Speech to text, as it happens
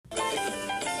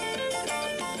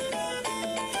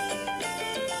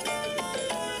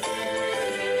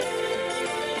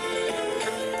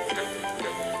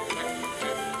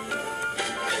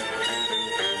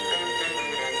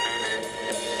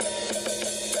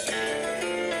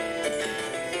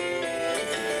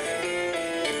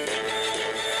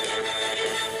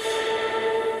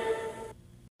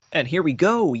And here we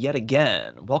go yet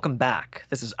again. Welcome back.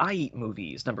 This is I Eat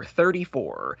Movies number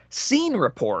 34, Scene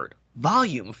Report,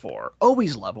 Volume 4.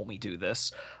 Always love when we do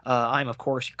this. I'm, of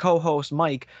course, your co-host,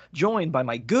 Mike, joined by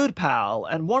my good pal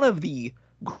and one of the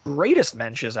greatest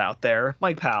mensches out there,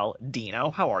 my pal, Dino.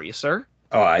 How are you, sir?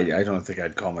 Oh, I don't think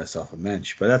I'd call myself a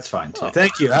mensch, but that's fine too. Oh,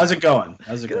 Thank you. How's it going?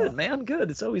 How's it good, going? man, good.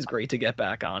 It's always great to get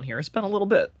back on here. It's been a little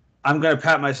bit. I'm gonna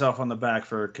pat myself on the back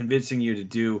for convincing you to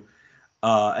do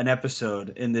an episode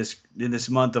in this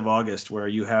month of August where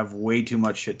you have way too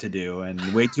much shit to do and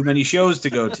way too many shows to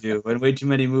go to and way too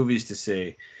many movies to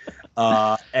see,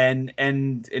 and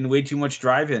way too much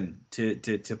drive-in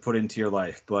to put into your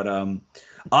life. But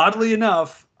oddly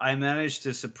enough, I managed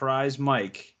to surprise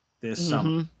Mike this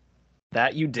summer.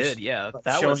 That you did, yeah.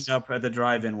 That Showing was up at the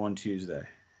drive-in one Tuesday.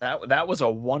 that was a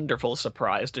wonderful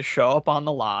surprise to show up on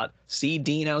the lot, see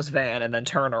Dino's van, and then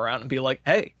turn around and be like,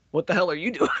 "Hey, what the hell are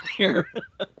you doing here?"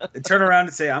 Turn around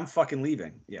and say, "I'm fucking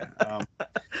leaving." Yeah.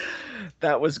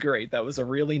 That was great. That was a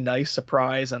really nice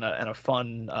surprise and a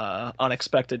fun,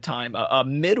 unexpected time. A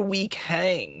midweek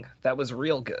hang. That was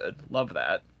real good. Love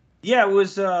that. Yeah, it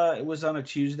was on a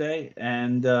Tuesday,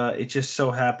 and it just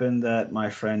so happened that my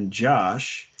friend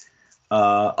Josh,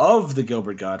 of the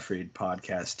Gilbert Gottfried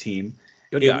podcast team,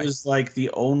 Good it guy. was like the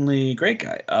only great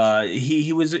guy.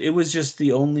 He was it was just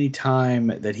the only time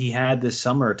that he had this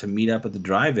summer to meet up at the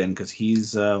drive-in because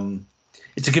he's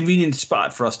it's a convenient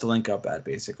spot for us to link up at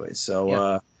basically. So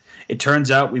Yeah. it turns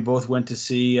out we both went to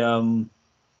see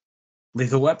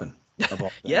Lethal Weapon of all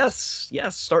things.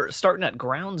 Yes. Starting at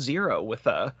ground zero with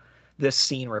this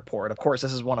scene report. Of course,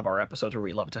 this is one of our episodes where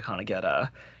we love to kind of get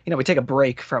we take a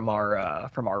break from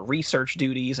our research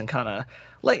duties and kind of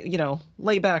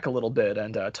lay back a little bit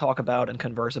and talk about and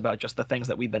converse about just the things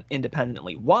that we've been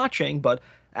independently watching. But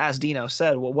as Dino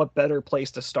said, well, what better place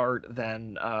to start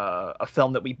than a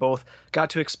film that we both got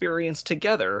to experience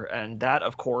together, and that,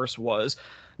 of course, was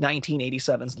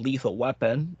 1987's Lethal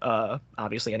Weapon.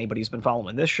 Obviously, anybody who's been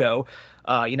following this show,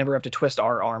 you never have to twist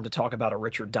our arm to talk about a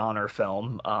Richard Donner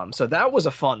film. So that was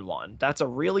a fun one. That's a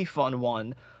really fun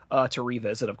one to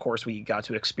revisit. Of course, we got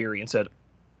to experience it.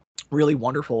 Really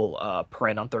wonderful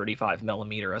print on 35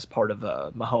 millimeter as part of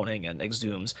Mahoning and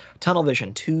Exhum's Tunnel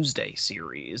Vision Tuesday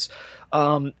series.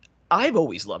 I've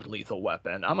always loved Lethal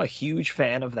Weapon. I'm a huge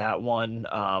fan of that one.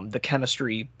 The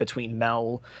chemistry between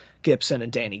Mel Gibson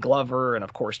and Danny Glover, and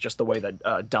of course just the way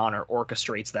that Donner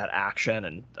orchestrates that action,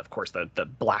 and of course the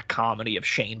black comedy of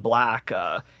Shane Black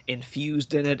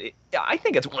infused in it. I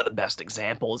think it's one of the best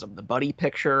examples of the buddy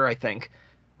picture. I think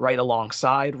right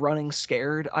alongside Running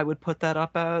Scared, I would put that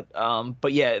up at.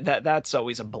 But yeah, that's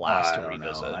always a blast to I don't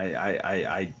revisit.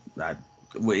 know.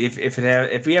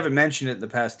 If we haven't mentioned it in the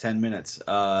past 10 minutes,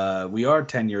 we are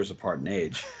 10 years apart in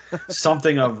age.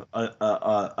 Something of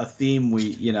a theme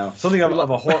something of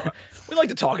a horror. We like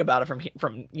to talk about it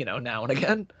from now and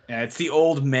again. Yeah, it's the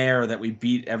old mare that we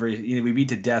beat we beat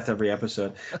to death every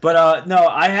episode. But no,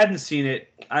 I hadn't seen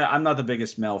it. I'm not the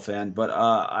biggest Mel fan, but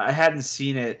I hadn't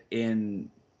seen it in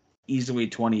easily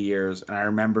 20 years, and I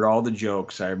remembered all the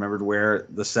jokes. I remembered where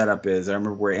the setup is. I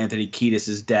remember where Anthony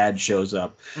Kiedis' dad shows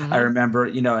up. Mm-hmm. I remember,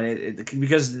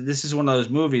 because this is one of those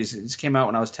movies. It just came out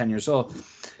when I was 10 years old.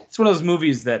 It's one of those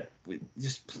movies that we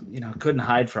just, couldn't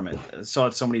hide from it. I saw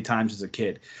it so many times as a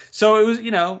kid. So it was,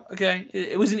 okay.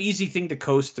 It was an easy thing to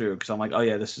coast through because I'm like, oh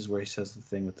yeah, this is where he says the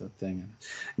thing with the thing.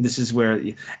 And this is where,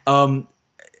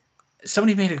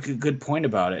 somebody made a good point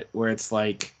about it where it's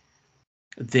like,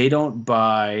 they don't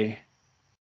buy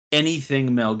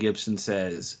anything Mel Gibson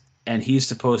says, and he's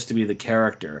supposed to be the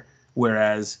character,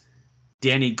 whereas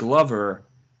Danny Glover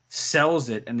sells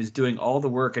it and is doing all the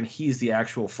work, and he's the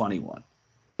actual funny one.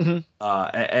 Mm-hmm.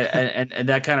 And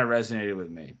that kind of resonated with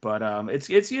me. But it's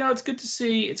it's good to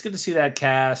see that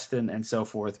cast and so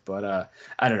forth. But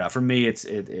I don't know. For me, it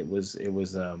was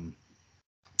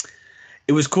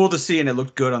cool to see, and it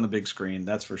looked good on the big screen.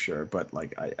 That's for sure. But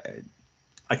like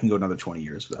I can go another 20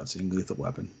 years without seeing Lethal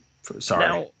Weapon. Sorry.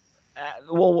 Now,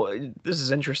 well, this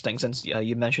is interesting since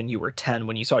you mentioned you were 10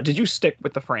 when you saw it. Did you stick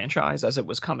with the franchise as it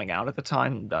was coming out at the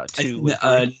time?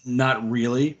 Not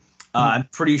really. I'm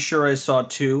pretty sure I saw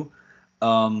 2.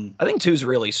 I think 2's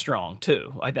really strong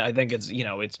too. I think it's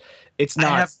it's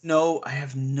not. I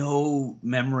have no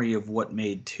memory of what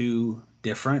made 2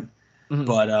 different, Mm-hmm.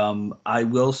 but I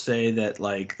will say that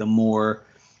like the more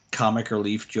comic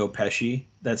relief Joe Pesci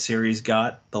that series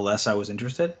got, the less I was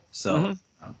interested. So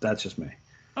that's just me.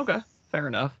 Okay, fair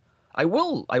enough. I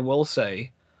will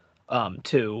say,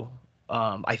 too.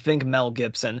 I think Mel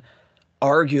Gibson.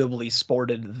 arguably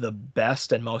sported the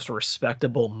best and most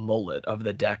respectable mullet of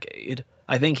the decade.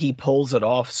 I think he pulls it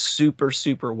off super,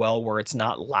 super well where it's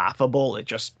not laughable.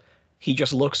 He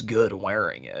just looks good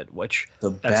wearing it, which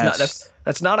The that's not that's best.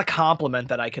 that's not a compliment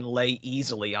that I can lay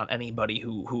easily on anybody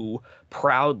who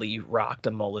proudly rocked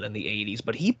a mullet in the 80s,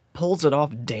 but he pulls it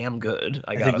off damn good,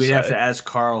 I I think gotta we'd have say. to ask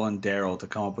Carl and Daryl to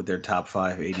come up with their top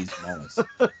 5 80s moments.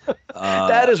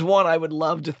 That Uh, is one I would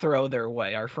love to throw their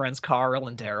way. Our friends Carl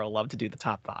and Daryl love to do the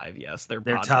top five. Yes, their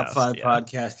their top podcast. 5 Yeah.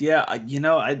 podcast. Yeah, I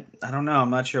don't know.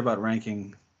 I'm not sure about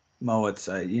ranking Moets.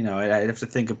 I'd have to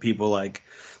think of people like,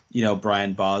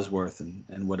 Brian Bosworth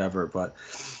and whatever. But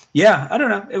yeah, I don't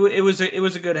know. It was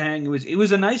a good hang. It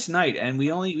was a nice night, and we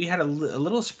had a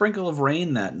little sprinkle of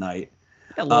rain that night.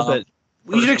 Yeah, a little Um, bit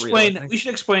first reel, I we think.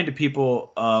 should explain to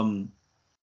people.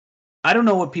 I don't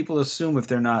know what people assume if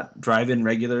they're not drive-in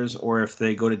regulars or if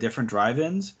they go to different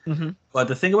drive-ins. Hmm. But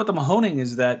the thing about the Mahoning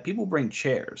is that people bring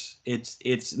chairs.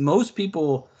 It's most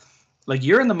people, like,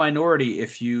 you're in the minority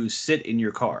if you sit in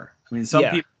your car. I mean,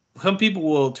 Yeah. some people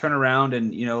will turn around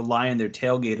and lie in their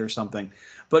tailgate or something.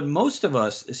 But most of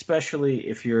us, especially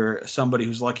if you're somebody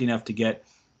who's lucky enough to get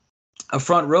a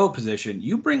front row position,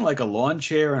 you bring like a lawn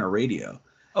chair and a radio,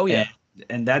 Oh and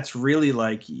yeah. that's really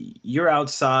like you're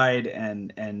outside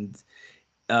and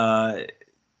uh,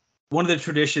 one of the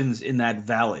traditions in that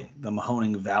valley, the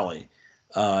Mahoning Valley,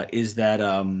 is that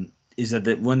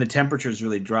when the temperatures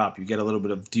really drop, you get a little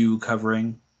bit of dew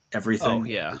covering Oh everything,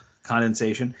 yeah.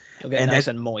 condensation, You'll get and nice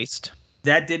that and moist.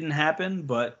 that didn't happen.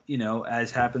 But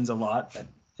as happens a lot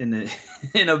in the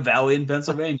in a valley in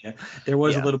Pennsylvania, there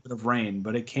was a Yeah. little bit of rain,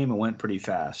 but it came and went pretty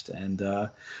fast, and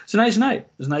it's a nice night.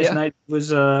 It was a nice Yeah. night.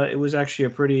 It was actually a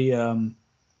pretty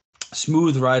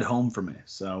smooth ride home for me.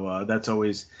 So that's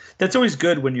always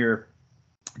good when you're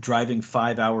driving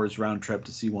 5 hours round trip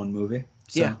to see one movie.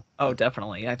 Yeah. So Oh,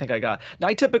 definitely. I think I got. Now,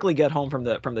 I typically get home from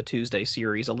the Tuesday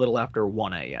series a little after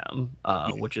 1 a.m., yeah,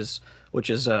 which is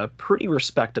pretty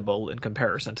respectable in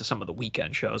comparison to some of the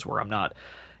weekend shows where I'm not,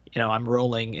 I'm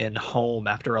rolling in home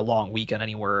after a long weekend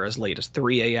anywhere as late as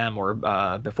 3 a.m. or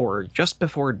just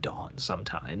before dawn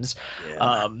sometimes,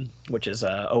 yeah. which is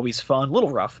always fun. A little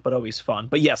rough, but always fun.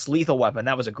 But yes, Lethal Weapon.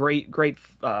 That was a great, great,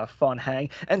 fun hang.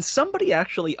 And somebody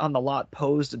actually on the lot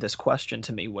posed this question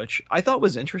to me, which I thought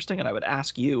was interesting, and I would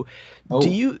ask you: Do Oh,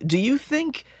 you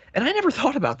think? And I never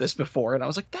thought about this before, and I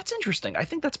was like, that's interesting. I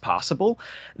think that's possible.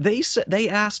 They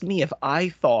asked me if I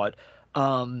thought.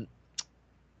 Um,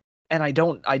 and I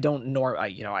don't nor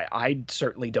I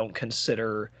certainly don't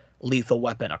consider Lethal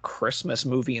Weapon a Christmas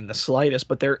movie in the slightest,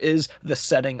 but there is the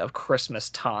setting of Christmas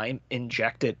time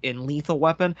injected in Lethal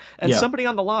Weapon. And yeah. somebody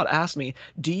on the lot asked me,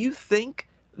 "Do you think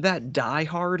that Die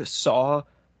Hard saw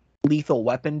Lethal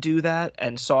Weapon do that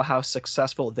and saw how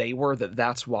successful they were,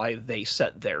 that's why they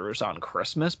set theirs on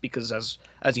Christmas?" Because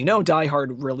as you know, Die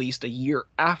Hard released a year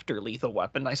after Lethal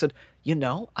Weapon. I said,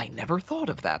 I never thought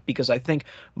of that because I think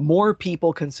more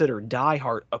people consider Die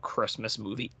Hard a Christmas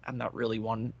movie. I'm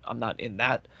not in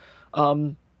that.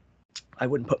 Um, I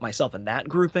wouldn't put myself in that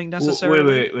grouping Wait, necessarily.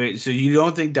 wait, wait. So you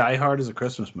don't think Die Hard is a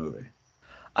Christmas movie?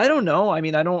 I don't know. I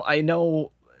mean, I don't. I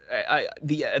know.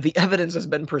 The evidence has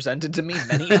been presented to me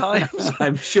many times,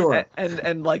 I'm sure.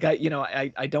 and like I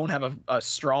don't have a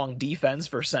strong defense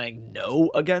for saying no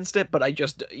against it, but I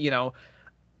just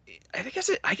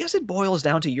I guess it boils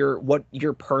down to what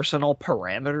your personal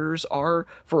parameters are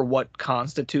for what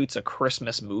constitutes a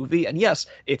Christmas movie. And yes,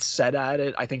 it's set at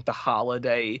it. I think the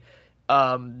holiday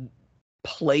um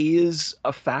plays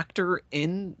a factor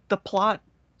in the plot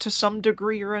to some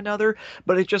degree or another,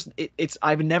 but it's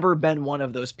I've never been one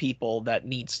of those people that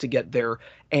needs to get their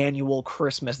annual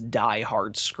Christmas Die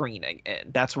Hard screening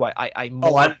in. That's why I Oh,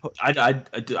 more put I don't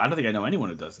think I know anyone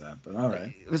who does that, but all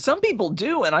right. some people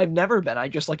do, and I've never been. I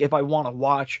just like if I want to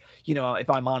watch, if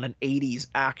I'm on an 80s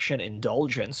action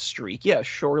indulgence streak, yeah,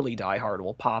 surely Die Hard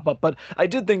will pop up. But I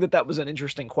did think that was an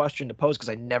interesting question to pose because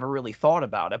I never really thought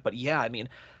about it. But yeah, I mean,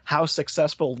 how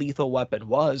successful Lethal Weapon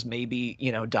was, maybe,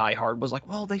 Die Hard was like,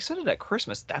 well, they said it at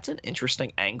Christmas. That's an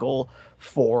interesting angle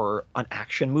for an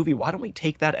action movie. Why don't we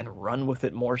take that and run with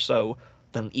it more so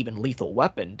than even Lethal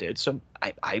Weapon did? So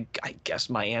I guess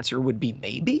my answer would be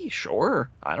maybe, sure.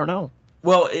 I don't know.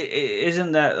 Well,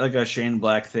 isn't that like a Shane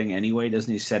Black thing anyway?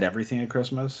 Doesn't he set everything at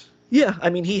Christmas? Yeah, I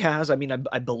mean he has. I mean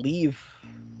I believe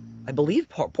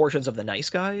portions of The Nice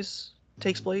Guys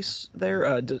takes place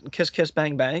there. Kiss Kiss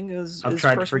Bang Bang I've is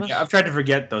tried to forget. Christmas. I've tried to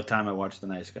forget the time I watched The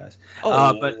Nice Guys.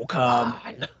 But Oh, come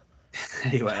on.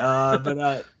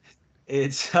 anyway,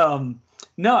 it's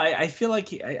no. I feel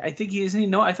like I think he isn't.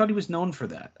 No, I thought he was known for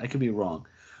that. I could be wrong.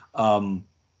 Um,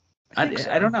 I I think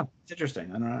I don't so. know. It's interesting.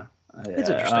 I don't know. It's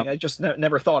interesting. I just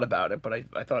never thought about it, but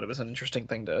I thought it was an interesting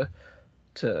thing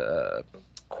to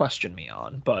question me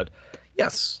on. But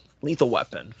yes, Lethal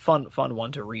Weapon, fun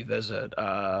one to revisit.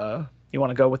 You want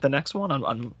to go with the next one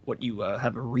on what you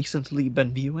have recently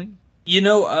been viewing?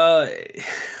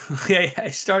 Okay, I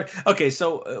start. Okay,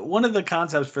 so one of the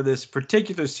concepts for this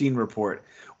particular scene report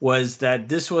was that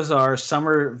this was our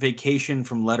summer vacation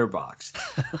from Letterboxd.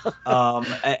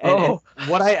 And Oh,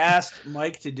 what I asked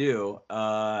Mike to do,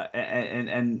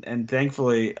 and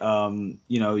thankfully,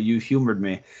 you humored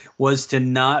me, was to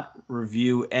not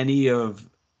review any of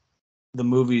the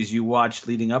movies you watched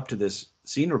leading up to this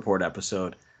scene report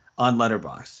episode on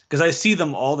Letterboxd, because I see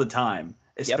them all the time,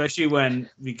 yep, especially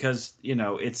because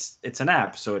it's an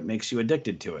app, so it makes you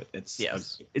addicted to it.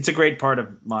 yes, It's a great part of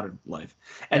modern life.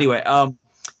 yeah. Anyway,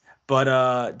 but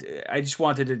I just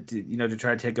wanted to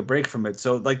try to take a break from it.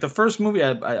 So like the first movie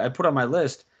I put on my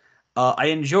list, I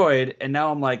enjoyed, and now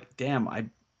I'm like, damn, I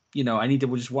need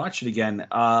to just watch it again.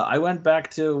 I went back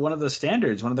to one of the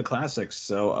standards, one of the classics.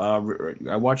 So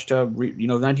I watched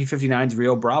 1959's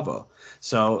Rio Bravo.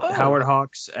 So Oh, Howard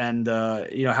Hawks and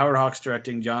Howard Hawks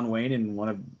directing John Wayne in one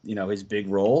of his big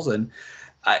roles, and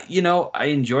I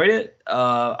enjoyed it.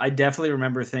 I definitely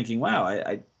remember thinking, wow,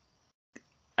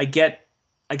 I get.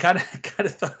 I kind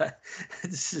of thought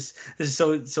this is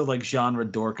so like genre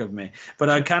dork of me, but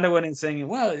I kind of went in saying,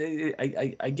 well,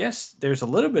 I guess there's a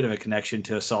little bit of a connection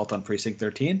to Assault on Precinct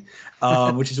 13,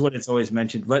 which is what it's always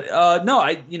mentioned. But no,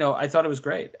 I thought it was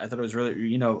great. I thought it was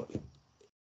really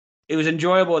it was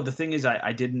enjoyable. The thing is,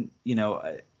 I didn't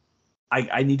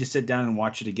I need to sit down and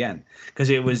watch it again, because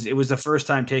it was the first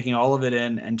time taking all of it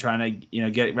in and trying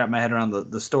to wrap my head around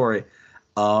the story,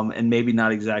 and maybe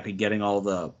not exactly getting all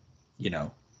the you know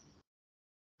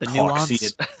the Hawksian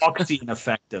nuance. Hawksian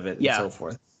effect of it and Yeah, so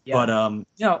forth. yeah. But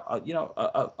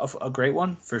a great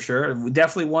one for sure.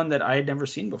 Definitely one that I had never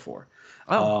seen before.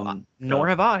 Oh, nor So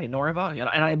have I, nor have I. And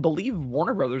I believe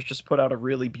Warner Brothers just put out a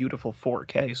really beautiful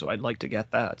 4K, so I'd like to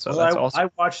get that. So that's well, awesome. I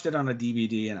watched it on a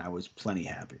DVD and I was plenty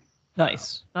happy. So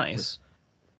Nice, nice.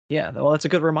 Yeah, well, that's a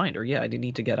good reminder. Yeah, I do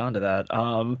need to get onto that.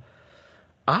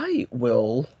 I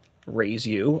will raise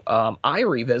you. I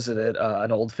revisited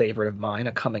an old favorite of mine,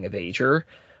 a coming of ager,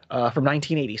 from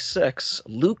 1986,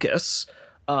 Lucas.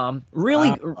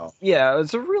 Really, wow. yeah,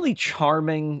 it's a really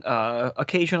charming,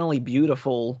 occasionally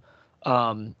beautiful,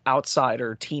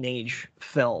 outsider teenage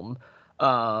film,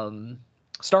 um,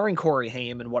 starring Corey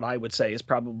Haim, and what I would say is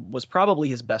probably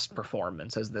his best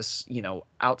performance as this,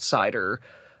 outsider,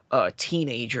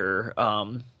 teenager,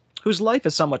 whose life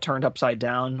is somewhat turned upside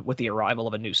down with the arrival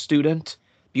of a new student,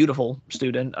 beautiful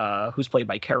student, who's played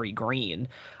by Kerry Green.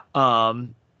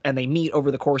 And they meet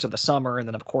over the course of the summer, and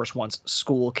then of course once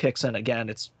school kicks in again,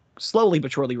 it's slowly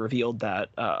but surely revealed that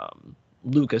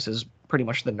Lucas is pretty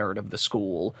much the nerd of the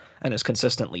school and is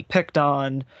consistently picked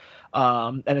on.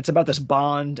 And it's about this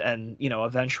bond and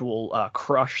eventual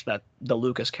crush that the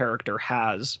Lucas character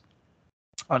has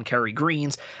on Kerry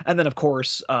Green's. And then, of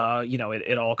course,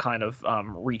 it all kind of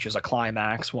reaches a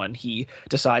climax when he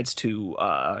decides to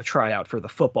try out for the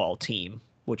football team,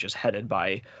 which is headed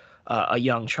by a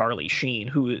young Charlie Sheen,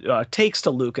 who takes to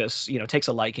Lucas, takes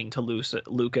a liking to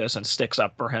Lucas and sticks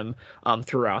up for him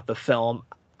throughout the film.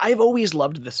 I've always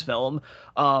loved this film.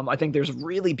 I think there's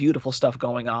really beautiful stuff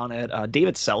going on in it.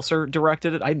 David Seltzer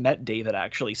directed it. I met David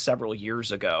actually several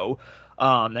years ago.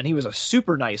 And he was a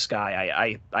super nice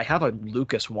guy. I have a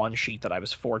Lucas one sheet that I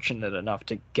was fortunate enough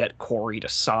to get Corey to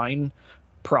sign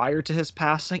prior to his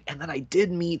passing. And then I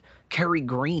did meet Kerry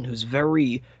Green, who's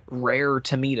very rare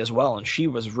to meet as well, and she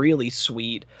was really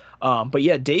sweet. But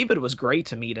yeah, David was great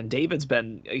to meet, and David's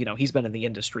been, he's been in the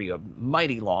industry a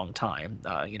mighty long time,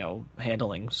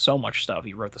 handling so much stuff.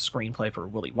 He wrote the screenplay for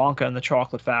Willy Wonka and the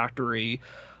Chocolate Factory.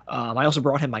 I also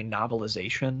brought him my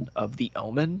novelization of The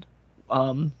Omen,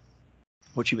 um,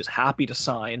 which he was happy to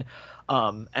sign.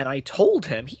 And he told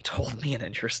me an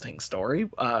interesting story.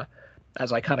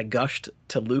 As I kind of gushed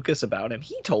to Lucas about him,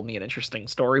 he told me an interesting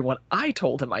story. When I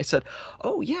told him, I said,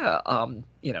 "Oh yeah,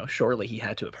 surely he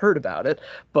had to have heard about it."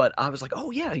 But I was like,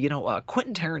 "Oh yeah,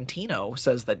 Quentin Tarantino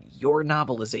says that your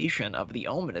novelization of The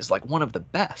Omen is like one of the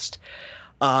best."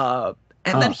 Uh,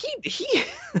 and then Huh. he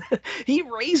he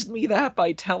raised me that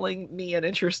by telling me an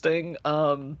interesting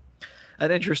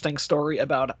story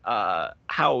about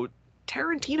how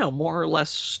Tarantino more or less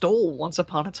stole Once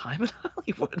Upon a Time in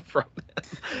Hollywood from him.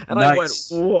 And I went,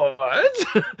 Nice. "What?"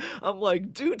 I'm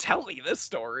like, "Do tell me this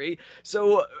story."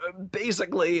 So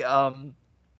basically,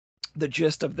 the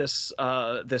gist of this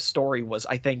story was,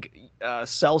 I think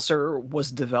Seltzer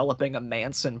was developing a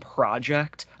Manson-esque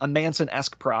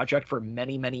project for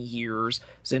many years.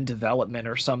 It's in development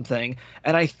or something,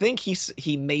 and I think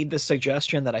he made the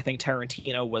suggestion that I think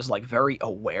Tarantino was like very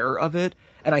aware of it,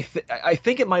 and I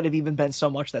think it might have even been so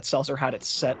much that Seltzer had it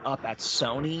set up at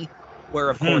Sony, where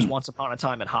of course Hmm. Once Upon a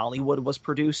Time in Hollywood was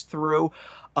produced through.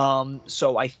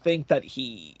 So I think that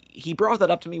he brought that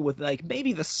up to me with like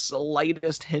maybe the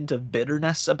slightest hint of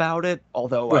bitterness about it.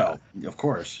 Although, Well, of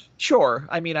course. sure,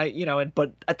 I mean,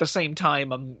 but at the same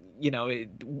time,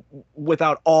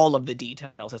 without all of the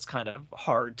details, it's kind of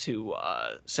hard to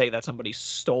say that somebody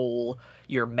stole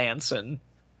your Manson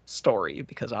story,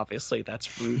 because obviously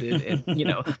that's rooted in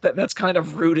that's kind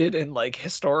of rooted in like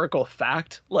historical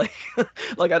fact, like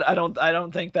like I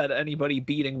don't think that anybody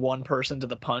beating one person to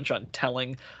the punch on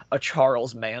telling a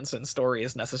Charles Manson story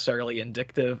is necessarily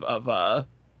indicative of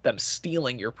them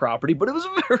stealing your property, but it was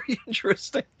a very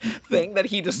interesting thing that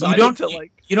he You decided don't to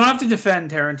like. you don't have to defend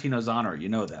Tarantino's honor. You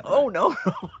know that, right? Oh no,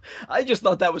 no. I just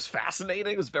thought that was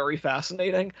fascinating. It was very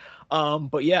fascinating.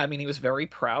 But yeah, I mean, he was very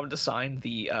proud to sign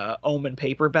the Omen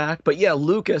paperback. But yeah,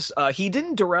 Lucas, he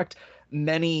didn't direct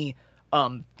many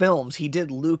films. He did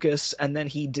Lucas, and then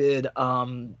he did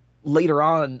later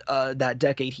on that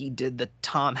decade he did the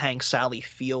Tom Hanks Sally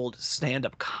Field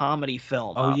stand-up comedy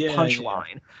film Oh yeah, yeah,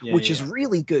 Punchline, yeah, which is yeah.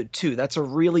 really good too. That's a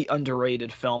really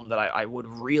underrated film that I would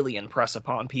really impress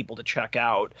upon people to check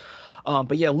out.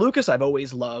 But yeah, Lucas, I've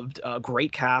always loved.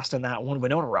 Great cast in that one.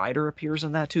 Winona Ryder appears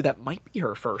in that too. That might be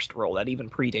her first role. That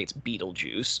even predates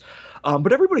Beetlejuice.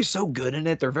 But everybody's so good in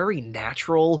it. They're very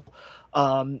natural.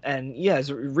 And yeah, it's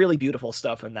really beautiful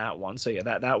stuff in that one. So yeah,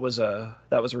 that was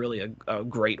really a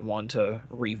great one to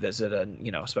revisit, and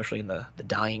especially in the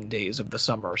dying days of the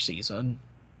summer season.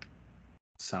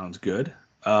 Sounds good.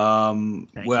 Thank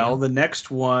Well, you. the next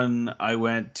one I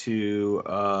went to,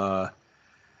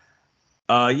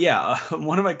 yeah,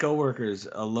 one of my coworkers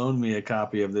loaned me a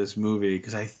copy of this movie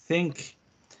because I think,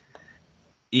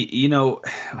 you know,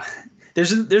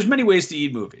 there's many ways to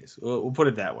eat movies. We'll put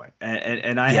it that way.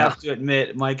 And I Yeah. have to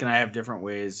admit, Mike and I have different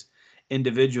ways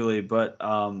individually, but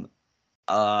I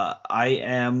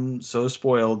am so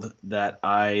spoiled that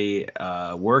I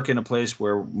work in a place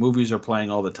where movies are playing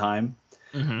all the time.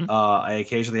 Hmm. I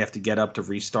occasionally have to get up to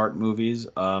restart movies,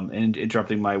 and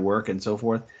interrupting my work and so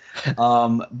forth.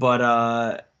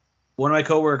 But one of my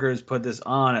coworkers put this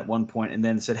on at one point and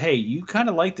then said, "Hey, you kind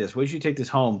of like this. Why don't you take this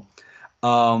home?"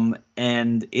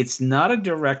 And it's not a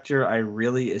director I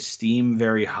really esteem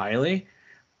very highly,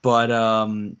 but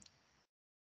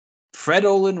Fred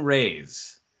Olen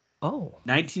Ray's Oh.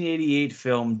 1988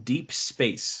 film Deep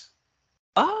Space,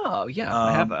 Oh yeah,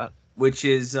 I have um, that. which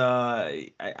is I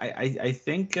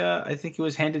think it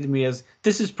was handed to me as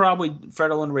this is probably Fred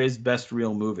Olen Ray's best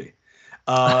real movie.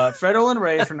 Fred Olen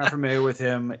Ray, if you're not familiar with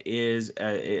him, is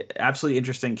a absolutely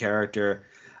interesting character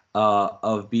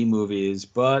of B movies,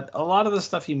 but a lot of the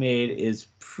stuff he made is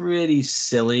pretty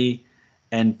silly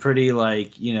and pretty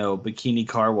like bikini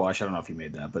car wash. I don't know if he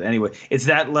made that, but anyway, it's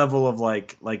that level of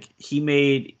like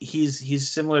he's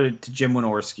similar to Jim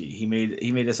Wynorski. He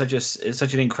made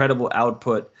such an incredible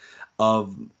output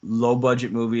of low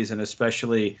budget movies, and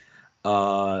especially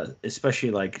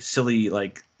like silly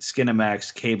like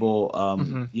Skinamax cable,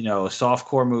 Hmm.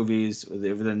 softcore movies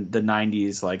within the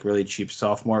 90s, like really cheap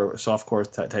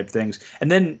softcore type things.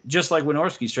 And then just like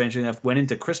Wynorski, strangely enough, went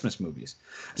into Christmas movies.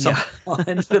 Yeah. Somehow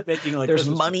ended up making like There's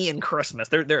Christmas money movies. in Christmas.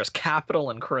 There's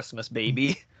capital in Christmas,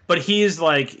 baby. But he's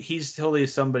totally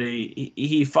somebody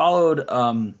he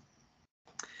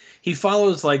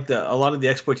follows like a lot of the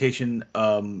exploitation,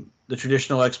 the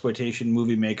traditional exploitation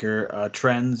movie maker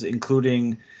trends,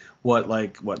 including what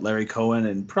Larry Cohen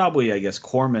and probably I guess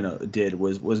Corman did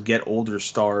was get older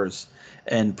stars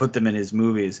and put them in his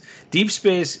movies. Deep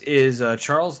Space is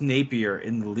Charles Napier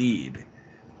in the lead.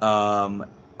 Um,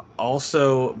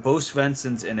 Also, Bo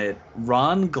Svensson's in it.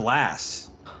 Ron Glass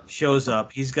shows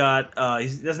up. He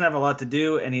doesn't have a lot to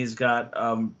do, and he's got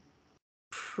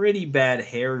pretty bad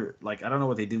hair. Like I don't know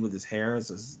what they did with his hair.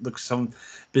 It looks some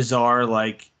bizarre.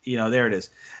 Like there it is.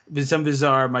 Some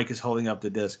bizarre. Mike is holding up the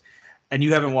disc, and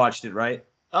you haven't watched it, right?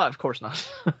 Of course not.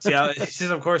 See, he says,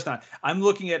 of course not. I'm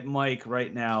looking at Mike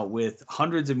right now with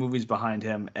hundreds of movies behind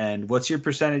him. And what's your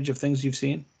percentage of things you've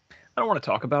seen? I don't want to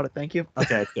talk about it. Thank you.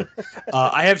 Okay, good.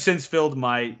 I have since filled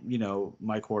my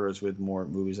quarters with more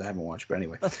movies I haven't watched. But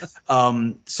anyway,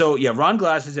 so yeah, Ron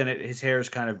Glass is in it. His hair is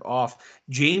kind of off.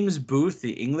 James Booth,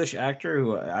 the English actor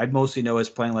who I mostly know as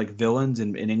playing like villains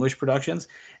in English productions.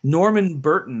 Norman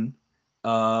Burton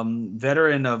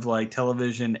veteran of like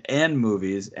television and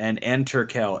movies, and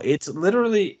Turkel.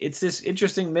 It's this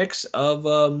interesting mix of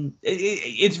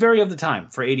it's very of the time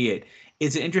for '88.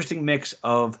 It's an interesting mix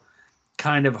of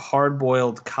kind of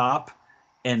hard-boiled cop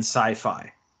and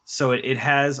sci-fi. So it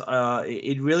has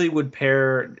it really would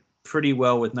pair pretty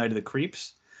well with Night of the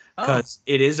Creeps Oh, because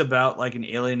it is about like an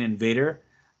alien invader,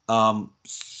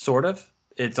 sort of.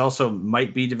 It also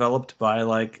might be developed by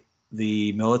like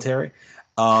the military,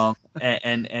 and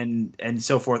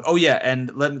so forth. Oh yeah,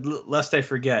 and lest I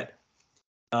forget,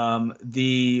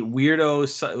 the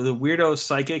weirdo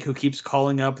psychic who keeps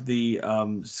calling up the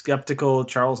skeptical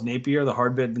Charles Napier, the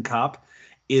hard-bitten cop,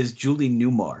 is Julie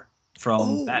Newmar from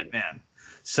oh, Batman.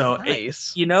 So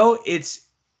nice. it's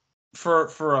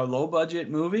for a low budget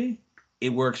movie, it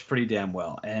works pretty damn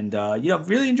well, and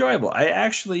really enjoyable. I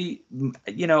actually,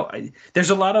 there's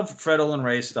a lot of Fred Olen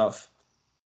Ray stuff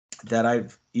that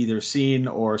I've either seen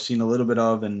or seen a little bit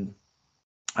of, and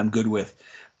I'm good with.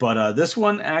 But this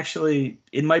one actually,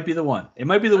 it might be the one. It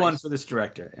might be the one Nice. for this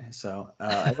director. So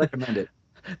I recommend it.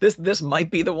 This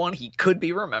might be the one he could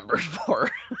be remembered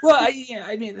for. Well,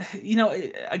 I mean,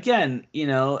 again,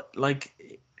 like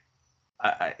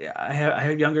I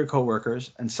have younger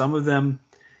coworkers, and some of them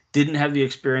didn't have the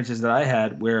experiences that I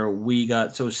had, where we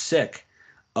got so sick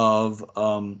of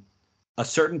a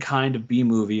certain kind of B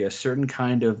movie, a certain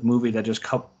kind of movie that just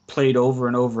played over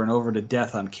and over and over to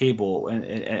death on cable,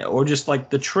 or just like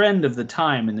the trend of the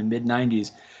time in the mid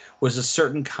 '90s was a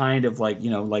certain kind of like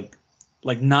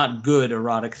not good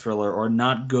erotic thriller, or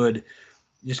not good,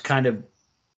 just kind of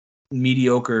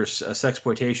mediocre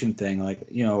sexploitation thing, like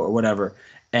or whatever.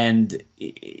 And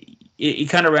it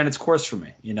kind of ran its course for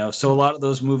me, so a lot of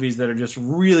those movies that are just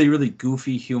really really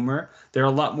goofy humor, they're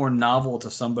a lot more novel to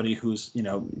somebody who's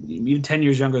even 10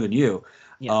 years younger than you.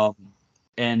 Yeah. um,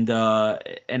 and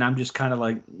I'm just kind of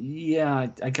like, yeah,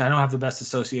 I don't have the best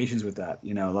associations with that,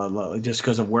 just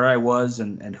because of where I was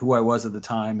and who I was at the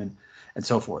time, and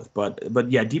so forth. But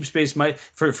yeah, Deep Space might,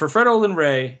 for Fred Olen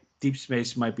Ray, Deep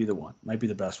Space might be the one, might be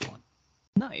the best one.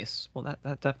 Nice. Well,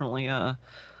 that definitely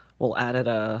will add it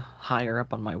higher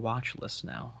up on my watch list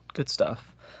now. Good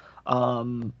stuff.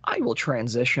 I will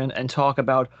transition and talk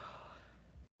about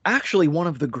actually one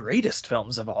of the greatest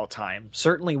films of all time.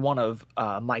 Certainly one of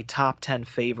my top 10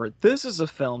 favorite. This is a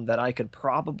film that I could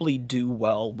probably do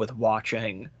well with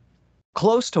watching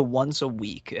close to once a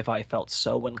week if I felt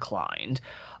so inclined.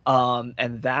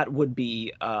 And that would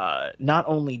be not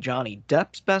only Johnny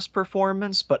Depp's best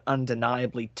performance, but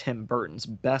undeniably Tim Burton's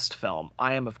best film.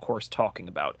 I am, of course, talking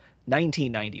about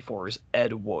 1994's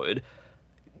Ed Wood.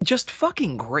 Just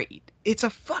fucking great. It's a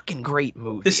fucking great This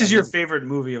movie. I is your mean, favorite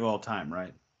movie of all time,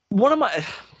 right? one of my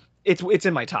it's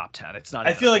in my top 10. It's not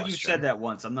I even a feel like you've said question. that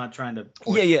once. I'm not trying to Yeah,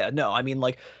 force. yeah, no. I mean,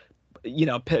 like,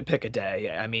 pick a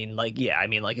day. I mean, like, yeah, I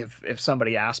mean, like, if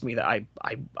somebody asked me that,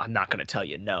 I'm not going to tell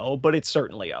you no, but it's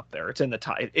certainly up there. It's in the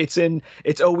top.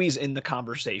 It's always in the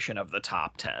conversation of the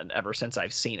top 10 ever since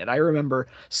I've seen it. I remember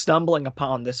stumbling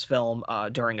upon this film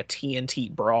during a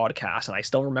TNT broadcast, and I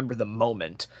still remember the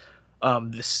moment,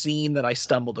 the scene that I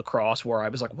stumbled across where I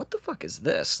was like, what the fuck is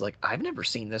this? Like, I've never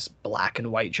seen this black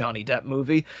and white Johnny Depp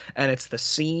movie. And it's the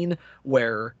scene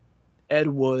where Ed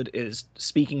Wood is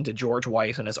speaking to George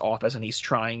Weiss in his office, and he's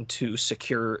trying to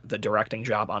secure the directing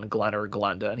job on Glenn or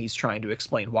Glenda, and he's trying to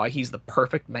explain why he's the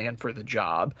perfect man for the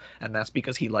job, and that's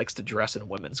because he likes to dress in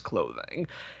women's clothing.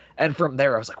 And from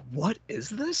there, I was like, "What is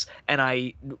this?" And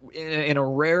in a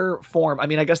rare form, I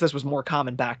mean, I guess this was more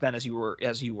common back then, as you were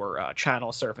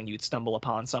channel surfing, you'd stumble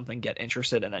upon something, get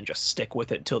interested, and then just stick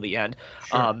with it till the end.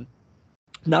 Sure. Um,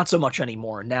 not so much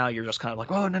anymore. Now you're just kind of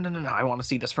like, oh no no no no, I want to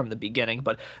see this from the beginning.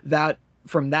 But that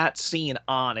from that scene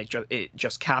on, it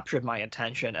just captured my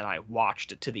attention, and I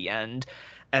watched it to the end.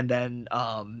 And then,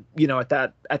 at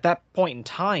that point in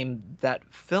time, that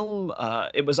film,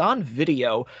 it was on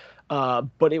video,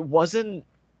 but it wasn't.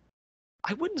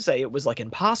 I wouldn't say it was like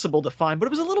impossible to find, but it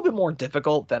was a little bit more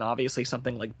difficult than obviously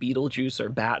something like Beetlejuice or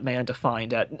Batman to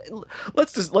find at.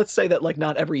 Let's say that like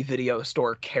not every video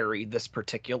store carried this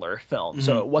particular film,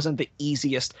 so Hmm. it wasn't the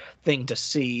easiest thing to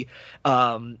see.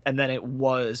 And then it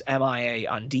was MIA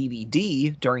on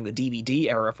DVD during the DVD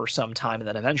era for some time, and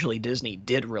then eventually Disney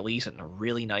did release it in a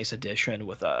really nice edition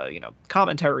with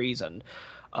commentaries and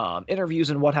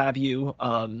interviews and what have you.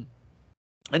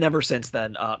 And ever since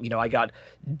then, I got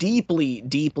deeply,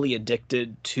 deeply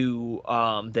addicted to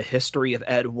the history of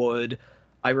Ed Wood.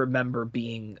 I remember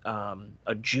being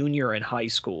a junior in high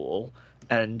school,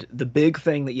 and the big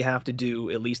thing that you have to do,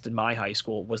 at least in my high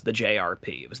school, was the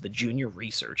JRP. It was the junior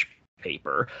research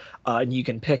paper, and you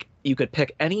could pick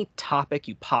any topic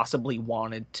you possibly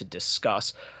wanted to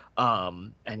discuss.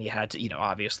 And you had to,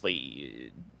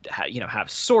 obviously,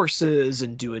 have sources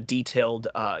and do a detailed,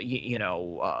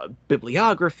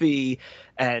 bibliography,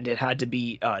 and it had to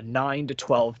be 9 to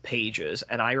 12 pages.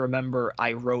 And I remember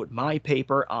I wrote my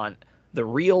paper on the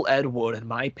real Ed Wood, and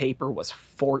my paper was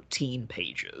 14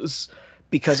 pages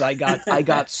because I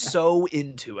got so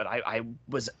into it. I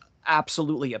was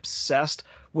absolutely obsessed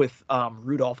with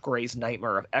Rudolph Gray's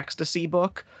Nightmare of Ecstasy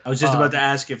book. I was just about to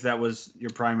ask if that was your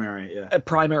primary. Yeah. A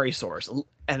primary source,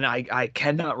 and I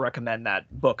cannot recommend that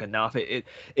book enough.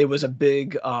 It was a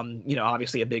big,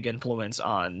 obviously a big influence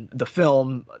on the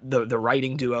film. The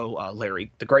writing duo,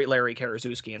 the great Larry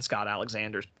Karaszewski and Scott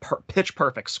Alexander's pitch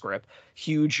perfect script,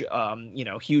 huge,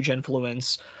 huge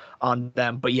influence on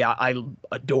them. But yeah, I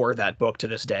adore that book to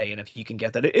this day. And if you can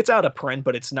get that, it's out of print,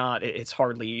 but it's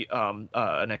hardly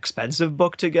an expensive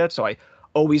book to get. So I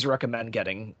always recommend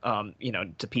getting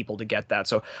to people to get that.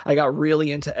 So I got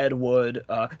really into Ed Wood.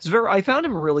 I found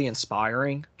him really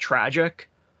inspiring, tragic,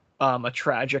 a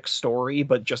tragic story,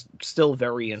 but just still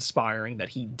very inspiring that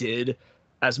he did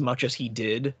as much as he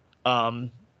did,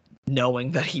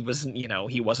 knowing that he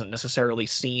wasn't necessarily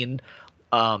seen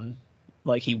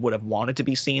like he would have wanted to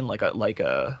be seen, like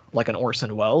an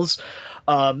Orson Welles.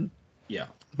 Yeah.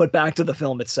 But back to the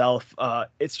film itself,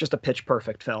 it's just a pitch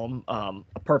perfect film,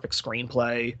 a perfect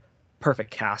screenplay,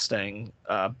 perfect casting,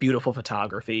 beautiful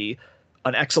photography,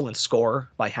 an excellent score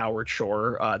by Howard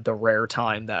Shore. The rare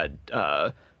time that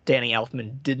Danny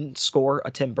Elfman didn't score a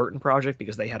Tim Burton project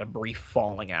because they had a brief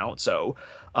falling out. So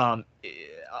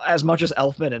as much as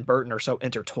Elfman and Burton are so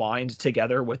intertwined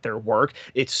together with their work,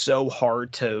 it's so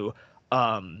hard to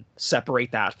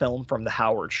separate that film from the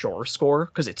Howard Shore score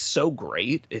because it's so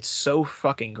great. It's so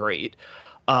fucking great.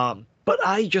 But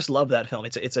I just love that film.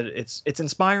 It's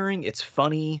inspiring. It's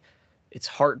funny. It's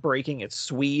heartbreaking. It's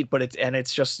sweet. But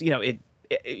it's just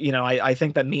I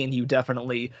think that me and you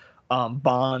definitely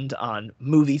bond on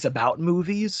movies about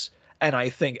movies, and I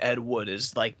think Ed Wood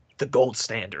is like the gold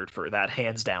standard for that,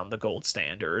 hands down the gold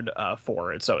standard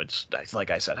for it. So it's like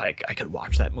I said, I could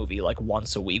watch that movie like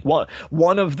once a week.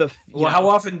 One of the how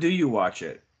often do you watch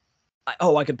it?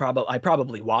 I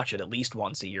probably watch it at least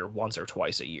once a year, once or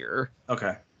twice a year.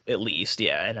 Okay. At least,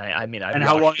 yeah. And I mean, and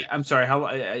how long? I'm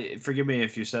sorry. Forgive me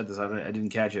if you said this. I didn't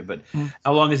catch it. But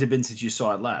how long has it been since you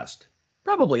saw it last?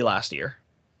 Probably last year.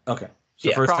 Okay. So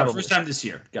yeah, first time this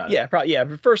year. Got it. Yeah,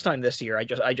 first time this year. I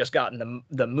just got in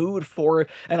the mood for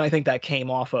it, and I think that came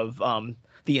off of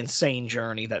the insane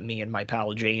journey that me and my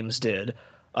pal James did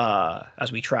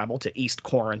as we traveled to East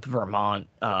Corinth, Vermont.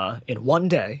 In one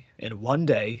day,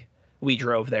 we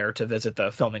drove there to visit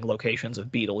the filming locations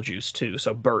of Beetlejuice 2.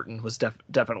 So Burton was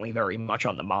definitely very much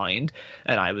on the mind.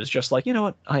 And I was just like, you know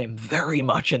what? I am very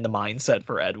much in the mindset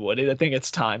for Ed Wood. I think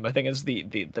it's time. I think it's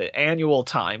the annual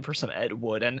time for some Ed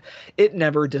Wood. And it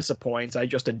never disappoints. I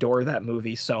just adore that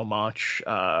movie so much.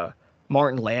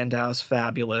 Martin Landau's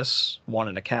fabulous. Won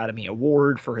an Academy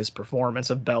Award for his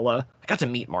performance of Bella. I got to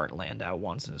meet Martin Landau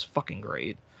once, and it's fucking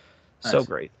great. So nice.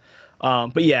 Great.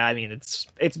 But yeah, I mean, it's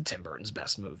Tim Burton's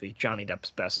best movie, Johnny Depp's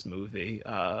best movie.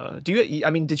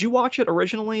 Did you watch it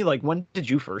originally? Like, when did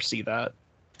you first see that?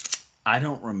 I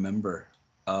don't remember.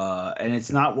 And it's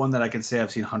not one that I can say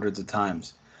I've seen hundreds of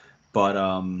times. But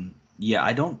yeah,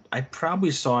 I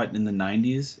probably saw it in the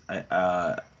 90s.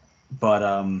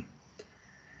 And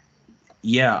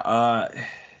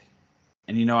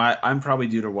I'm probably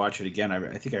due to watch it again. I'm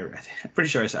pretty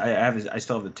sure I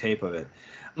still have the tape of it.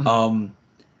 Mm-hmm.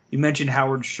 You mentioned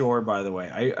Howard Shore, by the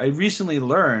way. I recently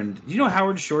learned. Do you know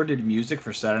Howard Shore did music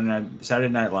for Saturday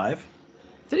Night Live?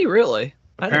 Did he really?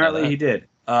 Apparently he did.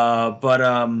 Yeah,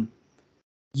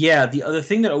 the other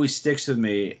thing that always sticks with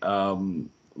me,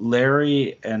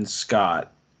 Larry and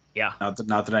Scott. Yeah.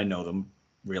 Not that I know them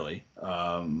really,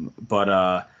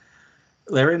 but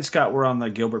Larry and Scott were on the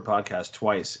Gilbert podcast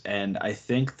twice, and I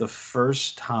think the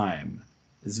first time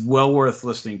is well worth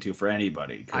listening to for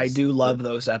anybody. I do love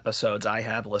those episodes. I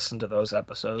have listened to those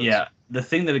episodes. Yeah, the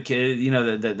thing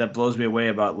that blows me away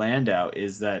about Landau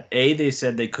is that they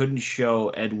said they couldn't show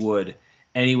Ed Wood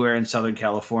anywhere in Southern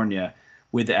California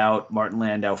without Martin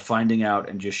Landau finding out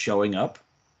and just showing up.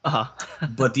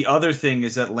 But the other thing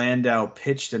is that Landau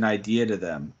pitched an idea to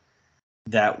them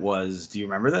that was, do you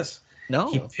remember this?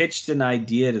 No. He pitched an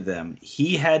idea to them.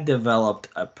 He had developed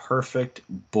a perfect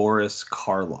Boris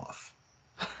Karloff.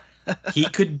 He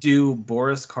could do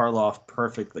Boris Karloff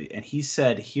perfectly. And he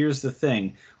said, here's the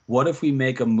thing. What if we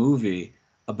make a movie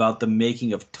about the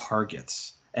making of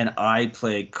targets and I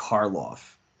play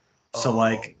Karloff? So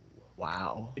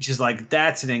Wow. which is like,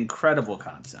 that's an incredible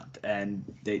concept. And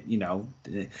they,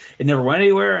 it never went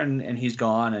anywhere, and he's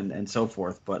gone, and so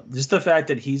forth. But just the fact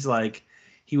that he's like,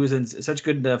 he was in such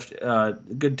good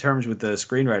terms with the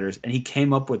screenwriters, and he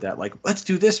came up with that, like, let's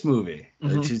do this movie,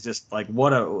 which is just like,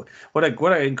 what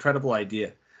an incredible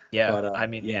idea. Yeah, But I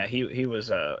mean, yeah, yeah, he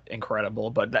was incredible,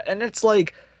 but and it's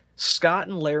like Scott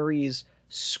and Larry's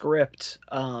script.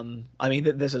 I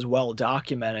mean, this is well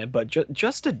documented, but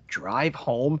just to drive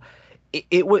home,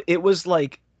 it was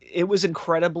like it was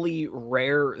incredibly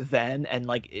rare then, and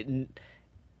like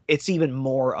it's even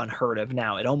more unheard of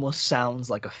now. It almost sounds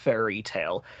like a fairy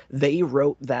tale. They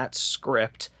wrote that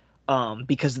script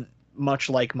because much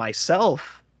like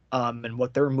myself, and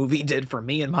what their movie did for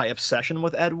me and my obsession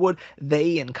with Ed Wood,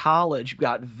 they in college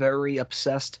got very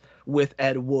obsessed with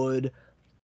Ed Wood,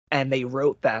 and they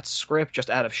wrote that script just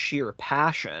out of sheer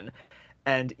passion.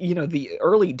 And the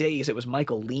early days, it was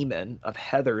Michael Lehman of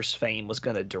Heathers fame was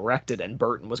going to direct it, and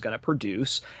Burton was going to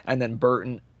produce. And then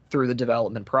Burton, through the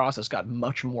development process, got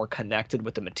much more connected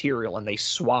with the material, and they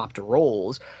swapped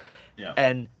roles. yeah.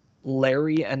 And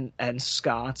Larry and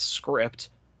Scott's script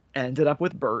ended up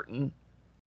with Burton.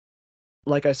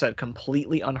 Like I said,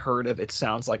 completely unheard of. It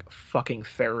sounds like fucking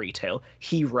fairy tale.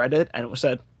 He read it and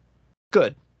said,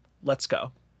 "Good, let's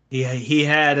go." He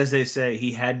had, as they say,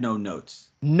 he had no notes.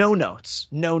 No notes,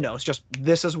 no notes. Just,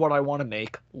 this is what I want to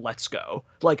make. Let's go.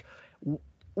 Like,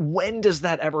 when does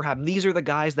that ever happen? These are the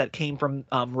guys that came from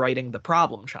writing the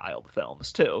Problem Child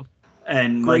films too.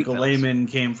 And Great Michael films. Lehman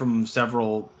came from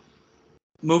several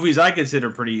movies I consider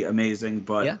pretty amazing,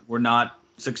 but Yeah. were not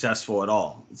successful at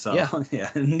all. So Yeah. yeah,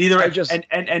 neither. I just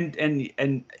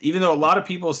And even though a lot of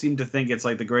people seem to think it's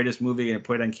like the greatest movie and it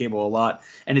played on cable a lot,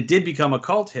 and it did become a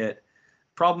cult hit,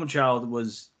 Problem Child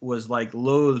was like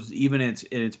loathed even in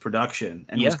its production,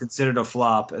 and was Yeah. considered a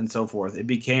flop and so forth. It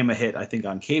became a hit, I think,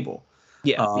 on cable.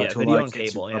 Yeah, To a lot video of and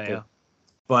kids who cable. grew Yeah, up yeah. with.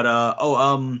 But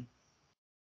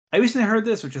I recently heard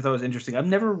this, which I thought was interesting. I've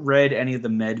never read any of the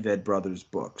Medved brothers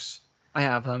books, I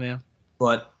have them. Yeah.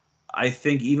 but I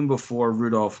think even before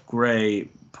Rudolph Gray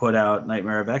put out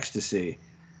Nightmare of Ecstasy,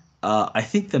 I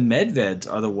think the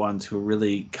Medveds are the ones who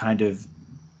really kind of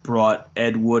brought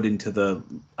Ed Wood into the.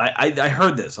 I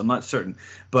heard this. I'm not certain,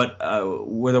 but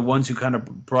were the ones who kind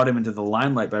of brought him into the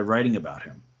limelight by writing about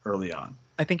him early on.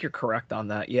 I think you're correct on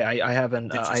that. Yeah, I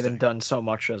haven't Interesting. done so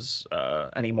much as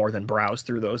any more than browse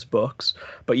through those books.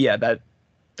 But yeah,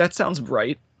 that sounds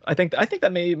right. I think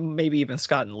that maybe even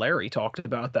Scott and Larry talked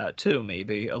about that too,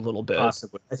 maybe a little bit.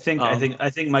 Possibly. I think I Um, think I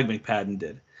think Mike McPadden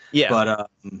did. yeah, But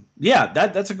yeah,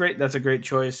 that's a great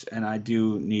choice, and I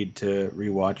do need to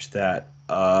rewatch that.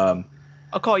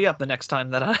 I'll call you up the next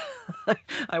time that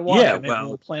I watch Yeah, it. Maybe we'll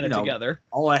well, plan it together.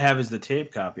 all I have is the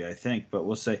tape copy, I think, but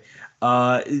we'll see.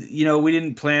 We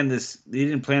didn't plan this. They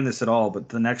didn't plan this at all, but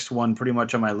the next one, pretty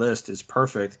much on my list, is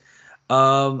perfect.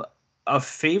 Um, a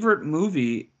favorite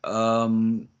movie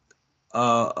of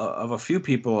a few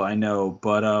people I know,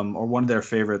 but or one of their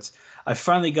favorites. I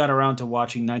finally got around to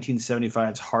watching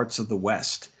 1975's Hearts of the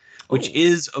West, which Oh,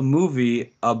 is a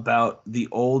movie about the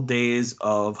old days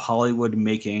of Hollywood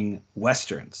making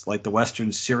westerns, like the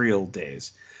Western serial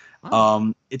days.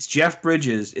 oh, It's Jeff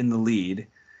Bridges in the lead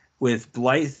with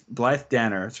Blythe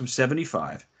Danner. It's from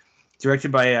 '75,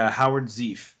 directed by Howard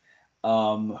Zieff,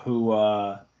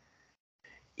 who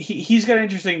he's got an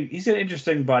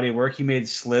interesting body of work. He made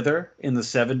Slither in the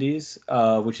 '70s,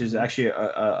 which is mhm, actually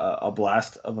a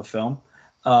blast of a film.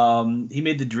 He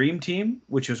made The Dream Team,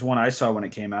 which was one I saw when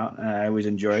it came out, and I always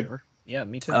enjoyed. sure. Yeah,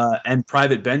 me too. And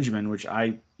Private Benjamin, which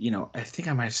I think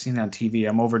I might have seen on TV.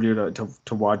 I'm overdue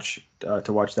to watch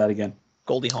that again.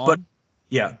 Goldie But Hawn.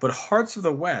 yeah, but Hearts of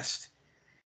the West,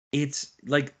 it's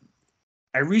like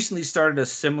I recently started a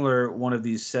similar one of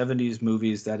these '70s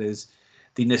movies that is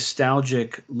the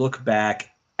nostalgic look back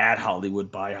at Hollywood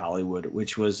by Hollywood,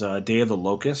 which was Day of the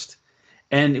Locust,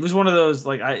 and it was one of those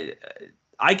like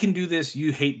I can do this,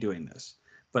 you hate doing this,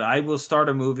 but I will start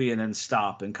a movie and then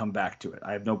stop and come back to it.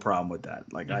 I have no problem with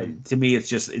that. Like Hmm. to me,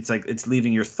 it's like it's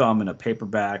leaving your thumb in a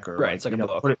paperback or Right, like it's like a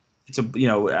book. put it. It's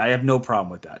a I have no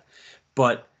problem with that,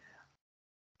 but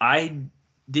I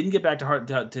didn't get back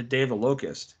to Day of the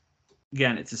Locust.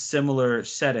 Again, it's a similar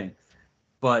setting,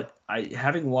 but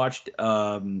having watched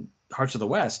Hearts of the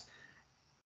West,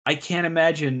 I can't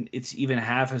imagine it's even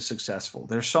half as successful.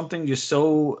 There's something just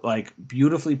so like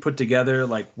beautifully put together,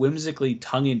 like whimsically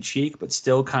tongue in cheek, but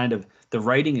still kind of the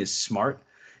writing is smart.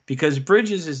 Because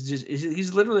Bridges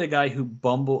he's literally a guy who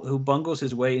bungles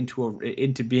his way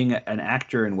into being an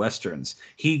actor in westerns.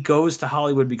 He goes to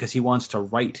Hollywood because he wants to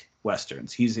write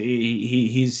westerns.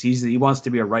 He wants to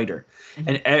be a writer,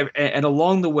 Hmm. and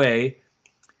along the way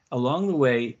along the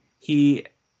way, he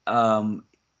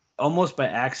almost by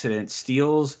accident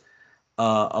steals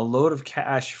a load of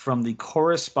cash from the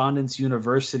Correspondence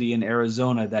University in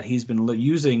Arizona that he's been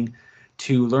using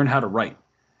to learn how to write.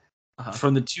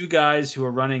 From the two guys who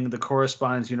are running the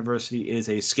Correspondence University is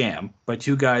a scam by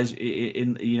two guys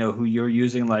in who you're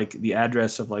using like the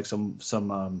address of like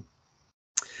some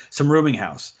rooming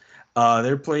house.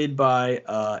 They're played by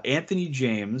Anthony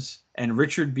James and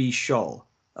Richard B. Shull.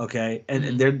 Okay,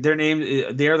 and their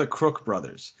name, they are the Crook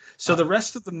brothers. So the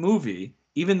rest of the movie,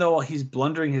 even though he's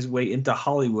blundering his way into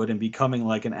Hollywood and becoming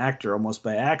like an actor almost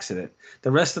by accident, the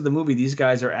rest of the movie, these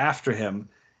guys are after him,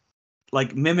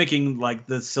 like mimicking like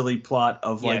the silly plot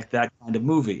of like that kind of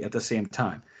movie at the same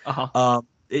time.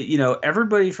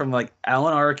 Everybody from like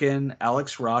Alan Arkin,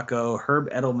 Alex Rocco, Herb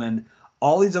Edelman,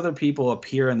 all these other people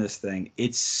appear in this thing.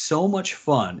 It's so much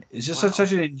fun. It's just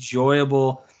such an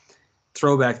enjoyable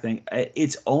throwback thing.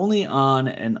 It's only on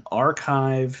an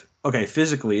archive. Okay,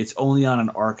 physically, it's only on an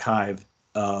archive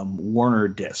Warner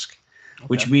disc,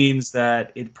 which means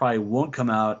that it probably won't come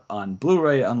out on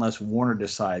Blu-ray unless Warner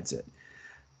decides it.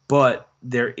 But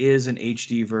there is an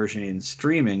HD version in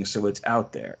streaming, so it's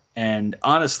out there. And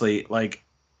honestly, like,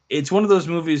 it's one of those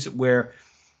movies where,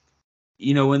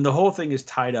 when the whole thing is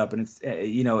tied up and it's,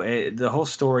 the whole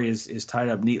story is tied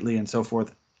up neatly and so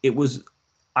forth.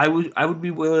 I would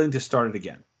be willing to start it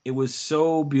again. It was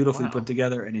so beautifully put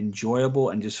together and enjoyable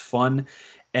and just fun.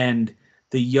 And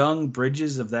the young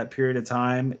Bridges of that period of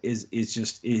time is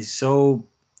so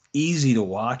easy to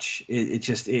watch.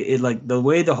 It like the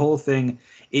way the whole thing,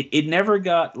 it never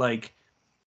got like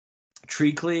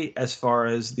treacly as far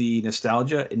as the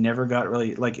nostalgia. It never got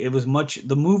really like, it was much,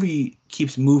 the movie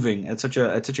keeps moving at such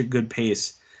a good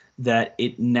pace that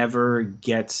it never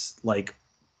gets like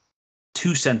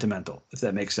too sentimental, if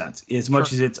that makes sense, as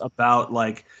much as it's about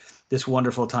like this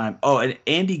wonderful time. Oh, and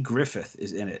Andy Griffith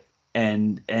is in it.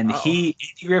 And Andy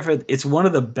Griffith, it's one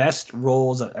of the best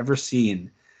roles I've ever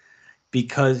seen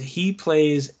because he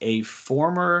plays a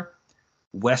former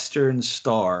Western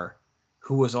star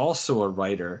who was also a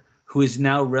writer who is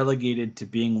now relegated to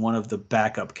being one of the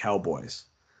backup cowboys,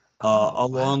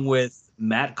 along with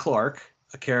Matt Clark,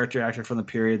 a character actor from the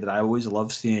period that I always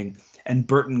love seeing, and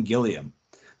Burton Gilliam.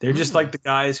 They're just like the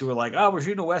guys who were like, "Oh, we're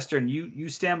shooting a western. You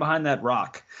stand behind that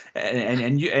rock,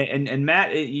 and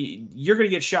Matt, you're gonna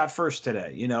get shot first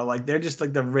today." Like they're just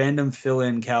like the random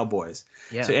fill-in cowboys.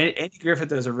 Yeah. So Andy Griffith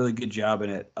does a really good job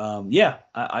in it.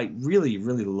 I really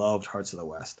really loved Hearts of the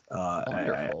West.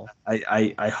 Wonderful.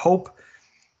 I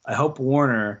hope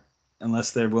Warner,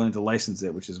 unless they're willing to license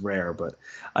it, which is rare, but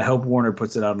I hope Warner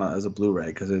puts it out as a Blu-ray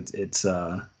because it's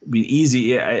be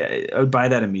easy. I would buy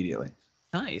that immediately.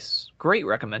 Nice. Great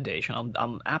recommendation.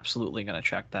 I'm absolutely going to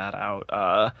check that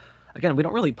out. Again, we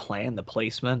don't really plan the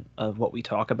placement of what we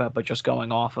talk about, but just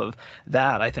going off of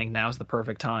that, I think now's the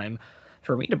perfect time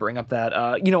for me to bring up that.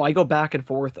 I go back and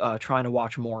forth trying to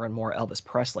watch more and more Elvis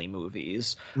Presley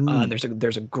movies. There's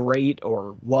a great,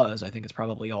 or was, I think it's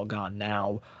probably all gone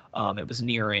now. It was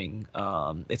nearing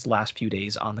its last few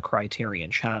days on the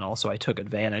Criterion Channel, so I took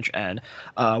advantage and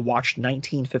watched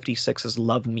 1956's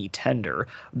Love Me Tender,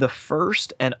 the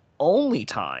first and only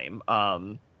time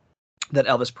that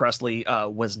Elvis Presley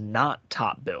was not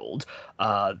top billed.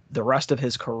 The rest of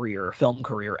his film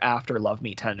career after Love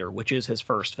Me Tender, which is his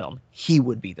first film, he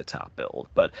would be the top billed.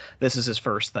 But this is his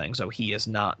first thing, so he is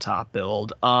not top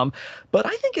billed. But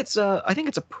I think it's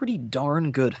a pretty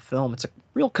darn good film. It's a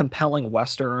real compelling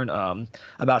Western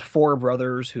about four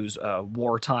brothers whose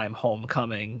wartime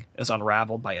homecoming is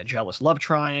unraveled by a jealous love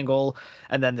triangle,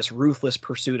 and then this ruthless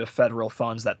pursuit of federal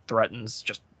funds that threatens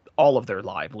just all of their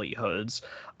livelihoods.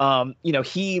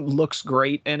 He looks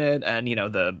great in it, and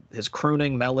his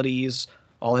crooning melodies,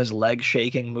 all his leg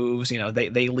shaking moves,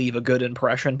 they leave a good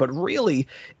impression. But really,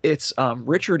 it's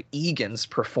Richard Egan's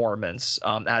performance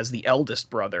as the eldest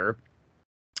brother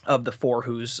of the four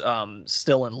who's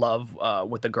still in love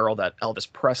with the girl that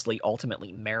Elvis Presley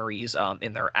ultimately marries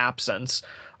in their absence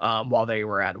while they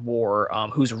were at war,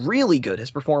 who's really good. His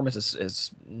performance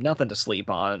is nothing to sleep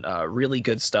on. Really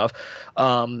good stuff.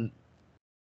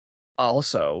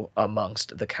 Also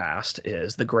amongst the cast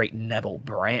is the great Neville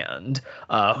Brand,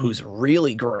 who's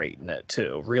really great in it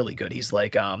too. Really good. He's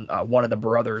like one of the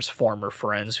brothers' former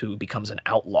friends who becomes an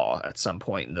outlaw at some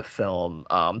point in the film.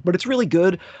 But it's really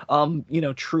good.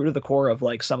 True to the core of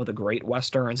like some of the great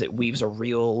westerns. It weaves a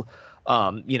real,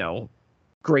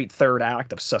 great third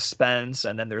act of suspense,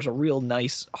 and then there's a real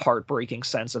nice, heartbreaking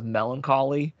sense of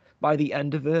melancholy by the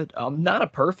end of it. Not a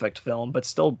perfect film, but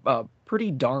still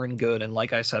pretty darn good. And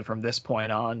like I said, from this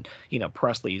point on,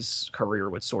 Presley's career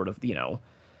would sort of,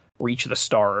 reach the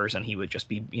stars, and he would just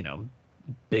be,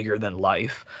 bigger than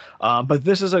life. But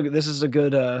this is a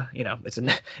good,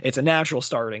 it's a natural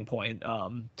starting point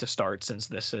to start, since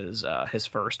this is his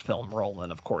first film role,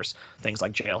 and of course things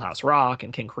like Jailhouse Rock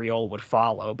and King Creole would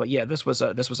follow. But yeah, this was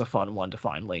a fun one to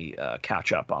finally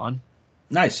catch up on.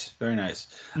 Nice, very nice.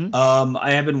 Mhm.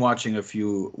 I have been watching a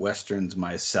few westerns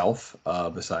myself.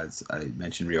 Besides, I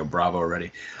mentioned Rio Bravo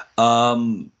already.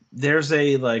 There's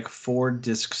a like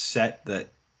 4-disc set that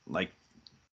like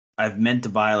I've meant to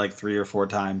buy like 3 or 4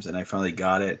 times, and I finally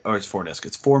got it. Oh, it's 4 disc.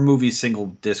 It's 4 movie single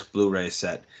disc Blu-ray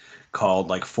set called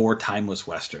like Four Timeless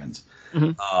Westerns.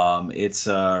 Mhm. It's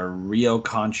Rio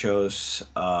Conchos,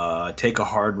 Take a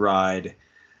Hard Ride,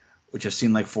 which I've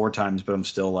seen like 4 times, but I'm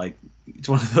still like, it's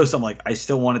one of those I'm like, I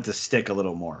still want it to stick a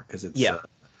little more because it's Yeah,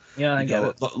 yeah, I get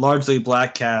it. largely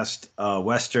black cast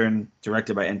Western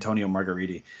directed by Antonio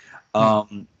Margheriti.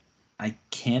 Mhm. I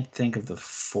can't think of the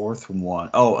fourth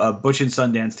one. Oh, Butch and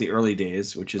Sundance: The Early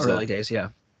Days, which is a Early days, yeah.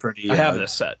 pretty I have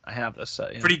this set.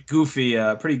 Yeah. pretty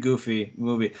goofy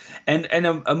movie, and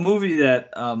a movie that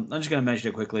I'm just gonna mention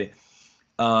it quickly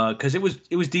because it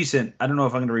was decent. I don't know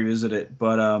if I'm gonna revisit it,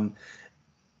 but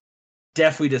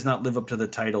definitely does not live up to the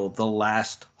title, The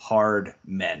Last Hard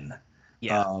Men.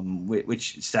 Yeah.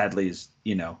 Which sadly is,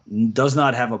 does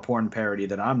not have a porn parody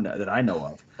that I know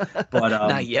of, but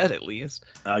Not yet, at least.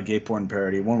 gay porn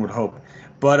parody, one would hope.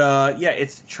 But yeah,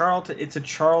 it's Charlton. It's a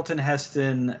Charlton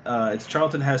Heston. It's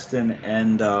Charlton Heston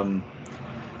and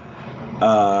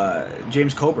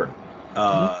James Coburn,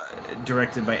 Mhm.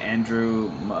 directed by Andrew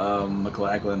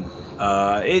McLaglen.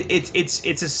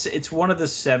 It's one of the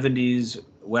 '70s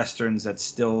westerns that's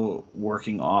still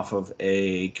working off of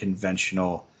a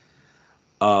conventional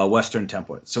Western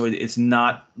template. So it's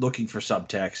not looking for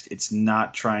subtext. It's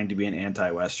not trying to be an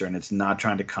anti-Western. It's not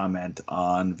trying to comment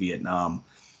on Vietnam.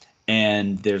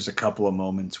 And there's a couple of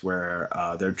moments where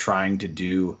they're trying to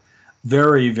do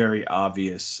very, very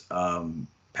obvious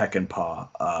peck and paw,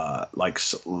 like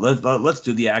let's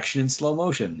do the action in slow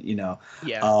motion, Yeah,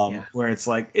 yeah. where it's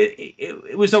like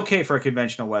it was okay for a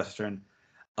conventional Western,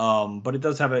 but it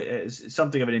does have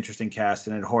something of an interesting cast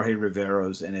in it. Jorge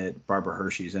Rivero's in it, Barbara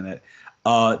Hershey's in it.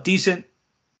 Decent,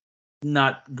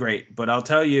 not great, but I'll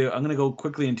tell you, I'm gonna go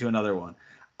quickly into another one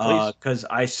Please. because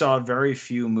I saw very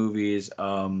few movies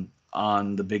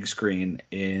on the big screen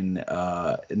in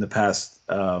the past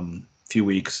few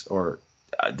weeks or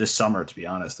this summer. To be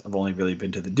honest, I've only really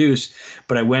been to the Deuce,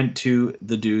 but I went to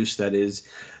the Deuce, that is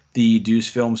the Deuce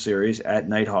Film Series at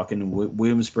Nighthawk in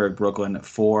Williamsburg, Brooklyn,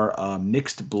 for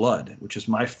Mixed Blood, which is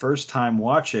my first time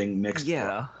watching Mixed Blood.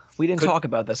 Yeah. We didn't Could talk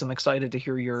about this. I'm excited to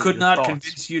hear your could your not thoughts.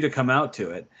 convince you to come out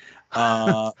to it,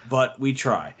 but we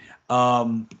try.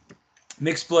 Um,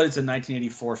 Mixed Blood is a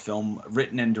 1984 film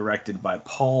written and directed by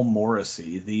Paul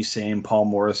Morrissey, the same Paul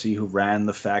Morrissey who ran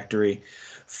the factory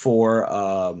for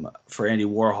Andy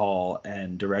Warhol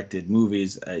and directed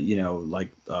movies,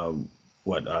 like Andy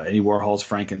Warhol's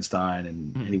Frankenstein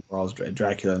and Mhm. Andy Warhol's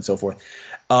Dracula and so forth.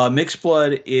 Mixed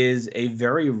Blood is a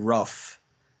very rough,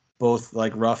 both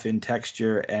like rough in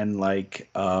texture and like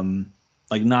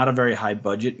not a very high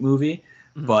budget movie,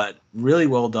 Mhm. but really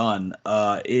well done.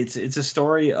 It's a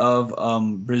story of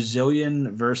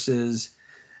Brazilian versus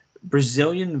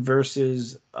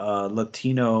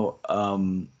Latino.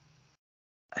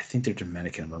 I think they're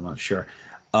Dominican, but I'm not sure.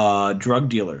 Drug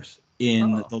dealers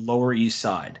in Oh. the Lower East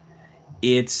Side.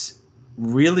 It's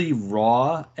really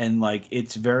raw and like I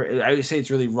would say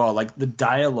it's really raw. Like the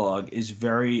dialogue is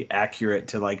very accurate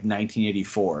to like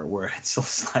 1984, where it's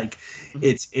just like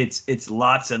Mhm. it's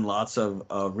lots and lots of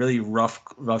really rough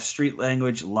street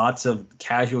language, lots of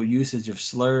casual usage of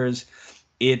slurs.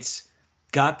 It's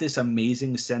got this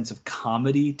amazing sense of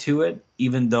comedy to it,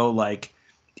 even though like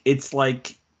it's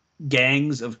like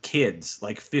gangs of kids,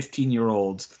 like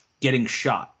 15-year-olds, getting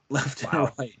shot left and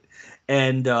Wow. right.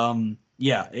 And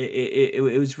yeah, it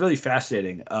was really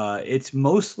fascinating. Is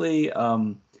mostly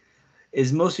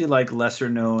like lesser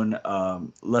known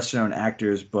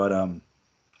actors, but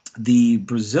the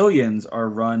Brazilians are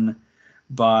run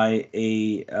by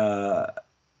a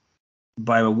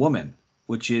woman,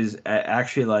 which is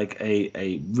actually like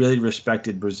a really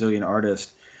respected Brazilian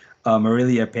artist,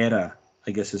 Marilia Pera,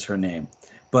 I guess is her name.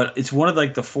 But it's one of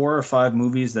like the 4 or 5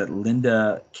 movies that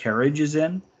Linda Carriage is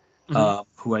in, Mhm.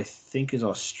 who I think is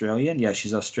Australian. Yeah,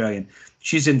 she's Australian.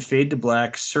 She's in Fade to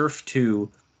Black, Surf 2,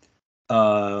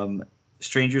 um,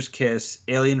 Stranger's Kiss,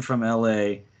 Alien from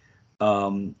L.A.,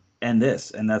 and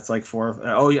this. And that's like 4.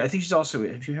 Oh, yeah, I think she's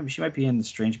also, she might be in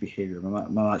Strange Behavior.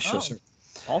 I'm not sure. Oh.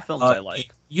 All films I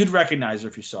like. You'd recognize her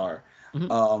if you saw her. Mhm.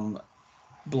 Um,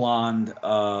 blonde.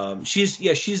 She's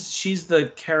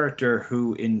the character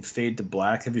who in Fade to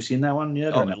Black. Have you seen that one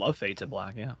yet? Oh, Or I no? love Fade to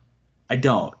Black. Yeah, I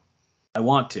don't. I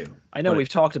want to, I know but we've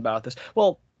talked about this.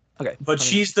 Well, okay.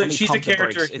 she's Let me the pump the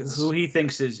character brakes. who he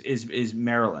thinks is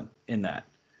Marilyn in that.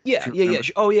 If Yeah, you yeah, yeah. remember.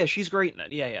 Oh, yeah, she's great in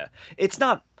it. Yeah, yeah. It's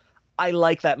not. I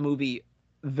like that movie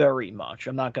very much.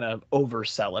 I'm not gonna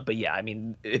oversell it, but yeah, I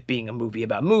mean, it being a movie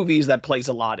about movies, that plays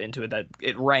a lot into it. That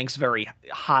it ranks very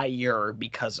higher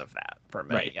because of that for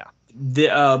me. Right. Yeah.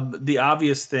 The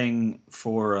obvious thing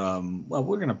for well,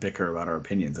 we're gonna bicker about our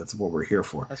opinions. That's what we're here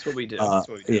for. That's what we do. That's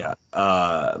what we do. Yeah.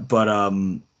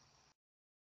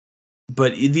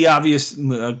 But the obvious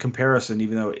comparison,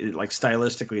 even though like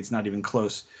stylistically it's not even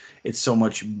close, it's so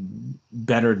much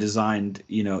better designed,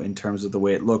 in terms of the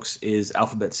way it looks, is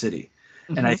Alphabet City.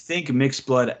 And I Hmm. think Mixed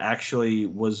Blood actually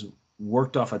was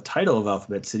worked off a title of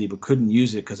Alphabet City, but couldn't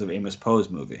use it because of Amos Poe's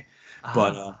movie.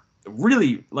 But Ah.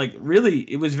 really,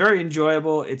 it was very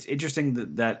enjoyable. It's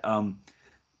interesting that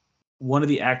one of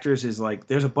the actors is like,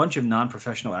 there's a bunch of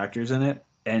non-professional actors in it,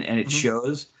 and it Hmm.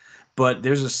 shows. But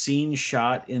there's a scene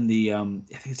shot in the I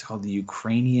think it's called the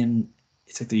Ukrainian.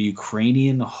 It's like the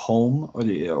Ukrainian home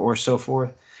or so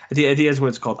forth. I think that's what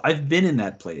it's called. I've been in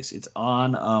that place. It's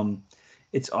on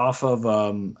it's off of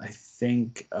I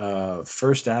think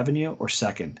First Avenue or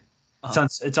Second.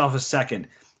 It's off of Second.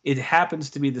 It happens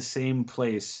to be the same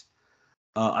place.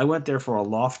 I went there for a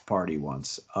loft party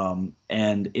once,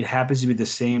 and it happens to be the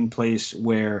same place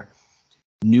where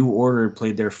New Order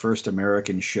played their first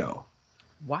American show.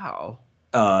 Wow.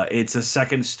 It's a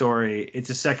second story. It's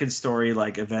a second story,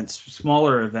 like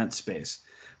smaller event space.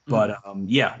 Mm. But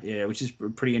yeah, which is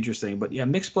pretty interesting. But yeah,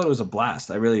 Mixed Blood was a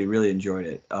blast. I really, really enjoyed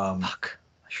it. Fuck.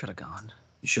 I should have gone.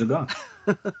 You should have gone.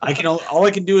 All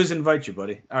I can do is invite you,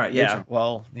 buddy. All right, your Yeah. turn.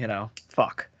 Well,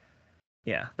 fuck.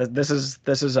 Yeah. This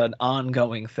is an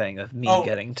ongoing thing of me Oh,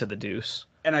 getting to the deuce.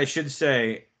 and I should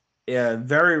say, yeah,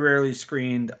 very rarely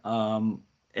screened.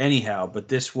 Anyhow, but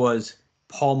this was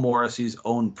Paul Morrissey's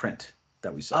own print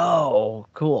that we saw. Oh,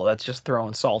 cool. That's just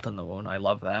throwing salt in the wound. I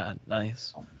love that.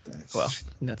 Nice. Well,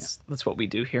 Yeah, that's what we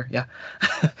do here. Yeah.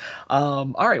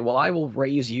 All right. Well, I will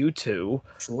raise you two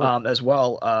sure. as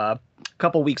well. A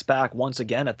couple weeks back, once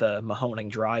again at the Mahoning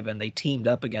Drive-In, they teamed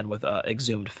up again with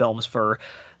Exhumed Films for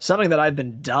something that I've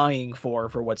been dying for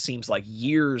what seems like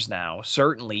years now,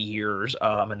 certainly years.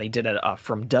 And they did a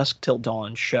From Dusk Till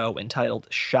Dawn show entitled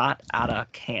Shot Out of a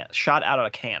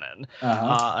Cannon.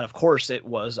 Uh-huh. And of course, it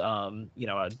was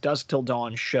a Dusk Till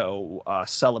Dawn show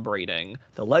celebrating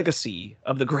the legacy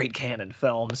of the great Cannon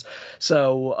films.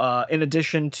 So, in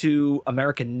addition to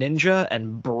American Ninja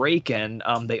and Breakin',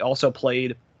 they also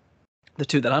played the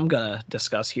two that I'm going to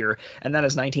discuss here, and that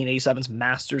is 1987's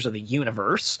Masters of the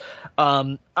Universe.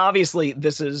 Obviously,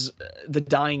 this is the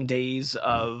dying days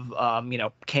of,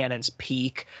 Cannon's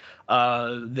peak.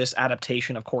 This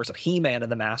adaptation, of course, of He-Man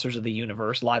and the Masters of the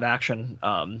Universe, live action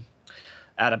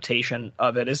adaptation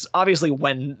of it, is obviously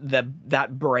when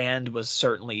that brand was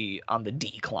certainly on the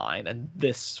decline, and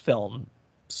this film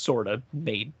sort of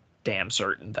made damn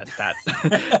certain that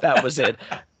that was it.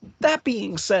 That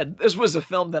being said, this was a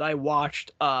film that I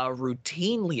watched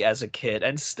routinely as a kid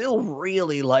and still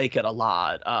really like it a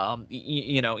lot.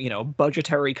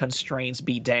 Budgetary constraints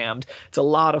be damned. It's a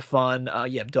lot of fun.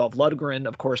 You have Dolph Lundgren,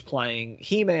 of course, playing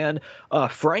He-Man.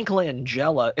 Frank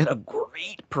Langella in a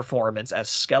great performance as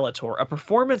Skeletor, a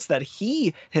performance that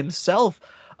he himself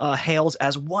hails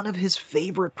as one of his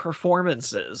favorite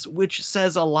performances, which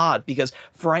says a lot because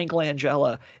Frank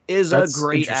Langella is a That's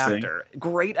interesting.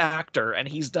 great actor, and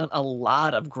he's done a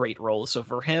lot of great roles. So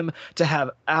for him to have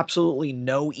absolutely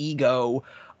no ego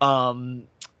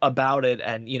about it,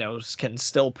 and can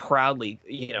still proudly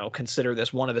consider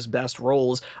this one of his best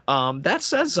roles, that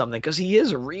says something, because he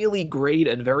is really great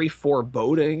and very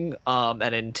foreboding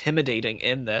and intimidating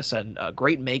in this, and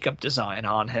great makeup design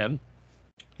on him.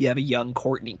 You have a young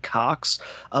Courtney Cox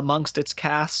amongst its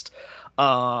cast.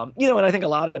 And I think a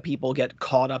lot of people get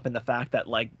caught up in the fact that,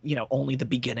 like, only the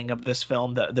beginning of this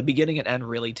film, the beginning and end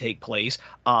really take place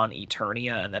on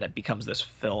Eternia, and then it becomes this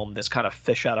film, this kind of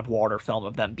fish out of water film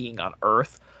of them being on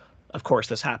Earth. Of course,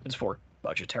 this happens for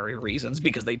budgetary reasons,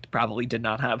 because they probably did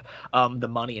not have the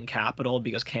money and capital,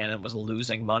 because Canon was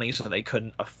losing money, so they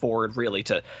couldn't afford really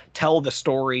to tell the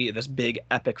story, this big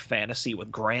epic fantasy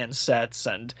with grand sets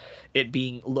and it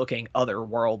looking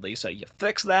otherworldly. So you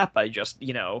fix that by just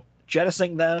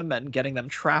jettisoning them and getting them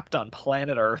trapped on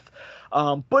planet Earth.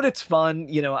 But it's fun.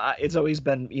 It's always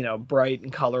been bright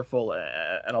and colorful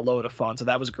and a load of fun. So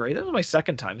that was great. That was my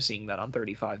second time seeing that on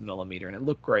 35 millimeter, and it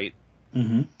looked great.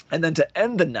 Mm-hmm. And then to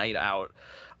end the night out,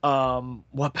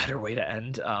 what better way to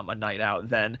end a night out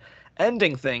than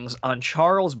ending things on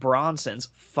Charles Bronson's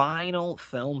final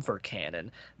film for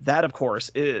canon. That, of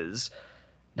course, is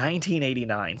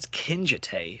 1989's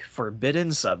Kinjite,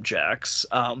 Forbidden Subjects.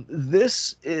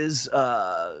 This is,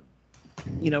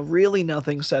 really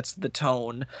nothing sets the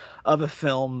tone of a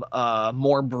film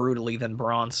more brutally than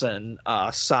Bronson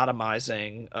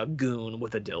sodomizing a goon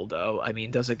with a dildo. I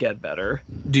mean, does it get better?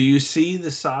 Do you see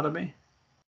the sodomy?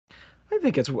 I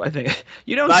think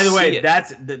you don't By the see way,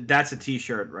 it. that's a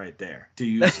T-shirt right there. Do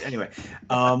you anyway?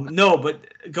 No, but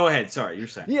go ahead. Sorry, you're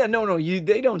saying. Yeah, no,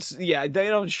 they don't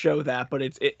show that, but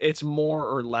it's more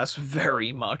or less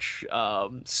very much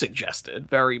suggested,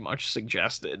 very much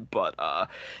suggested. But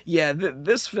yeah,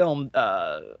 this film,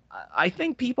 I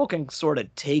think people can sort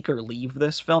of take or leave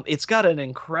this film. It's got an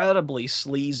incredibly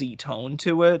sleazy tone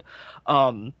to it.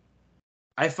 Um,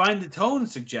 I find the tone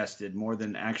suggested more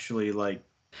than actually like.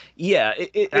 yeah,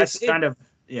 That's kind of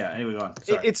yeah. Anyway, go on.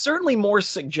 Sorry. it's certainly more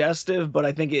suggestive, but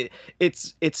I think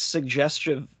its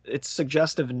suggestive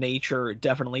nature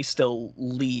definitely still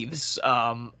leaves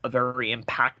a very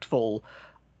impactful,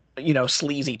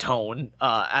 sleazy tone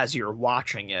as you're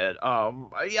watching it.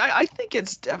 I think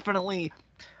it's definitely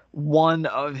one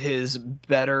of his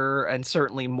better and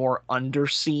certainly more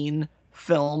underseen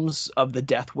films of the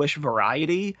Death Wish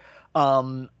variety.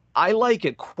 I like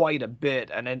it quite a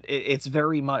bit, and it's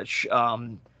very much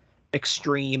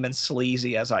extreme and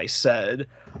sleazy, as I said.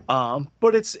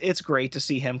 But it's great to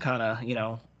see him kind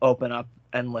of open up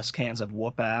endless cans of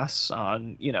whoop ass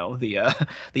on the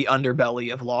the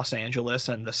underbelly of Los Angeles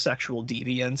and the sexual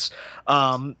deviance.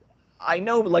 I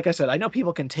know, like I said, I know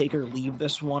people can take or leave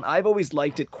this one. I've always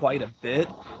liked it quite a bit.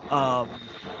 I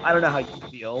don't know how you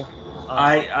feel.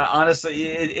 I honestly,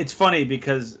 it's funny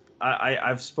because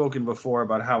I've spoken before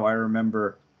about how I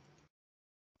remember.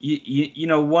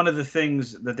 One of the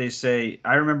things that they say,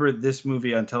 I remember this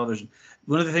movie on television.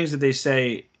 One of the things that they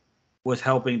say was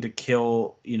helping to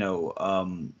kill,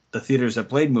 the theaters that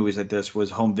played movies like this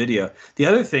was home video. The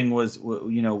other thing was,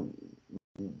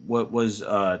 what was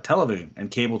television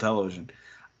and cable television.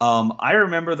 I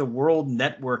remember the World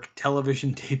Network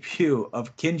television debut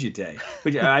of Kinjite,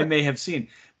 which I may have seen,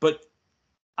 but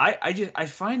I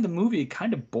find the movie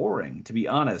kind of boring, to be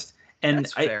honest. And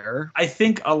That's fair. I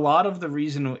think a lot of the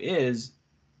reason is,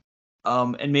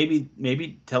 and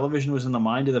maybe television was in the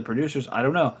mind of the producers. I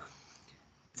don't know.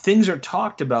 Things are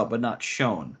talked about but not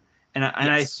shown, and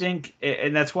I Yes. think,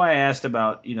 and that's why I asked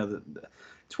about,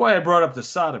 that's why I brought up the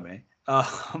sodomy.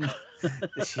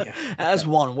 Yeah, As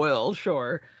one will,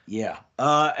 sure. yeah.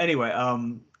 Anyway,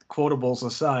 quotables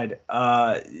aside,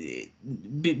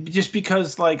 just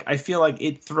because like I feel like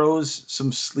it throws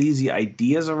some sleazy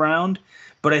ideas around,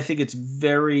 but I think it's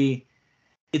very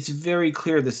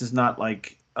clear this is not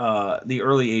like the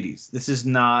early 80s. This is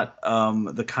not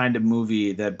the kind of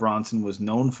movie that Bronson was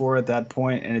known for at that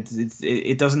point, and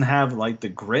it doesn't have like the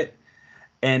grit.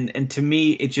 And to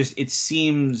me it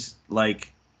seems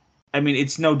like, I mean,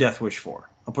 it's no Death Wish 4.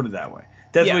 I'll put it that way.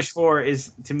 Death Wish Yes. 4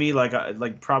 is to me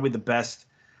like probably the best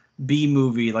B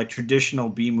movie, like traditional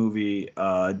B movie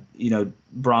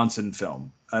Bronson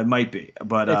film. It might be,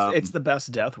 but It's the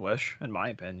best Death Wish, in my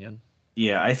opinion.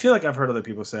 yeah, I feel like I've heard other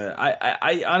people say it.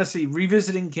 I honestly,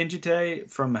 revisiting Kinjite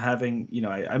from having,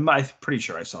 I'm pretty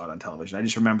sure I saw it on television. I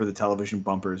just remember the television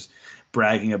bumpers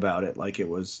bragging about it like it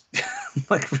was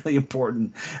like really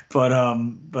important.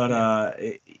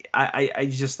 I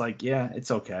just like, yeah,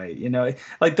 it's okay.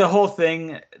 Like the whole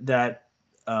thing that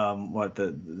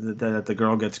the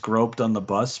girl gets groped on the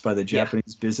bus by the Yeah.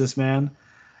 Japanese businessman.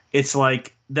 It's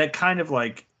like that kind of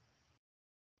like,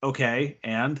 okay,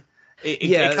 and it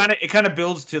Yeah, kind of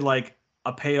builds to like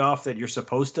a payoff that you're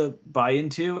supposed to buy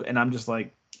into, and I'm just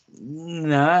like,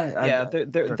 nah. yeah,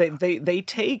 they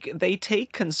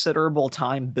take considerable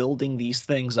time building these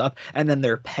things up, and then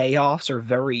their payoffs are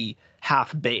very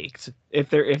half baked. If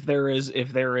there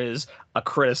is a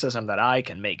criticism that I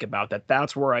can make about that,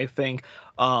 that's where I think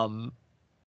um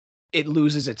it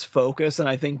loses its focus, and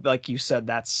I think, like you said,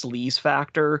 that sleaze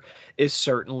factor is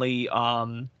certainly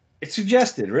It's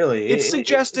suggested, really. it's It's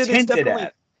suggested. It's hinted definitely,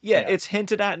 at. yeah, Yeah. it's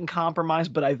hinted at and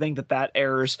compromised, but I think that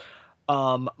airs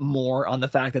more on the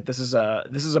fact that this is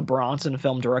a Bronson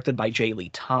film directed by J. Lee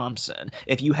Thompson.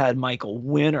 If you had Michael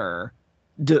Winner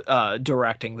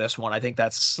directing this one, I think the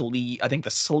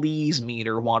sleaze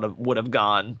meter would have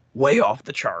gone way off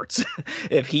the charts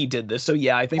if he did this. So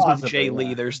yeah, I think with Jay Possibly, Lee,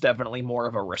 yeah. there's definitely more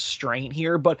of a restraint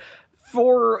here, but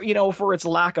for its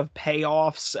lack of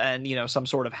payoffs and some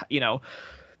sort of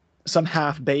some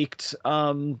half-baked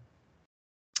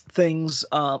things,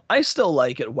 I still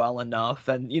like it well enough,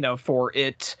 and for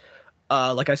it,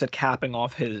 like I said, capping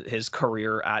off his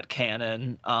career at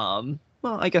canon. Well,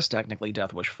 I guess technically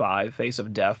Death Wish 5, Face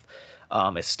of Death,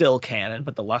 is still canon,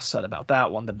 but the less said about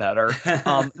that one, the better.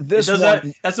 It This does that.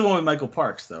 one, That's the one with Michael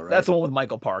Parks, though, that's right? the one with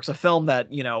Michael Parks, a film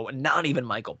that, not even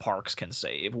Michael Parks can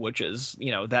save, which is,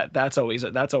 that's always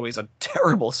a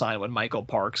terrible sign when Michael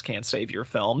Parks can't save your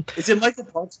film. Is it Michael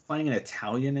Parks playing an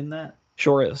Italian in that?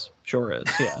 Sure is. Sure is.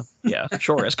 Yeah. Yeah,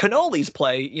 sure is. Cannolis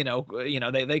play,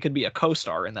 they could be a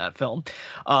co-star in that film.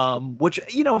 Which,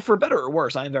 for better or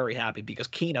worse, I'm very happy because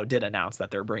Kino did announce that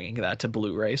they're bringing that to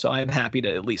Blu-ray. So I'm happy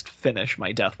to at least finish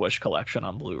my Death Wish collection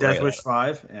on Blu-ray. Death Wish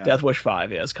 5. Yeah. Death Wish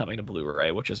 5 is coming to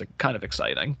Blu-ray, which is kind of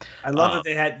exciting. I love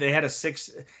that they had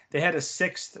a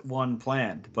sixth one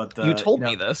planned, but You told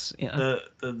me this. Yeah.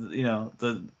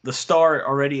 the star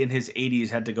already in his 80s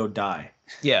had to go die.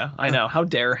 Yeah, I know. How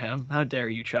dare him? How dare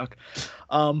you, Chuck?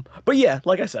 But yeah,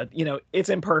 like I said, it's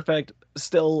imperfect,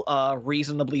 still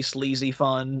reasonably sleazy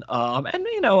fun. And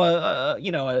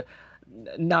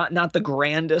not the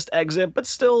grandest exit, but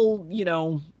still,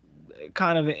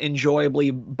 kind of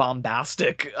enjoyably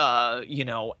bombastic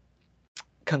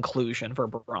conclusion for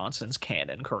Bronson's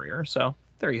canon career. So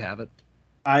there you have it.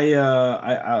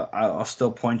 I'll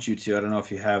still point you to. I don't know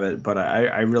if you have it, but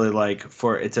I really like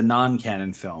it's a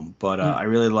non-canon film, but I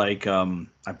really like. I'm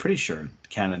pretty sure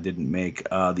canon didn't make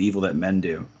The Evil That Men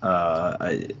Do.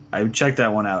 I would check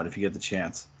that one out if you get the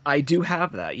chance. I do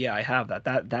have that. Yeah, I have that.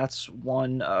 That's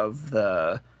one of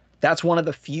the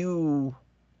few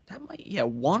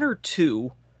one or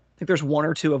two. I think there's one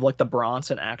or two of like the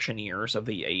Bronson action years of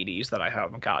the 80s that I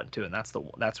haven't gotten to, and that's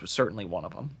certainly one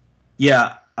of them.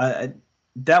 Yeah,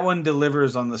 that one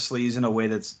delivers on the sleaze in a way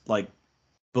that's like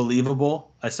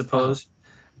believable, I suppose.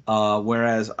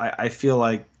 Whereas I feel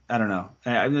like I don't know.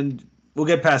 I mean, we'll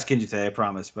get past Kinjite, I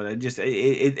promise. But I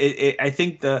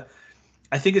think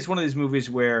it's one of these movies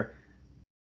where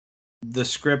the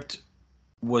script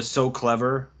was so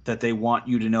clever that they want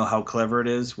you to know how clever it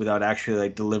is without actually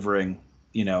like delivering,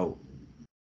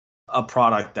 a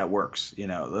product that works.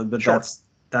 But Sure.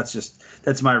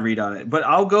 that's my read on it. But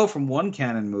I'll go from one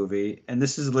canon movie, and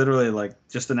this is literally like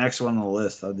just the next one on the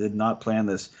list. I did not plan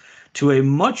this, to a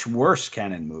much worse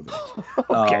canon movie.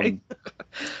 Okay.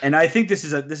 And I think this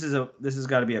has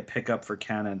got to be a pickup for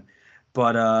canon,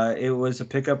 but it was a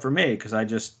pickup for me because I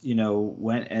just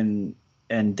went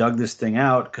and dug this thing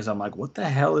out because I'm like, what the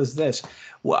hell is this?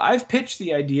 Well, I've pitched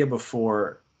the idea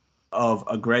before of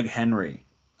a Greg Henry.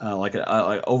 Like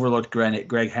overlooked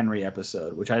Greg Henry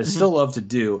episode, which I still love to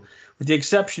do, with the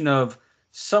exception of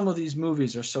some of these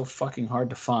movies are so fucking hard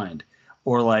to find,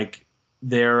 or like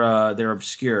they're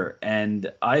obscure.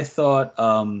 And I thought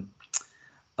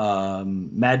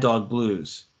Mad Dog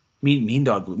Blues, Mean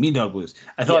Dog Blues.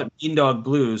 I thought Mean Dog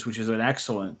Blues, which is an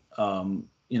excellent kind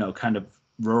of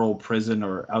rural prison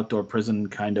or outdoor prison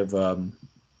kind of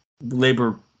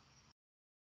labor.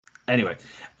 Anyway.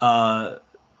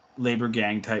 Labor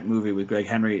gang type movie with Greg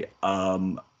Henry.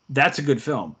 That's a good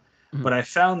film. But I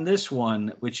found this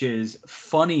one, which is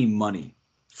Funny Money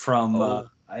from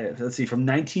from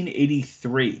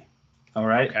 1983. All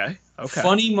right. Okay.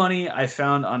 Funny Money I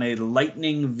found on a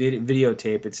Lightning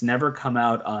videotape. It's never come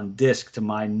out on disc to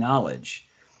my knowledge.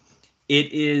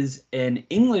 It is an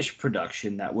English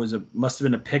production that must have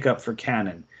been a pickup for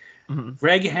canon.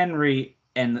 Greg Henry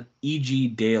and E.G.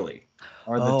 Daly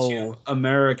are the two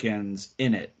Americans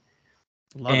in it.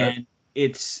 Love it.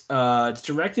 It's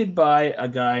directed by a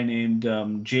guy named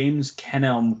James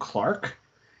Kenelm Clark.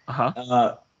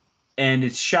 And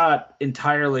it's shot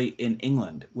entirely in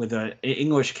England with an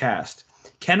English cast.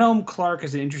 Kenelm Clark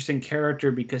is an interesting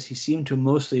character because he seemed to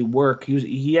mostly work.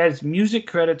 He has music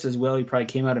credits as well. He probably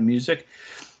came out of music,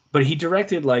 but he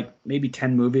directed like maybe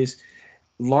 10 movies,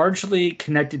 largely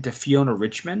connected to Fiona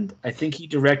Richmond. I think he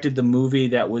directed the movie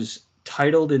that was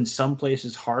titled in some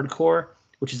places Hardcore,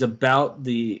 which is about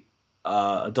the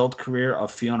adult career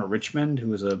of Fiona Richmond, who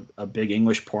was a big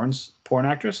English porn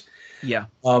actress. Yeah.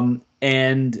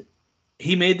 And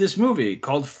he made this movie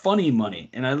called Funny Money,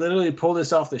 and I literally pulled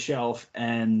this off the shelf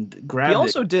and grabbed it. He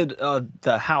also did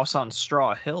The House on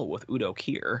Straw Hill with Udo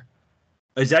Kier.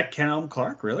 Is that Kenelm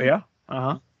Clark, really? Yeah.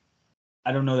 I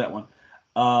don't know that one.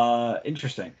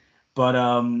 Interesting. But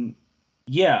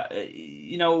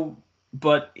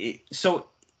so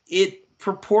it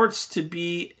purports to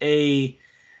be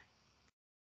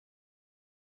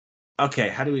okay,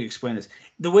 how do we explain this?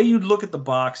 The way you'd look at the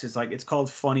box is like it's called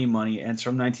Funny Money, and it's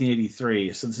from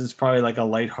 1983. So this is probably like a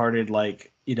lighthearted,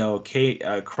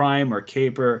 crime or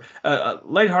caper,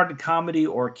 lighthearted comedy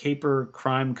or caper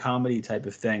crime comedy type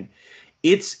of thing.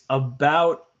 It's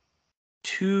about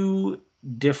two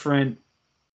different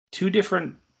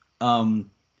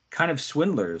kind of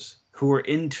swindlers who were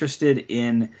interested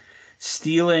in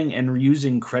stealing and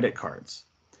using credit cards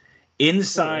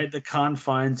inside the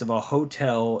confines of a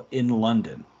hotel in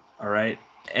London. All right.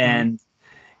 And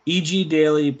E.G.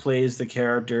 Daily plays the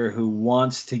character who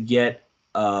wants to get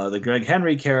the Greg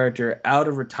Henry character out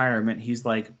of retirement. He's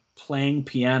like playing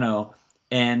piano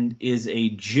and is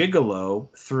a gigolo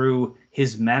through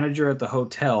his manager at the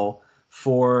hotel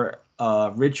for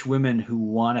rich women who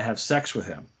want to have sex with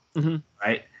him.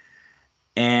 Right.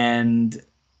 And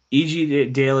E.G.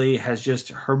 Daily has just,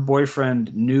 her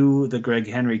boyfriend knew the Greg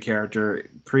Henry character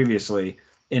previously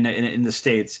in the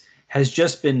States, has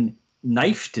just been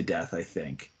knifed to death, I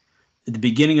think, at the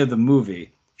beginning of the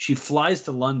movie. She flies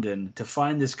to London to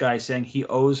find this guy saying he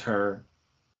owes her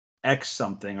X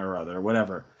something or other,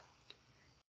 whatever.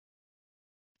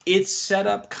 It's set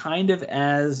up kind of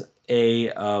as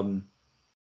a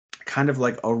kind of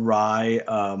like a wry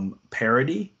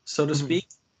parody, so to speak.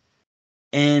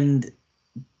 And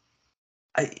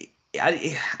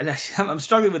I'm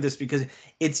struggling with this because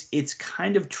it's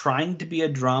kind of trying to be a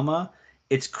drama,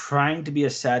 it's trying to be a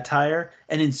satire,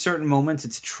 and in certain moments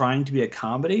it's trying to be a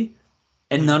comedy,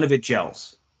 and none of it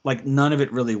gels. Like none of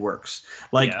it really works.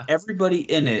 Like everybody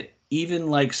in it, even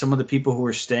like some of the people who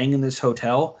are staying in this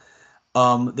hotel,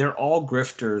 they're all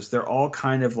grifters. They're all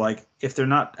kind of like, if they're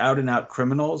not out and out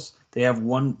criminals, they have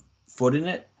one foot in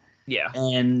it. Yeah.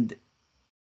 And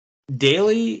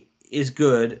Daly is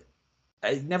good.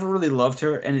 I never really loved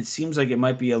her, and it seems like it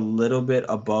might be a little bit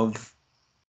above,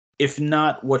 if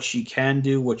not what she can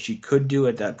do, what she could do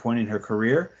at that point in her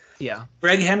career. Yeah.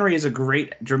 Greg Henry is a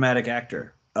great dramatic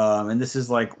actor. And this is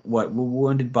like,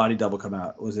 when did Body Double come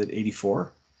out? Was it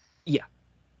 84? Yeah.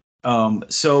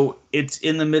 So it's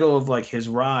in the middle of like his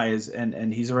rise,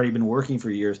 and he's already been working for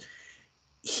years.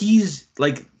 He's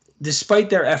like, despite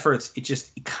their efforts, it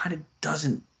kind of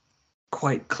doesn't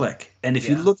quite click. And if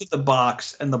you look at the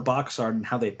box and the box art and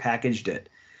how they packaged it,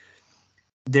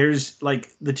 there's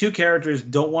like, the two characters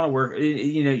don't want to work.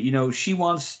 She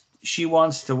wants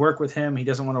to work with him. He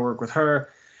doesn't want to work with her.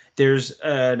 There's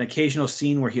an occasional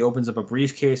scene where he opens up a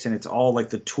briefcase and it's all like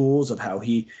the tools of how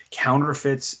he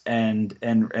counterfeits and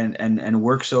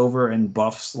works over and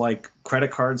buffs like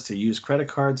credit cards to use credit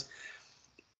cards.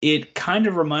 It kind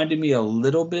of reminded me a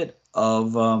little bit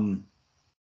of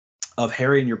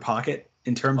Harry in Your Pocket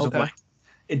in terms of like,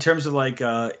 it's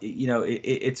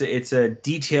a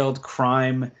detailed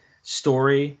crime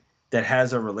story that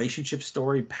has a relationship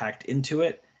story packed into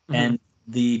it, and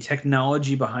the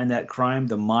technology behind that crime,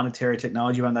 the monetary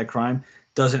technology behind that crime,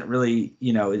 doesn't really,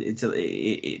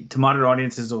 to modern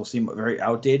audiences, it will seem very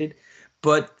outdated,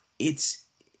 but I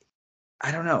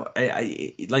don't know,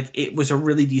 it was a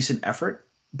really decent effort,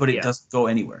 but it doesn't go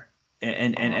anywhere,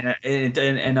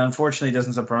 and unfortunately, it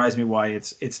doesn't surprise me why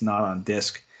it's not on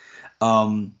disc.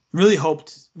 Really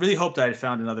hoped I'd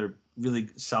found another really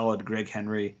solid Greg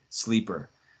Henry sleeper,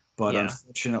 but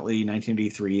unfortunately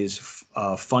 1983's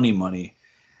Funny Money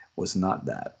was not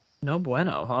that. No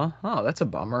bueno, huh? Oh, that's a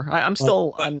bummer.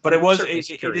 But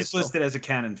it is listed as a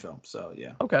Canon film, so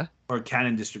yeah. Okay. Or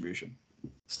Canon distribution.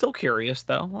 Still curious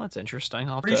though. Well, that's interesting.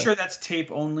 Pretty sure that's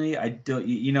tape only. I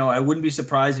don't, I wouldn't be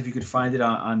surprised if you could find it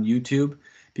on YouTube,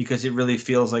 because it really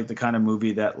feels like the kind of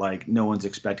movie that like no one's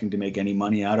expecting to make any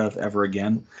money out of ever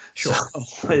again. Sure.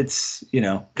 So it's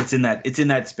in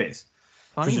that space.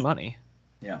 Funny Money.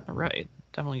 Yeah. All right.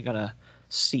 Definitely gonna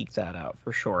seek that out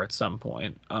for sure at some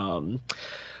point. I'll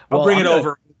bring it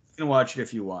over. You can watch it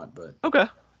if you want, but okay.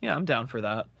 Yeah, I'm down for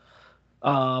that.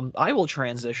 I will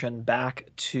transition back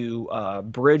to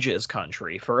Bridges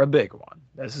country for a big one.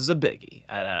 This is a biggie.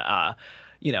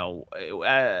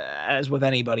 As with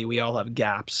anybody, we all have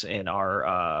gaps in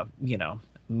our,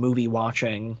 movie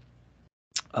watching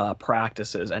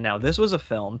practices. And now this was a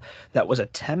film that was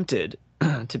attempted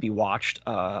to be watched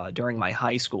during my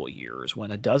high school years,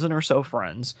 when a dozen or so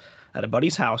friends at a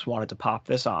buddy's house wanted to pop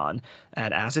this on.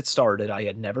 And as it started, I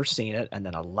had never seen it. And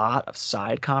then a lot of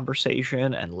side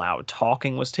conversation and loud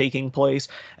talking was taking place.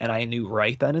 And I knew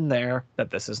right then and there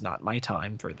that this is not my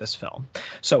time for this film.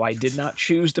 So I did not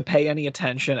choose to pay any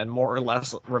attention, and more or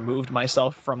less removed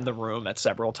myself from the room at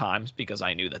several times, because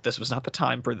I knew that this was not the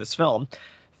time for this film.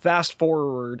 Fast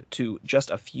forward to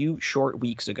just a few short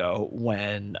weeks ago,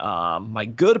 when my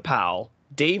good pal,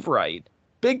 Dave Wright,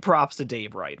 big props to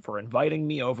Dave Wright for inviting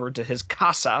me over to his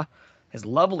casa, his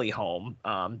lovely home.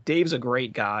 Dave's a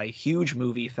great guy, huge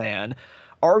movie fan,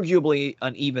 arguably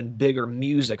an even bigger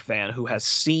music fan, who has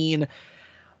seen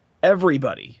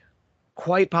everybody,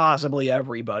 quite possibly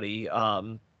everybody,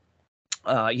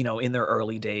 in their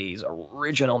early days,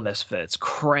 Original Misfits,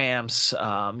 Cramps,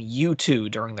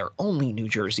 U2 during their only New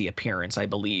Jersey appearance, I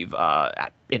believe,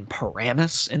 in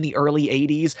Paramus in the early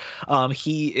 80s.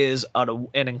 He is an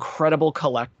incredible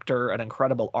collector, an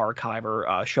incredible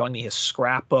archiver, showing me his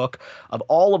scrapbook of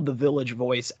all of the Village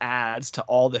Voice ads to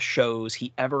all the shows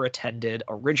he ever attended,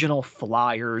 original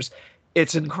flyers.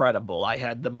 It's incredible. I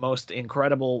had the most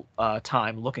incredible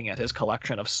time looking at his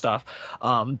collection of stuff.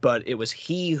 But it was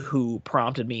he who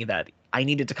prompted me that I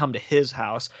needed to come to his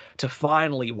house to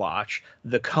finally watch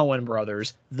the Coen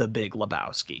brothers, The Big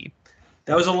Lebowski.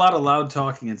 That was a lot of loud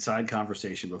talking and side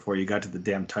conversation before you got to the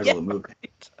damn title Yeah, of the movie.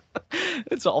 right.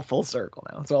 It's all full circle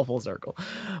now. It's all full circle.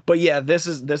 But yeah, this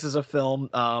is a film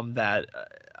that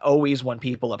always when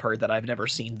people have heard that I've never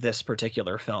seen this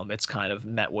particular film, it's kind of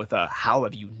met with a how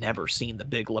have you never seen The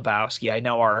Big Lebowski? I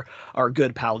know our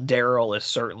good pal Daryl has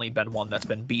certainly been one that's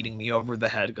been beating me over the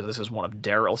head because this is one of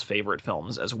Daryl's favorite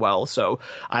films as well. So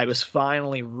I was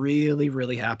finally really,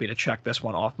 really happy to check this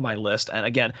one off my list. And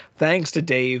again, thanks to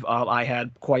Dave, I had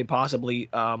quite possibly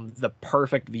the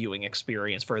perfect viewing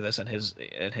experience for this in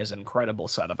his incredible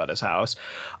setup at his house.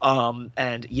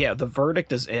 And yeah, the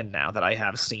verdict is in now that I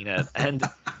have seen it. And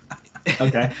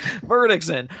Okay. verdict's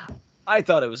in. I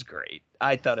thought it was great.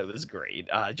 I thought it was great.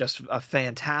 Just a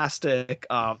fantastic.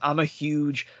 I'm a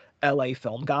huge LA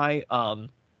film guy.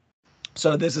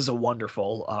 So this is a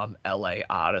wonderful LA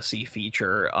Odyssey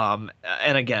feature. And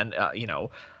again,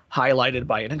 highlighted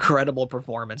by an incredible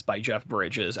performance by Jeff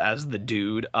Bridges as the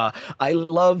dude. I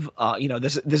love,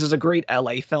 this is a great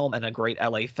LA film and a great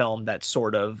LA film that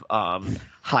sort of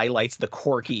highlights the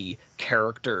quirky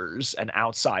characters and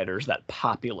outsiders that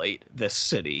populate this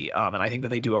city. And I think that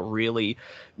they do a really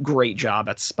great job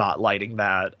at spotlighting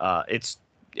that. It's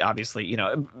obviously,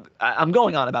 I'm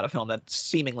going on about a film that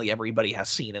seemingly everybody has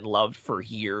seen and loved for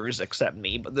years except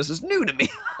me, but this is new to me.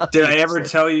 Did I ever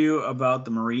tell you about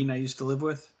the Marine I used to live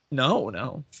with? No,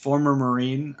 no. Former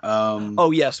Marine.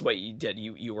 Oh yes, wait, you did.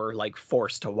 You were like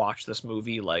forced to watch this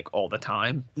movie like all the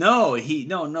time. No,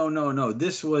 no.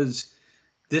 This was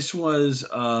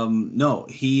no,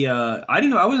 he I didn't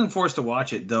know, I wasn't forced to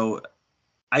watch it though.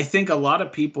 I think a lot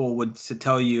of people would to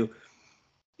tell you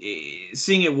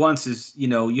seeing it once is,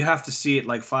 you have to see it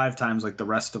like 5 times like the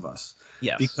rest of us.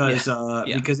 Yes. Because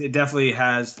Yeah. because it definitely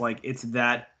has like it's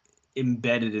that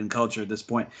embedded in culture at this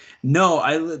point. No,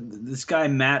 this guy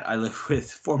Matt I live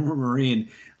with, former Marine,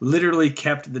 literally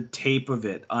kept the tape of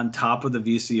it on top of the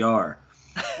VCR,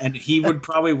 and he would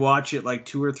probably watch it like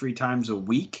 2 or 3 times a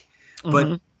week. But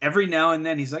Mm-hmm. every now and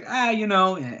then he's like,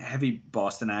 heavy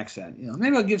Boston accent.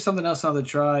 Maybe I'll give something else another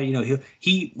try.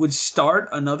 He would start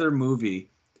another movie,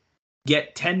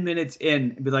 get 10 minutes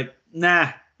in, and be like,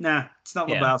 nah, it's not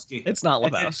Yeah. Lebowski. It's not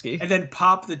And then, Lebowski. and then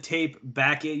pop the tape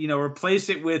back in, replace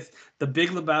it with the Big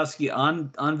Lebowski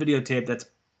on videotape that's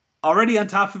already on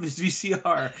top of his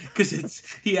VCR because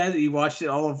he watched it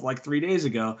all of like 3 days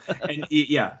ago. And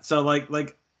yeah, so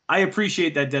like I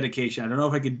appreciate that dedication. I don't know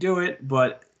if I could do it,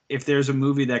 but if there's a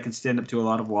movie that can stand up to a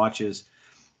lot of watches,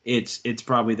 it's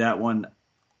probably that one.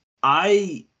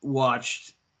 I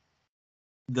watched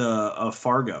the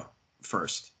Fargo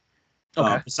first.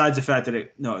 Okay. Besides the fact that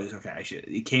it's okay.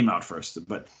 It came out first,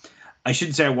 but I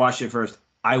shouldn't say I watched it first.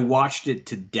 I watched it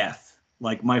to death.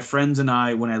 Like my friends and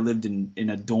I, when I lived in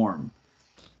a dorm,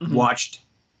 Mm-hmm. watched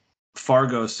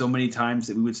Fargo so many times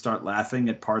that we would start laughing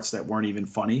at parts that weren't even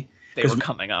funny. They were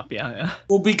coming up, yeah.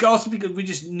 Well, because we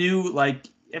just knew, like,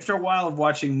 after a while of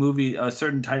watching a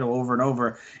certain title over and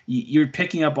over, you're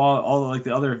picking up all like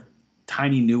the other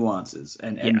tiny nuances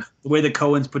and the way the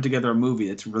Coens put together a movie.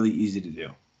 It's really easy to do.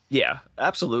 Yeah,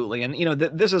 absolutely. And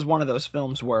this is one of those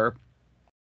films where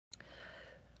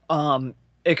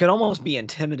it can almost be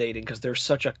intimidating because there's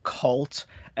such a cult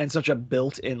and such a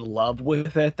built-in love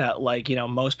with it that, like,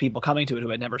 most people coming to it who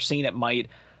had never seen it might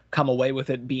come away with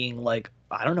it being like,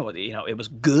 I don't know what, it was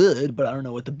good, but I don't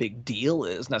know what the big deal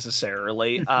is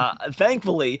necessarily.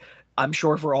 Thankfully, I'm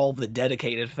sure for all the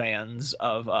dedicated fans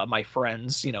of my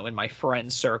friends, in my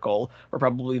friends circle, were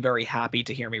probably very happy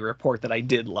to hear me report that I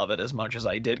did love it as much as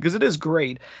I did, because it is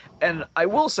great. And I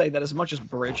will say that as much as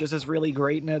Bridges is really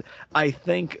great in it, I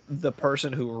think the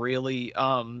person who really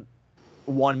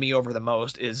won me over the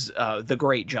most is the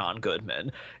great John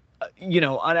Goodman.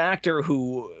 An actor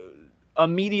who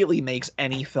immediately makes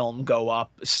any film go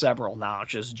up several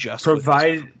notches just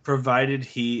provided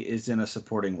he is in a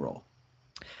supporting role.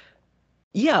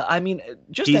 Yeah, I mean,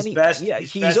 just He's any. best. Yeah,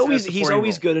 He's best in a he's supporting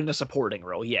always role. good in a supporting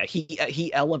role. Yeah,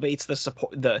 he elevates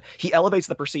he elevates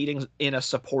the proceedings in a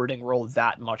supporting role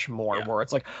that much more. Yeah. Where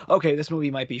it's like, okay, this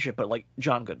movie might be shit, but like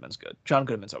John Goodman's good. John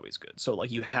Goodman's always good. So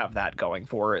like you have that going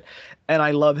for it, and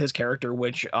I love his character,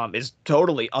 which is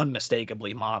totally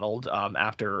unmistakably modeled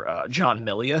after John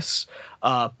Milius.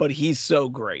 But he's so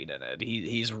great in it.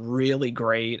 He's really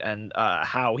great, and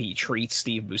how he treats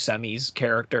Steve Buscemi's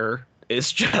character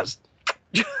is just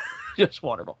just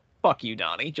wonderful. Fuck you,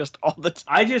 Donnie. Just all the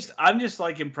time. I'm just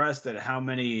like impressed at how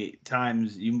many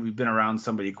times you've been around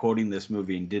somebody quoting this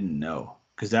movie and didn't know.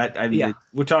 Because that, I mean, Yeah.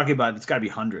 we're talking about, it's got to be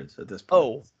hundreds at this point.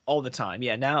 Oh, all the time.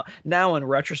 Yeah. Now in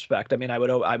retrospect, I mean, I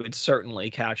would certainly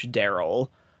catch Daryl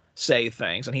say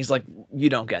things, and he's like, "You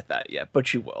don't get that yet,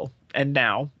 but you will." And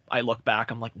now I look back,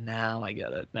 I'm like, "Now I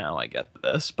get it. Now I get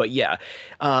this." But yeah,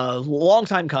 long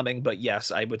time coming. But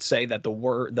yes, I would say that the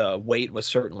wait was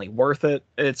certainly worth it.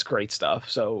 It's great stuff.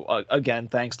 So again,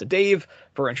 thanks to Dave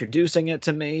for introducing it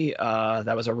to me.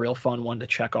 That was a real fun one to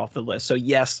check off the list. So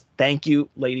yes, thank you,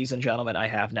 ladies and gentlemen. I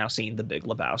have now seen The Big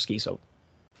Lebowski. So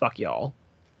fuck y'all.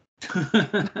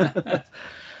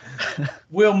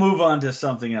 We'll move on to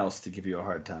something else to give you a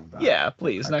hard time about. Yeah,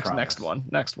 please. I promise.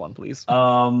 Next one, please.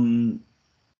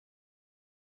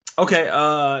 Okay,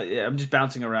 yeah, I'm just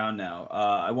bouncing around now.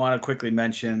 I want to quickly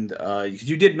mention, because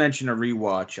you did mention a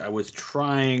rewatch. I was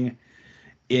trying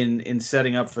in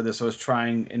setting up for this. I was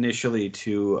trying initially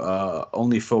to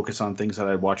only focus on things that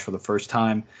I watched for the first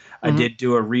time. I did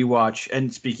do a rewatch,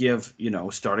 and speaking of,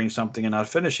 starting something and not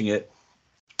finishing it,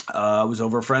 I was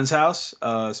over a friend's house.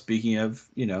 Speaking of,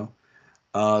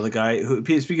 the guy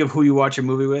who, speaking of who you watch a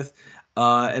movie with,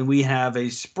 and we have a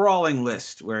sprawling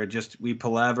list where just we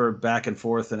palaver back and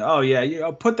forth, and oh yeah,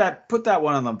 put that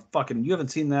one on the fucking. You haven't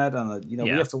seen that on the, we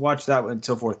have to watch that one and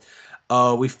so forth.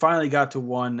 We finally got to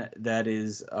one that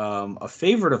is a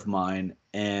favorite of mine,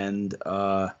 and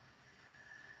I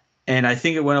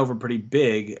think it went over pretty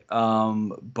big.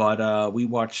 But we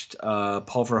watched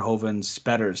Paul Verhoeven's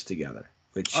Spetters together,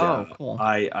 which Cool.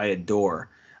 I adore.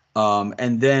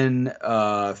 And then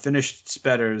finished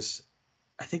Spetters.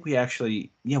 I think we actually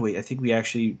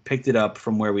picked it up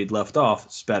from where we'd left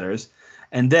off, Spetters,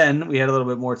 and then we had a little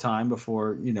bit more time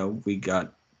before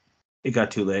it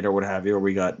got too late or what have you, or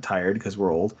we got tired because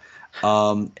we're old.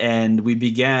 And we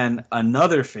began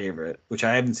another favorite, which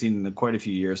I haven't seen in quite a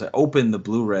few years. I opened the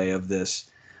Blu-ray of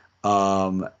this,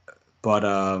 but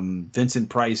Vincent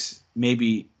Price,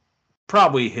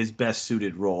 probably his best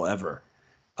suited role ever,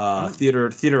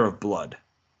 Theater of Blood.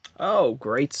 Oh,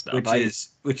 great stuff.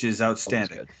 Which is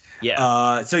outstanding.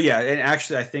 Yeah. So yeah, and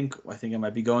actually, I think I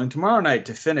might be going tomorrow night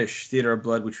to finish Theater of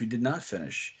Blood, which we did not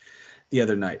finish the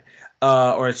other night,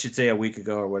 or I should say a week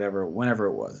ago or whatever, whenever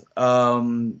it was. All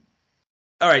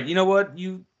right, you know what?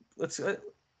 Let's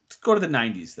go to the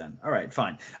 90s then. All right,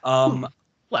 fine.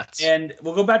 Let's. And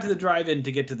we'll go back to the drive-in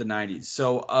to get to the 90s.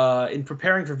 So in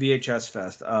preparing for VHS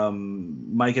Fest,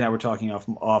 Mike and I were talking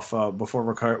off before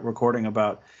recording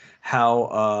about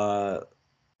how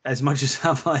as much as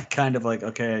I'm like kind of like,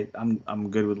 okay, I'm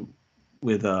good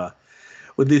with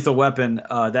Lethal Weapon,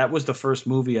 that was the first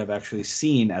movie I've actually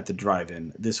seen at the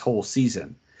drive-in this whole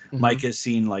season. Mike has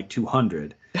seen like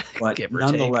 200, but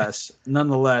nonetheless,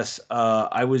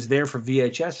 I was there for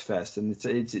VHS Fest, and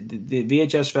it's the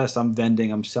VHS Fest.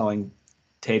 I'm selling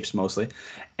tapes mostly,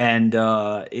 and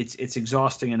it's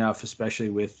exhausting enough, especially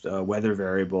with weather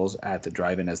variables at the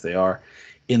drive-in as they are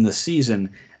in the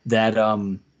season, that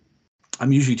I'm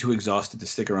usually too exhausted to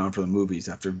stick around for the movies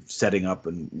after setting up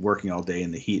and working all day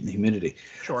in the heat and humidity.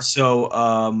 Sure.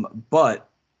 So, but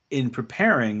in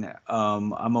preparing,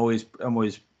 I'm always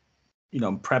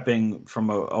prepping from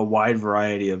a wide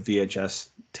variety of VHS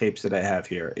tapes that I have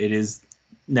here. It is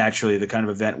naturally the kind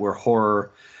of event where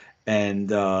horror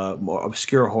and more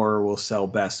obscure horror will sell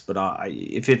best. But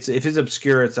if it's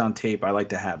obscure, it's on tape. I like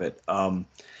to have it.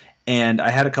 And I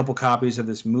had a couple copies of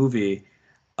this movie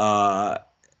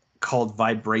called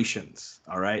Vibrations.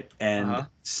 All right. And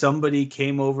somebody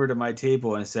came over to my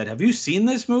table and said, "Have you seen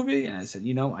this movie?" And I said,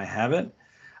 I haven't.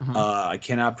 I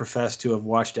cannot profess to have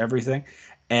watched everything.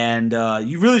 And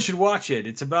you really should watch it.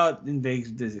 It's about, and they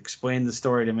explained the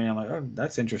story to me. I'm like, oh,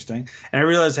 that's interesting. And I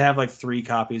realized I have like 3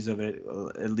 copies of it.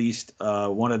 At least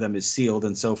one of them is sealed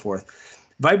and so forth.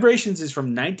 Vibrations is from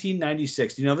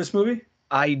 1996. Do you know this movie?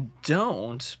 I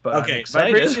don't, but okay. I'm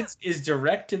excited. Vibrations is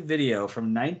direct to video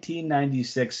from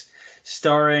 1996,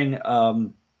 starring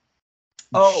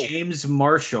James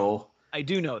Marshall. I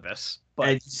do know this, But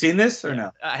have you seen this or yeah,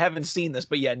 no? I haven't seen this,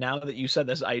 but yeah, now that you said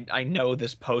this, I know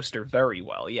this poster very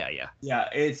well. Yeah, yeah. Yeah,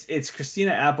 it's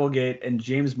Christina Applegate and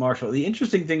James Marshall. The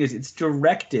interesting thing is it's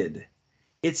directed.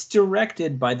 It's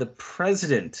directed by the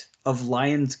president of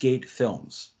Lionsgate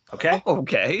Films. Okay,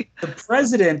 Okay. the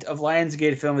president of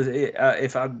Lionsgate Films.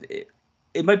 If I'm,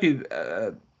 it might be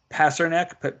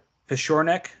Pasternak,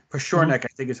 Pashornek, Mhm. Pashornek. I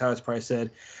think is how it's probably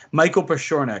said. Michael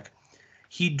Pashornek.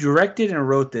 He directed and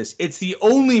wrote this. It's the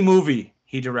only movie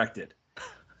he directed.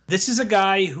 This is a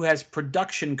guy who has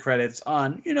production credits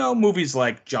on, movies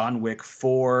like John Wick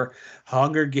 4,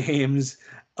 Hunger Games,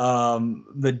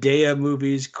 Medea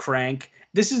movies, Crank.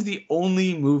 This is the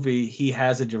only movie he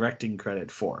has a directing credit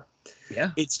for.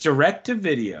 Yeah. It's direct to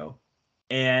video,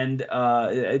 and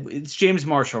it's James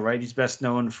Marshall, right? He's best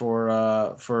known for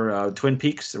Twin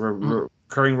Peaks, a Mhm.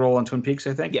 recurring role on Twin Peaks,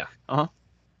 I think. Yeah. Uh-huh.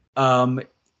 Um,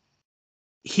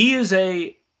 he is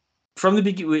from the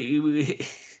beginning.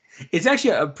 It's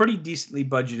actually a pretty decently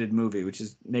budgeted movie, which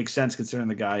makes sense considering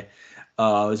the guy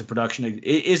is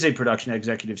a production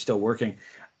executive still working.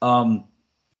 Um,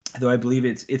 though I believe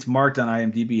it's marked on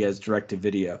IMDb as direct to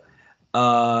video.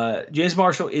 James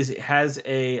Marshall has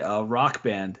a rock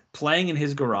band playing in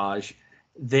his garage.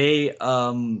 They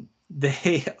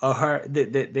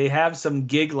have some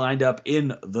gig lined up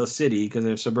in the city because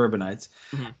they're suburbanites.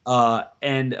 Mhm.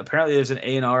 And apparently there's an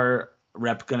A&R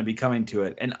rep going to be coming to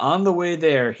it. And on the way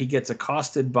there, he gets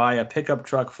accosted by a pickup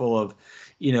truck full of,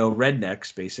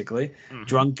 rednecks, basically, Mhm.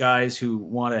 drunk guys who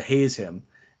want to haze him.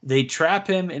 They trap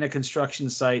him in a construction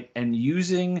site and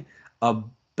using a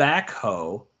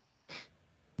backhoe,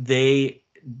 they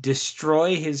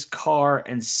destroy his car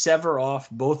and sever off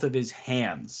both of his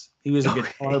hands. He was a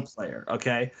guitar Okay. player,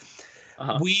 okay?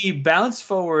 Uh-huh. We bounce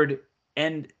forward,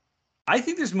 and I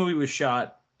think this movie was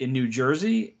shot in New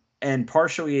Jersey and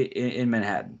partially in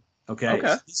Manhattan. Okay, Okay.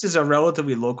 so this is a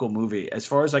relatively local movie, as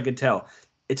far as I could tell.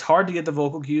 It's hard to get the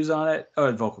vocal cues on it.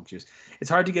 Oh, vocal cues. It's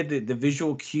hard to get the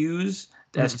visual cues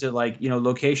as Mhm. to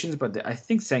locations. But I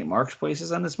think St. Mark's Place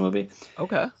is on this movie.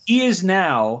 Okay. He is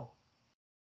now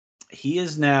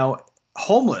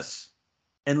homeless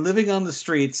and living on the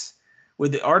streets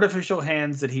with the artificial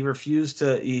hands that he refused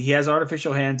to. He has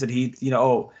artificial hands that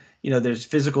there's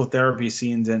physical therapy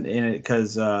scenes in it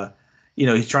because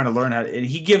he's trying to learn how to, and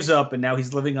he gives up and now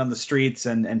he's living on the streets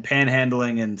and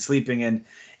panhandling and sleeping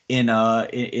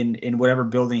in whatever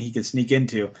building he could sneak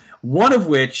into, one of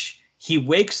which he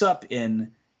wakes up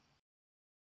in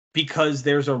because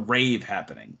there's a rave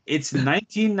happening. It's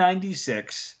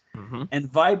 1996 Mhm. and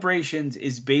Vibrations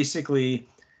is basically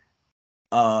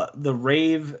the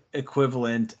rave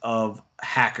equivalent of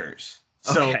hackers.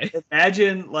 So Okay.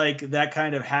 imagine like that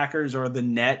kind of hackers or the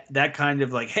net, that kind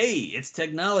of like, hey, it's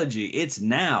technology, it's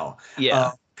now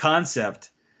Yeah. concept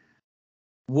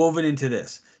woven into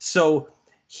this. So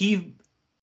he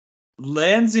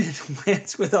lands in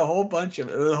lands with a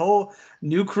whole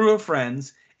new crew of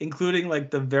friends, including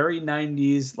like the very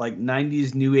 90s, like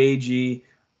 90s new agey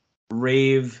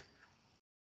rave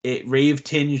rave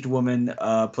tinged woman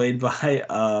played by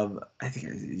I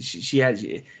think she has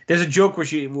there's a joke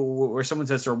where someone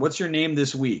says to her, what's your name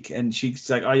this week, and she's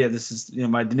like, oh yeah, this is the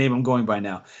name I'm going by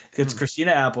now. It's Mhm.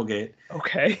 Christina Applegate,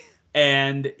 Okay.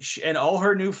 and all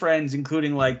her new friends,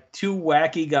 including like two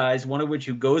wacky guys, one of which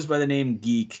who goes by the name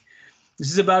Geek. This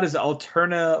is about as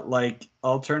alterna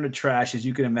trash as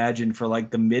you can imagine for like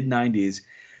the mid 90s,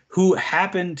 who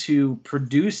happen to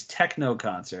produce techno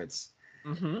concerts.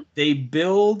 Mhm. They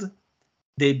build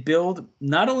they build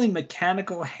not only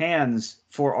mechanical hands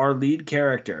for our lead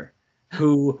character,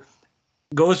 who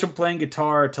goes from playing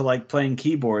guitar to like playing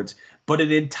keyboards, but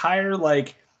an entire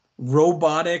like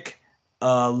robotic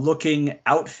looking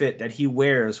outfit that he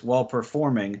wears while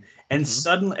performing, and Mhm.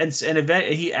 suddenly and event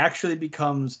he actually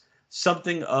becomes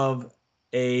something of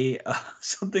a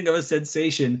something of a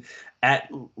sensation at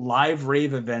live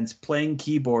rave events, playing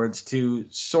keyboards to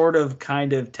sort of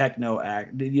kind of techno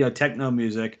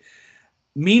music.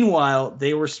 Meanwhile,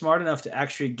 they were smart enough to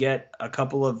actually get a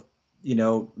couple of,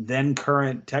 then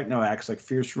current techno acts like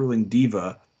Fierce Ruling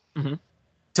Diva Mhm.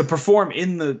 to perform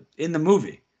in the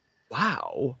movie.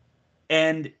 Wow.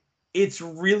 And it's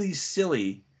really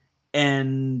silly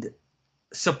and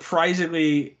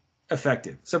surprisingly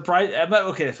effective.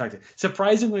 Effective.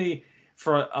 Surprisingly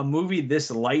for a movie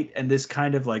this light and this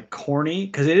kind of like corny,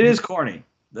 because it Mhm. is corny.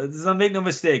 Let's not make no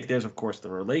mistake. There's of course the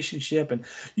relationship, and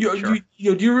Sure. do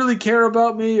you really care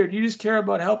about me, or do you just care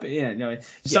about helping? Yeah, Yeah.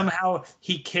 somehow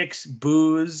he kicks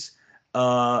booze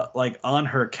like on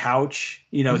her couch.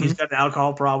 He's Mhm. got an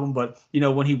alcohol problem, but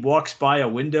when he walks by a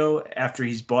window after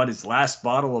he's bought his last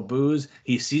bottle of booze,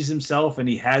 he sees himself and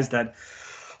he has that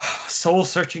soul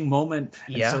searching moment.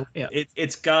 And Yeah, so yeah.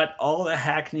 it's got all the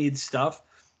hackneyed stuff,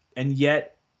 and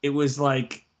yet it was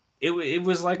like it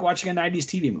was like watching a 90s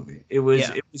TV movie.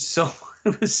 Yeah. It was so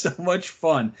it was so much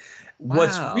fun.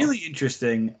 What's Wow. really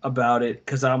interesting about it,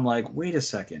 because I'm like, wait a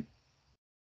second,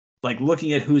 like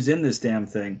looking at who's in this damn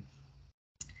thing,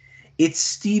 it's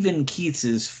Stephen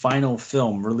Keats's final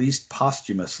film released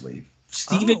posthumously.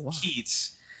 Oh, wow.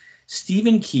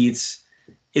 Stephen Keats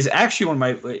is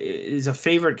actually is a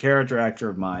favorite character actor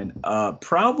of mine.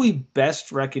 Probably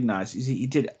best recognized. He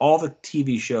did all the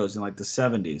TV shows in like the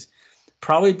 70s.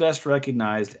 Probably best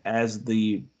recognized as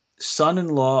the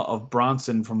son-in-law of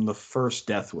Bronson from the first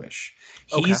Death Wish.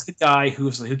 Okay. He's the guy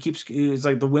who's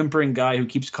like the whimpering guy who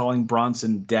keeps calling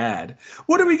Bronson dad.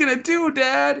 What are we gonna do,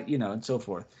 dad? You know, and so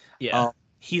forth. Yeah.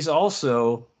 He's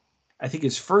also, I think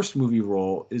his first movie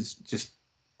role is just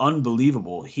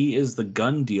unbelievable. He is the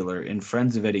gun dealer in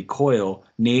Friends of Eddie Coyle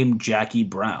named Jackie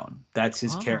Brown. That's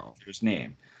his Oh, character's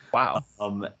name. wow.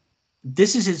 Um,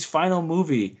 this is his final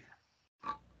movie.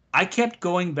 I kept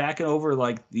going back and over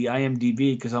like the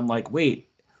IMDb because I'm like, wait,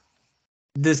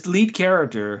 this lead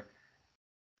character,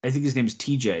 I think his name's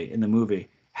TJ in the movie,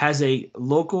 has a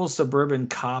local suburban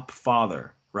cop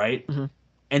father, right? Hmm.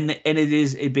 And it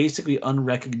is a basically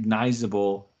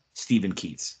unrecognizable Stephen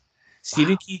Keats.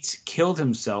 Stephen Wow. Keats killed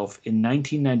himself in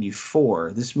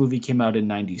 1994. This movie came out in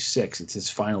 96. It's his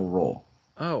final role.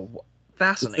 Oh, It's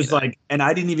fascinating. like, and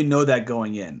I didn't even know that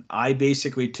going in. I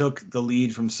basically took the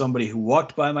lead from somebody who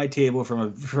walked by my table from a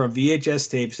VHS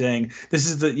tape saying, "This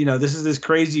is this is this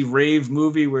crazy rave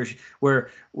movie where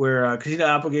Christina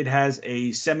Applegate has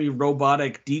a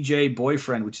semi-robotic DJ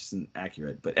boyfriend," which isn't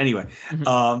accurate, but anyway. Mhm.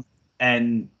 Um,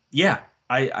 and yeah,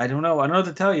 I don't know. I don't know what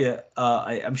to tell you.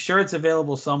 I'm sure it's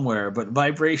available somewhere, but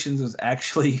Vibrations was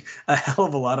actually a hell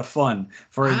of a lot of fun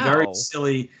for a very Wow.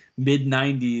 silly mid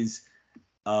 '90s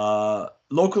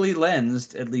locally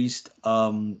lensed, at least,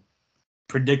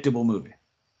 predictable movie.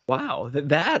 Wow.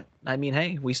 That, I mean,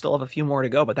 hey, we still have a few more to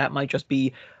go, but that might just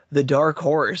be the dark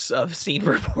horse of Scene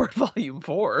Report Volume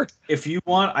 4. If you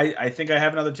want, I think I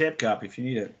have another tape copy if you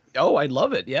need it. Oh, I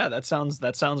love it. Yeah, that sounds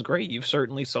great. You've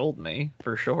certainly sold me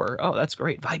for sure. Oh, that's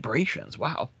great. Vibrations.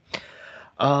 Wow.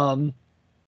 Um,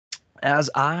 as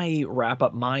I wrap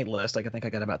up my list, I think I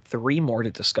got about three more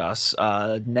to discuss.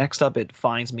 Next up, it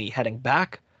finds me heading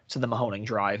back to the Mahoning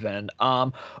Drive-In.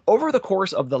 Over the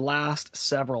course of the last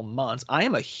several months, I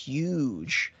am a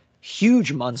huge,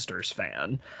 huge Munsters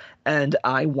fan, and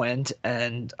I went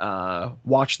and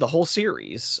watched the whole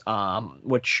series,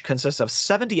 which consists of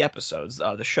 70 episodes.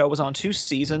 The show was on two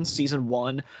seasons. Season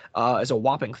one is a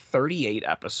whopping 38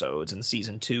 episodes, and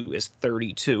season two is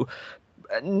 32.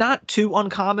 Not too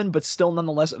uncommon, but still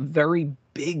nonetheless very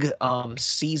big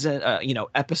season,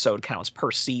 episode counts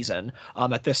per season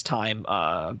at this time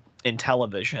in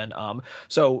television.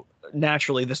 So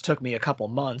naturally, this took me a couple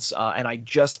months, and I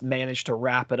just managed to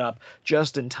wrap it up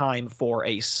just in time for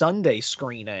a Sunday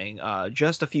screening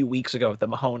just a few weeks ago at the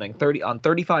Mahoning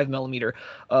 35 millimeter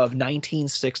of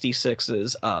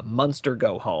 1966's Munster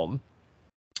Go Home.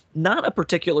 Not a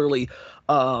particularly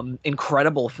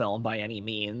incredible film by any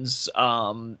means.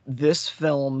 This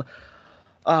film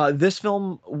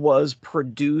was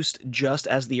produced just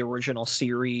as the original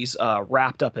series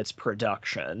wrapped up its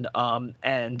production,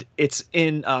 and it's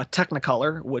in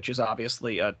Technicolor, which is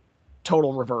obviously a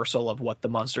total reversal of what the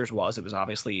Munsters was. It was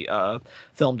obviously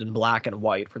filmed in black and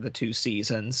white for the two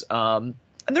seasons.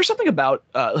 And there's something about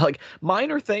like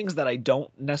minor things that I don't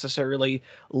necessarily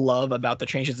love about the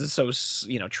changes. It's so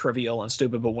trivial and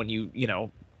stupid, but when you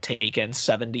take in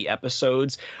 70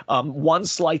 episodes, one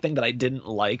slight thing that I didn't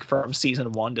like from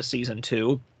season one to season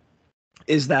two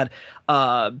is that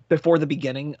before the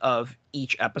beginning of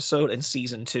each episode in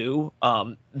season two,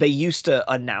 they used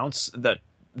to announce the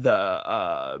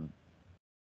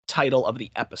title of the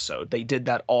episode. They did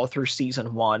that all through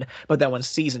season one, but then when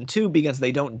season two begins,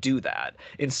 they don't do that.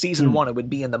 In season Hmm. one, it would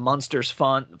be in the Munsters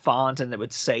font, and it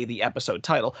would say the episode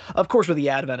title. Of course, with the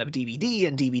advent of DVD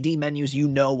and DVD menus, you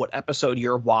know what episode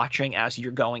you're watching as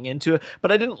you're going into it.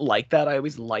 But I didn't like that. I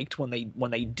always liked when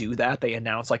they do that. They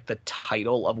announce like the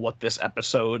title of what this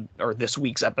episode or this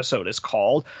week's episode is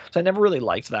called. So I never really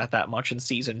liked that much in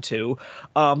season two.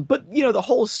 But the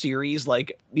whole series,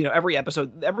 like every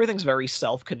episode, everything's very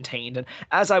self-contained. And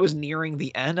as I was nearing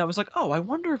the end, I was like, oh, I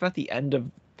wonder if at the end of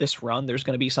this run there's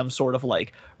going to be some sort of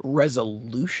like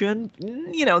resolution.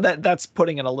 That's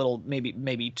putting it a little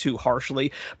maybe too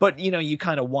harshly, but you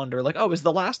kind of wonder like, oh, is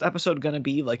the last episode going to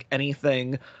be like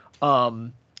anything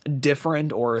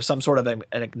different or some sort of an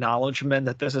acknowledgement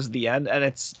that this is the end? And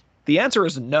The answer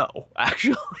is no.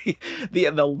 Actually,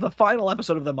 the final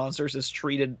episode of The Monsters is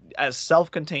treated as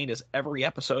self-contained as every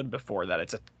episode before that.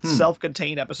 It's a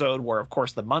self-contained episode where, of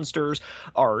course, the monsters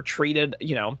are treated,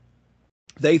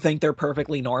 they think they're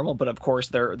perfectly normal, but of course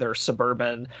their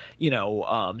suburban,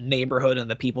 neighborhood and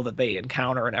the people that they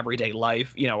encounter in everyday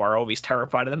life, are always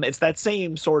terrified of them. It's that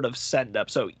same sort of setup.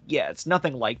 So yeah, it's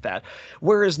nothing like that.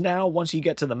 Whereas now, once you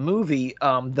get to the movie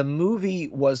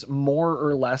was more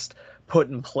or less put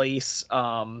in place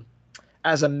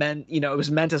as it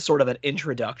was meant as sort of an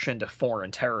introduction to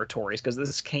foreign territories, because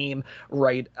this came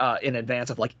right in advance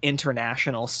of like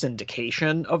international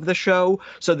syndication of the show.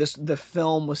 So the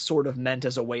film was sort of meant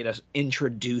as a way to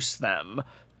introduce them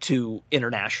to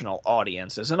international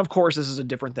audiences. And of course, this is a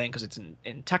different thing because it's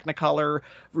in Technicolor,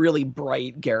 really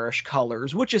bright, garish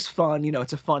colors, which is fun.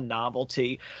 It's a fun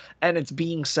novelty, and it's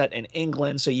being set in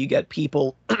England, so you get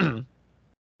people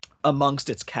amongst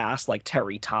its cast like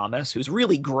Terry Thomas, who's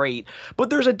really great,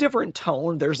 but there's a different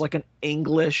tone. There's like an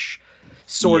English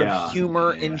sort of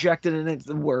humor injected in it,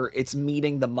 where it's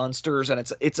meeting the monsters,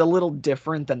 and it's a little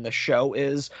different than the show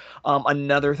is.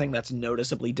 Another thing that's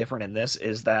noticeably different in this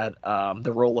is that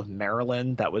the role of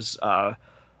Marilyn, that was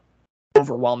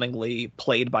overwhelmingly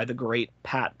played by the great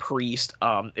Pat Priest,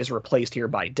 is replaced here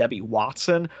by Debbie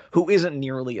Watson, who isn't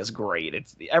nearly as great.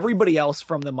 It's everybody else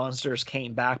from the Monsters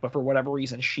came back, but for whatever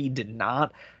reason she did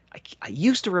not. I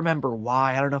used to remember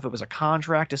why. I don't know if it was a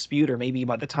contract dispute, or maybe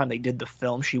by the time they did the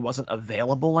film she wasn't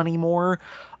available anymore.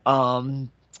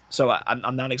 So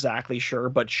I'm not exactly sure,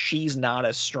 but she's not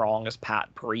as strong as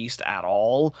Pat Priest at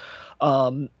all.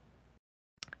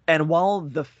 And while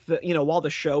the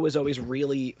show is always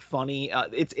really funny,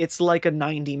 it's like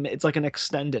it's like an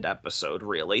extended episode,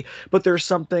 really. But there's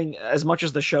something, as much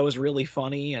as the show is really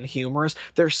funny and humorous,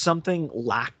 there's something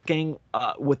lacking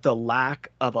with the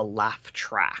lack of a laugh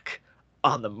track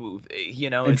on the movie.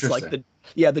 It's like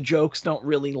the jokes don't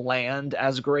really land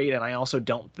as great, and I also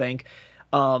don't think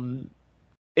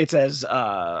it's as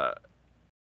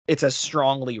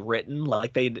strongly written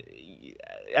like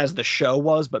as the show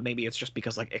was, but maybe it's just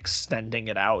because like extending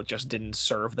it out just didn't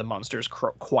serve the monsters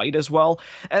quite as well.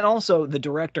 And also the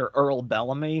director Earl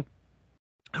Bellamy,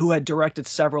 who had directed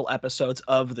several episodes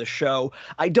of the show,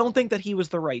 I don't think that he was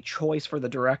the right choice for the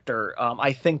director.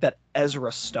 I think that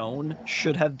Ezra Stone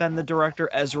should have been the director.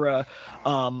 Ezra,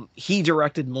 he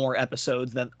directed more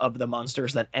episodes of the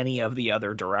Monsters than any of the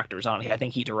other directors on it. I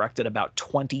think he directed about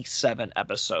 27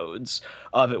 episodes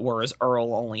of it, whereas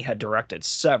Earl only had directed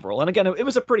several. And again, it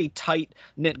was a pretty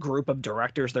tight-knit group of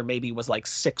directors. There maybe was like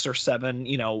 6 or 7,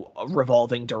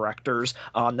 revolving directors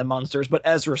on the Monsters, but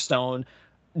Ezra Stone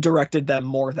directed them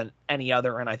more than any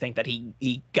other, and I think that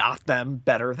he got them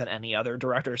better than any other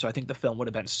director. So I think the film would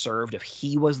have been served if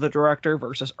he was the director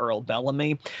versus Earl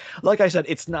Bellamy. Like I said,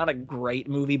 it's not a great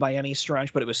movie by any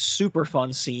stretch, but it was super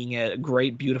fun seeing it.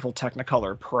 Great, beautiful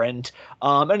Technicolor print,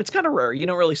 and it's kind of rare. You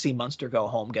don't really see Monster Go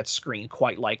Home get screened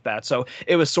quite like that. So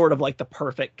it was sort of like the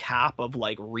perfect cap of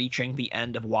like reaching the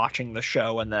end of watching the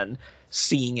show and then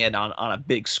seeing it on a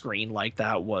big screen like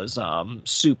that was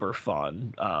super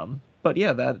fun. But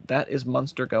yeah, that is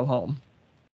Monster Go Home.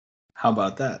 How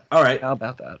about that? All right. How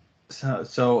about that?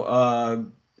 So at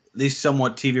least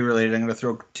somewhat TV related, I'm going to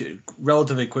throw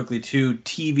relatively quickly 2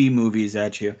 TV movies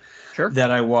at you. Sure.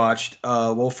 That I watched.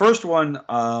 Well, first one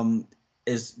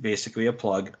is basically a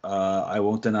plug. I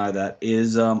won't deny that.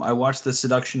 I watched The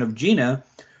Seduction of Gina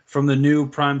from the new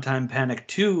Primetime Panic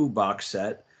 2 box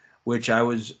set, which I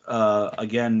was,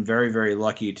 again, very, very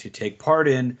lucky to take part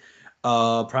in.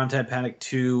 Primetime Panic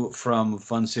 2 from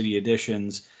Fun City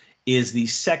Editions is the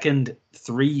second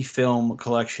 3-film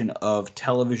collection of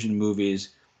television movies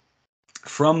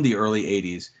from the early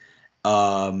 80s.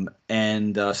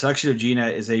 And Seduction of Gina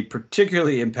is a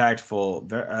particularly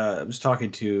impactful. I was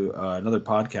talking to another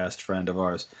podcast friend of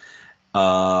ours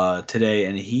today,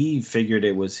 and he figured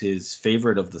it was his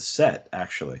favorite of the set,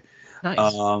 actually.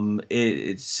 Nice.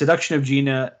 It's Seduction of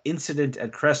Gina, Incident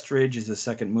at Crest Ridge is the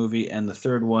second movie, and the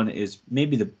third one is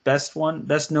maybe the best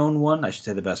known one. I should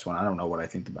say the best one. I don't know what I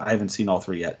think. I haven't seen all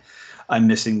 3 yet. I'm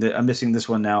missing this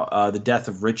one now. The Death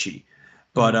of Richie.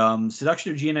 But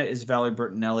Seduction of Gina is Valerie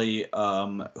Bertinelli,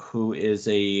 who is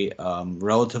a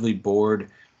relatively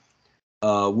bored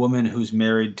woman who's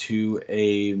married to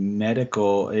a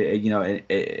medical,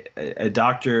 a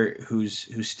doctor who's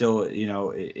still,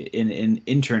 in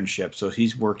internship. So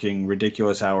he's working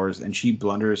ridiculous hours, and she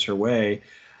blunders her way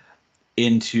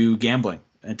into gambling,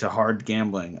 into hard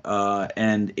gambling.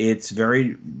 And it's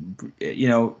very,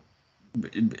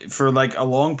 for like a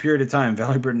long period of time,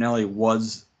 Valerie Bertinelli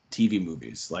was TV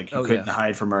movies. Like you couldn't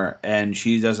hide from her, and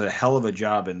she does a hell of a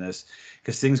job in this.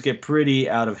 because things get pretty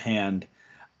out of hand.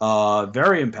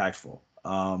 Very impactful,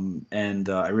 and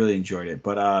I really enjoyed it.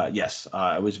 But yes,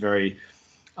 I was very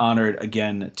honored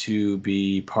again to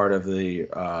be part of a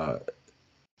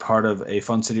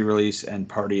Fun City release and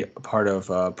part of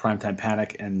Primetime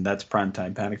Panic, and that's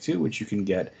Primetime Panic 2, which you can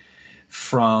get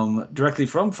directly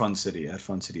from Fun City at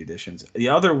Fun City Editions. The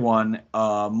other one,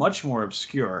 much more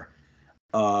obscure,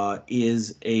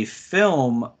 is a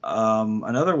film,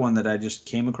 another one that I just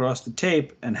came across the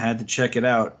tape and had to check it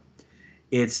out.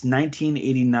 It's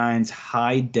 1989's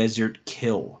High Desert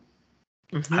Kill.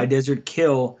 Mm-hmm. High Desert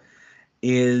Kill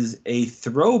is a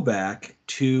throwback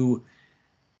to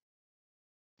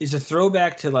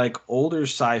like older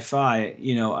sci-fi.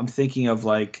 I'm thinking of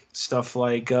like stuff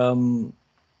like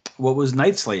what was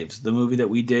Night Slaves, the movie that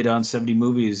we did on 70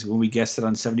 movies when we guested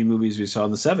on 70 movies we saw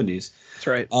in the 70s. That's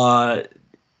right.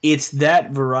 It's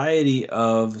that variety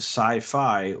of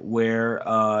sci-fi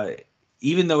where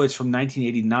even though it's from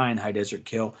 1989, High Desert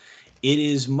Kill, it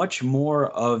is much more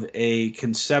of a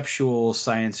conceptual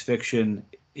science fiction.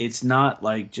 It's not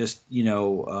like just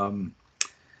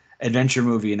adventure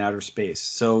movie in outer space.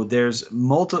 So there's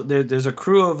there's a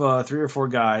crew of 3 or 4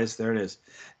 guys. There it is.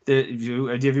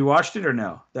 Have you watched it or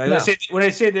no? No. When I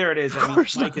say there it is, I mean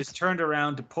Mike has turned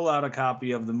around to pull out a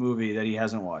copy of the movie that he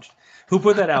hasn't watched. Who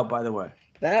put that out, by the way?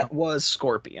 That was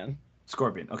Scorpion.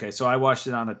 Scorpion. Okay, so I watched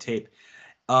it on a tape.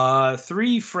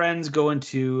 3 friends go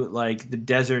into like the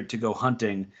desert to go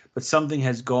hunting, but something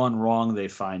has gone wrong, they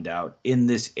find out, in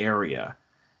this area.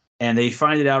 And they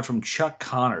find it out from Chuck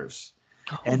Connors.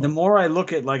 And the more I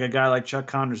look at like a guy like Chuck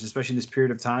Connors, especially in this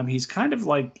period of time, he's kind of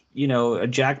like, a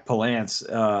Jack Palance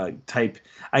type.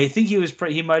 I think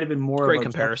he might have been more Great of a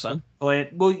comparison.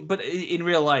 Well, but in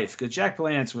real life, because Jack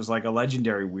Palance was like a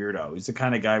legendary weirdo. He's the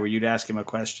kind of guy where you'd ask him a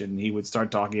question and he would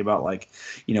start talking about like,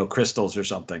 crystals or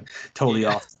something totally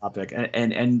off topic.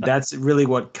 And that's really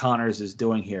what Connors is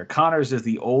doing here. Connors is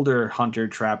the older hunter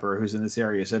trapper who's in this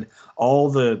area. Said all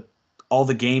the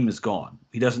game is gone.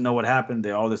 He doesn't know what happened.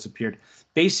 They all disappeared.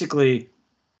 Basically,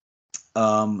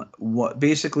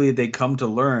 they come to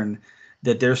learn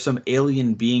that there's some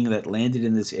alien being that landed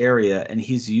in this area, and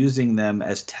he's using them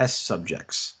as test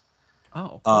subjects.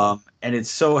 Oh. Cool. And it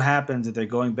so happens that they're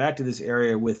going back to this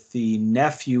area with the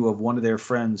nephew of one of their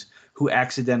friends who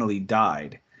accidentally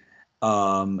died,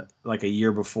 like a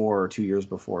year before or 2 years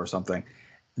before or something.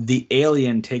 The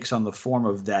alien takes on the form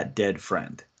of that dead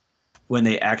friend when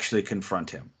they actually confront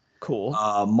him. Cool.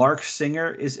 Mark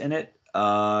Singer is in it.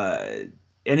 And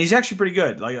he's actually pretty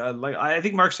good. I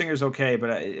think Mark Singer's okay, but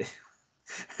I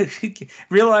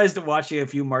realized watching a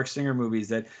few Mark Singer movies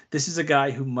that this is a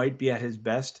guy who might be at his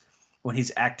best when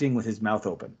he's acting with his mouth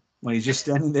open, when he's just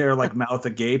standing there like mouth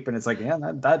agape, and it's like, yeah,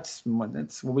 that's what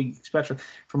we expect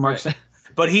from Mark Singer.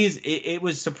 But it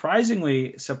was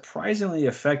surprisingly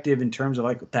effective in terms of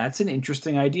like, that's an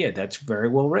interesting idea. That's very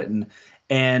well written.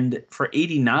 And for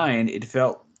 89, it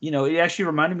felt, it actually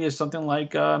reminded me of something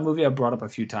like a movie I brought up a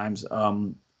few times,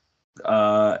 which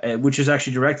is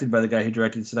actually directed by the guy who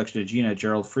directed Seduction of Gina,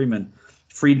 Gerald Friedman,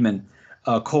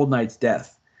 Cold Night's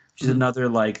Death, which is another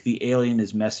like the alien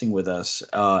is messing with us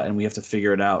and we have to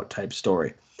figure it out type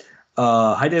story.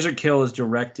 High Desert Kill is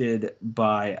directed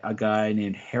by a guy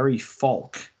named Harry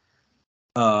Falk,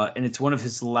 and it's one of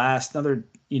his last, another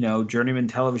journeyman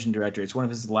television director. It's one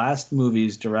of his last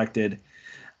movies directed.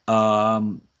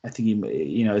 I think he,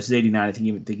 this is 89. I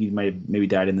think he might have maybe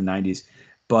died in the 90s.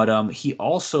 But he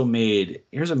also made,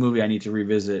 here's a movie I need to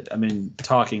revisit. I've been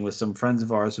talking with some friends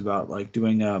of ours about like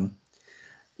doing,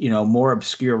 more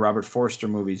obscure Robert Forster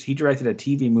movies. He directed a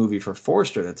TV movie for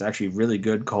Forster that's actually really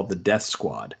good called The Death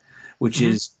Squad, which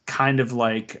is kind of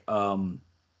like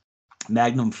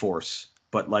Magnum Force,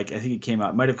 but like I think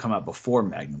it might have come out before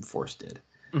Magnum Force did.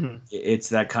 Mm-hmm. It's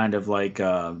that kind of like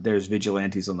there's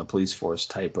vigilantes on the police force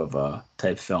type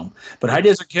film. But High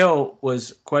Desert Kill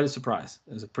was quite a surprise.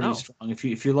 It was a pretty strong.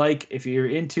 If you're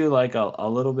into like a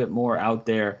little bit more out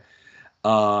there,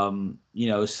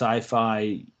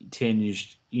 sci-fi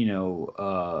tinged,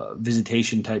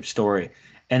 visitation type story,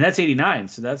 and that's 89.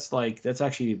 So that's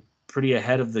actually pretty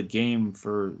ahead of the game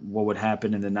for what would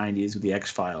happen in the 90s with the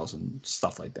X-Files and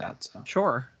stuff like that. So.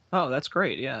 Sure. Oh, that's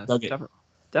great. Yeah.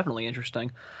 Definitely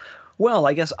interesting. Well,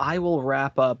 I guess I will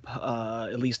wrap up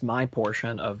at least my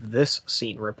portion of this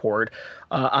scene report.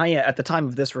 At the time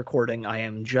of this recording, I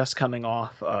am just coming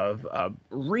off of a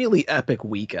really epic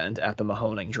weekend at the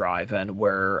Mahoning Drive-In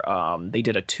where they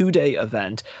did a 2-day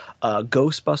event,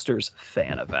 Ghostbusters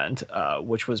fan event,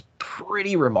 which was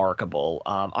pretty remarkable.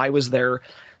 I was there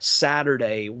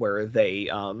Saturday where they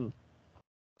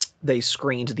they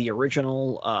screened the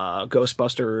original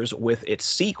Ghostbusters with its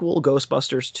sequel,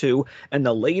 Ghostbusters 2, and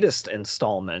the latest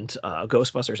installment,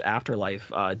 Ghostbusters Afterlife,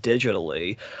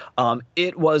 digitally.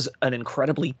 It was an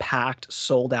incredibly packed,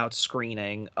 sold out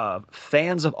screening of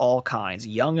fans of all kinds,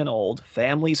 young and old,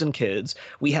 families and kids.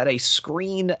 We had a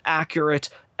screen accurate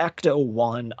Ecto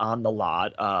 1 on the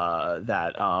lot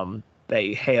that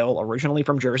they hail originally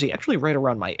from Jersey, actually right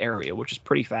around my area, which is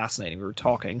pretty fascinating. We were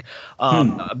talking.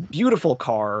 A beautiful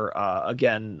car.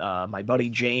 Again, my buddy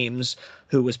James,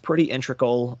 who was pretty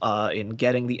integral in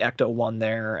getting the Ecto 1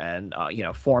 there and,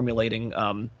 formulating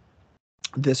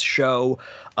this show.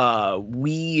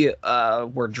 We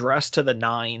were dressed to the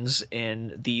nines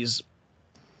in these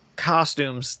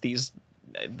costumes.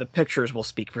 The pictures will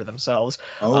speak for themselves.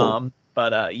 Oh.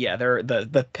 But yeah,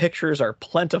 the pictures are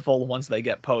plentiful once they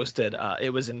get posted.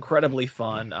 It was incredibly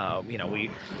fun.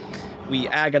 We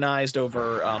agonized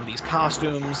over these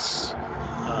costumes.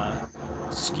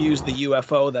 Excuse the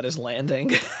UFO that is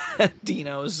landing at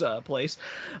Dino's place.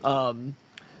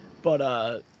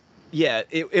 But yeah,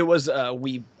 it was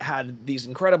we had these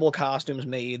incredible costumes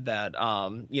made that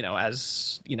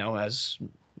as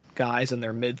guys in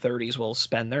their mid-30s will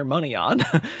spend their money on.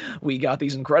 We got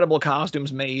these incredible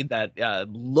costumes made that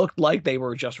looked like they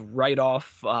were just right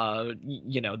off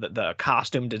the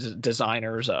costume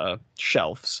designers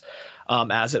shelves,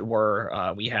 as it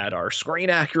were. We had our screen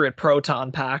accurate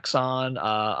proton packs on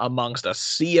amongst a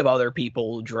sea of other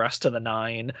people dressed to the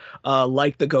nine,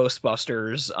 like the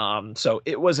Ghostbusters. So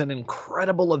it was an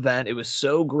incredible event. It was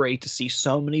so great to see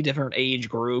so many different age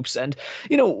groups, and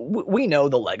we know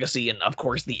the legacy and of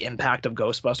course the impact of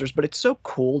Ghostbusters, but it's so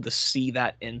cool to see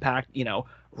that impact,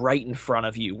 right in front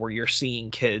of you, where you're seeing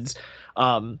kids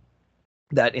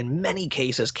that in many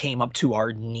cases came up to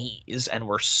our knees and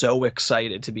were so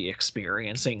excited to be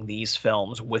experiencing these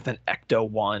films with an Ecto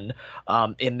 1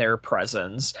 in their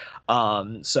presence.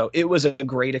 So it was a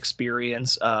great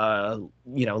experience.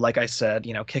 Like I said,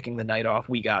 kicking the night off,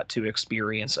 we got to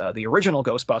experience the original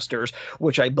Ghostbusters,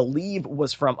 which I believe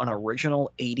was from an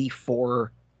original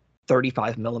 84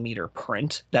 35 millimeter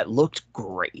print that looked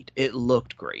great. It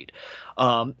looked great.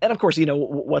 And of course,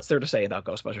 what's there to say about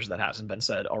Ghostbusters that hasn't been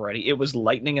said already? It was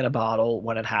lightning in a bottle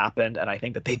when it happened, and I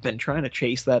think that they've been trying to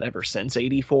chase that ever since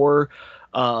 84.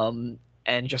 And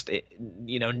just,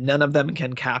 none of them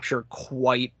can capture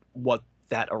quite what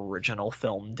that original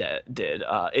film did.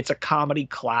 It's a comedy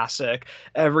classic.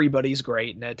 Everybody's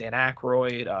great in it. Dan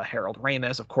Aykroyd, Harold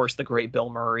Ramis, of course, the great Bill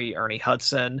Murray, Ernie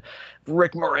Hudson,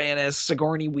 Rick Moranis,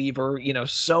 Sigourney Weaver.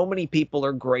 So many people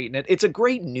are great in it. It's a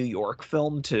great New York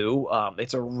film too.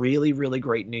 It's a really, really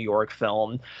great New York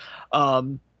film.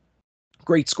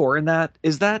 Great score in that.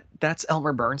 That's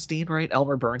Elmer Bernstein, right?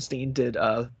 Elmer Bernstein did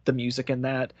the music in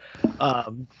that.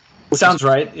 Sounds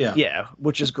right. Yeah. Yeah,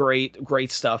 which is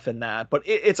great stuff in that. But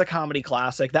it's a comedy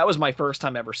classic. That was my first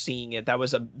time ever seeing it. That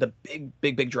was the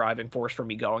big driving force for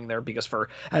me going there, because for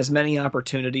as many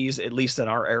opportunities, at least in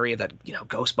our area, that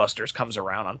Ghostbusters comes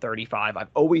around on 35, I've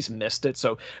always missed it.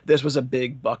 So this was a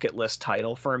big bucket list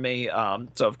title for me.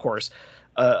 So of course,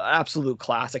 absolute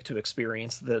classic to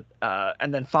experience that.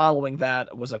 And then following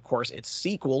that was, of course, its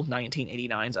sequel,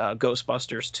 1989's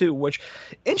Ghostbusters 2, which,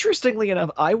 interestingly enough,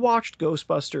 I watched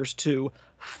Ghostbusters 2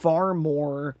 far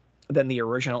more than the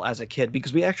original as a kid,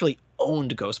 because we actually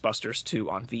owned Ghostbusters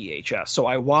 2 on VHS. So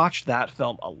I watched that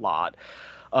film a lot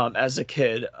as a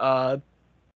kid.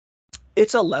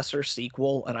 It's a lesser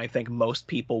sequel, and I think most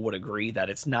people would agree that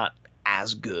it's not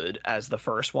as good as the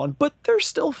first one, but there's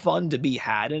still fun to be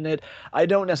had in it. I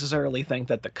don't necessarily think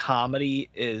that the comedy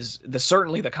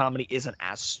isn't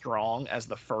as strong as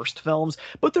the first films,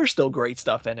 but there's still great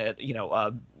stuff in it.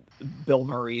 Bill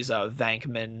Murray's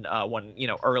Vankman, when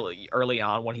early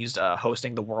on when he's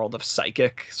hosting the World of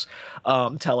Psychics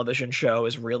television show,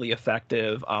 is really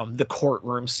effective. The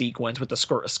courtroom sequence with the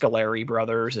Scoleri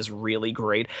brothers is really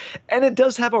great, and it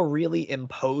does have a really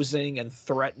imposing and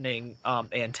threatening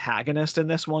antagonist in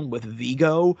this one with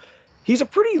Vigo. He's a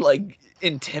pretty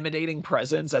intimidating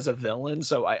presence as a villain,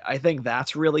 so I think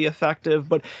that's really effective.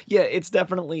 But yeah, it's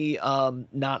definitely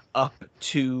not up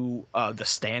to the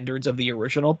standards of the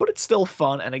original, but it's still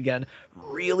fun, and again,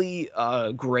 really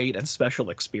great and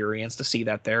special experience to see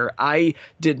that there. I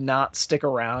did not stick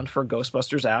around for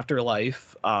Ghostbusters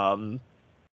Afterlife,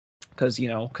 because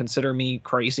consider me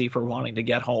crazy for wanting to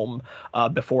get home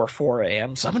before 4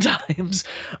 a.m. sometimes.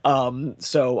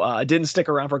 So I didn't stick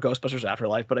around for Ghostbusters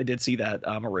Afterlife, but I did see that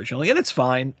originally, and it's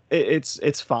fine.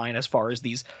 It's fine as far as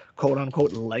these quote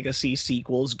unquote legacy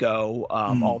sequels go.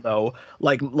 Although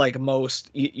like most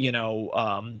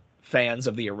fans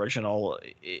of the original,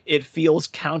 it feels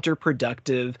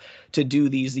counterproductive to do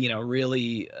these,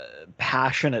 really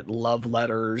passionate love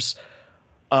letters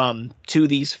to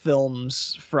these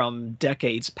films from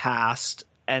decades past,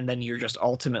 and then you're just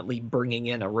ultimately bringing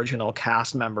in original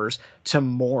cast members to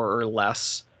more or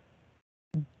less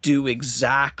do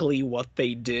exactly what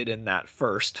they did in that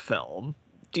first film.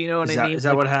 Do you know what I mean? Is that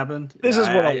Like, what happened? this is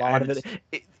what a I lot of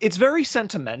it's very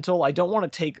sentimental. I don't want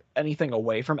to take anything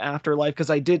away from Afterlife because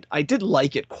I did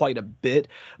like it quite a bit,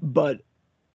 but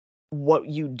what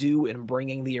you do in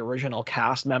bringing the original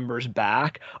cast members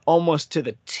back almost to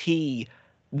the T,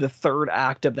 the third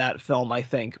act of that film, I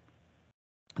think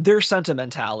there's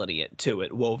sentimentality to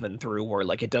it woven through where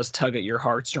like it does tug at your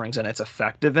heartstrings and it's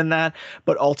effective in that,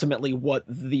 but ultimately what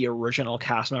the original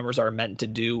cast members are meant to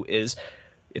do is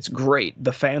it's great.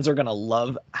 The fans are going to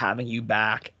love having you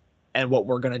back, and what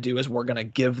we're going to do is we're going to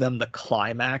give them the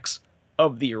climax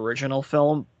of the original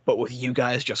film but with you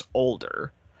guys just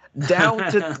older, down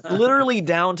to literally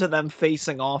down to them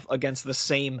facing off against the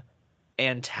same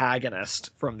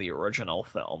antagonist from the original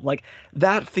film. Like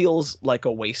that feels like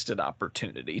a wasted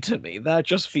opportunity to me. That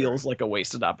just feels like a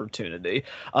wasted opportunity.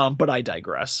 But I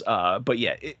digress. But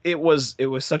yeah, it was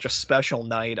such a special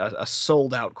night, a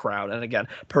sold out crowd, and again,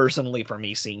 personally for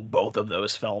me, seeing both of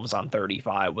those films on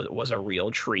 35 was a real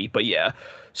treat. But yeah,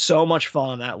 so much fun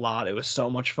on that lot. It was so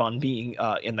much fun being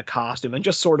in the costume and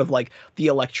just sort of like the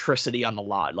electricity on the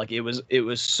lot. Like it was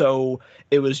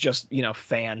just,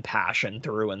 fan passion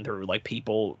through and through. Like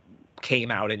people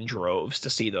came out in droves to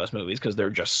see those movies because they're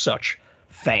just such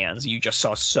fans. You just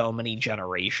saw so many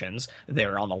generations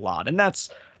there on the lot. And that's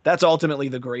ultimately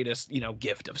the greatest,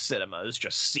 gift of cinema is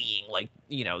just seeing like,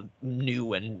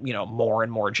 new and, more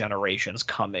and more generations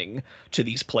coming to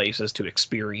these places to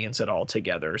experience it all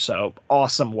together. So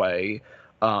awesome way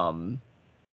to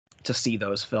see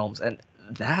those films. And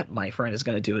that, my friend, is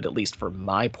going to do it at least for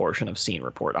my portion of Scene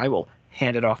Report. I will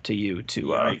hand it off to you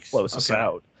to close us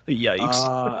out.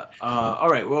 Yikes. All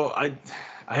right. Well, I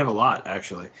have a lot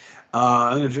actually.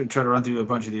 I'm going to try to run through a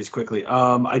bunch of these quickly.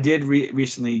 I did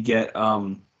recently get.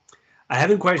 I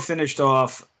haven't quite finished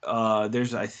off.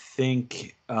 There's I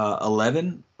think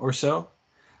 11 or so.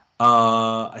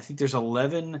 I think there's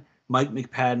 11 Mike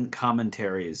McPadden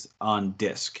commentaries on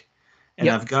disc, and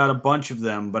Yep. I've got a bunch of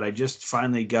them. But I just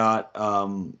finally got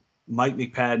Mike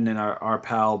McPadden and our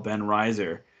pal Ben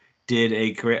Reiser did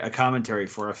a commentary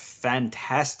for a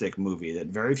fantastic movie that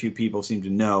very few people seem to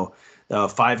know,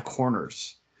 Five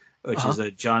Corners, which is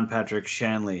a John Patrick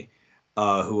Shanley,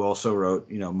 who also wrote,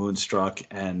 Moonstruck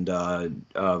and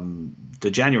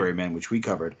The January Man, which we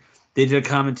covered. They did a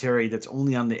commentary that's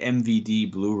only on the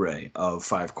MVD Blu-ray of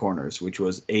Five Corners, which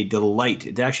was a delight.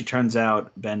 It actually turns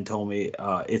out, Ben told me,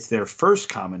 it's their first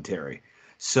commentary.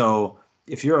 So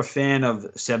if you're a fan of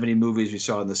 70 movies we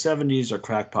saw in the 70s or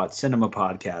Crackpot Cinema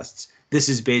podcasts, this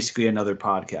is basically another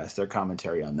podcast, their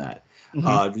commentary on that.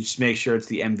 Just make sure it's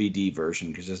the MVD version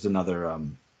because there's another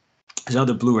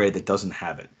Blu-ray that doesn't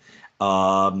have it.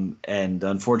 And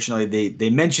unfortunately, they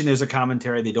mention there's a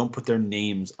commentary. They don't put their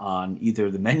names on either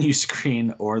the menu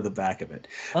screen or the back of it.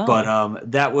 Oh.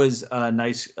 But that was a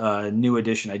nice new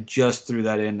addition. I just threw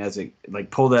that in as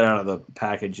pulled that out of the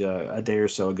package a day or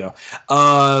so ago.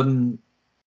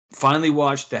 Finally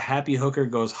watched The Happy Hooker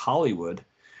Goes Hollywood,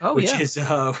 which is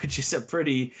a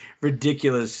pretty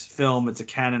ridiculous film. It's a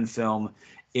canon film.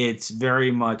 It's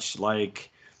very much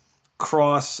like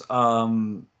cross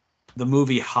the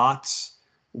movie Hots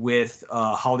with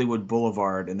Hollywood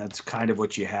Boulevard, and that's kind of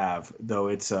what you have. Though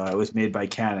it was made by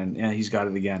Canon. Yeah, he's got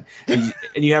it again. And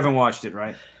you haven't watched it,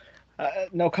 right?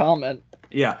 No comment.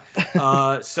 Yeah.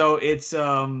 So it's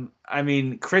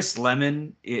Chris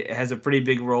Lemmon has a pretty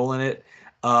big role in it.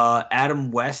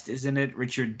 Adam West is in it.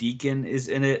 Richard Deacon is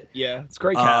in it. Yeah, it's a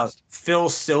great cast. Phil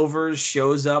Silvers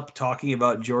shows up talking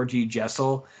about Georgie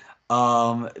Jessel.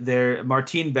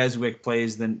 Martine Beswick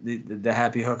plays the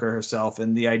happy hooker herself,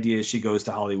 and the idea is she goes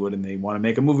to Hollywood and they want to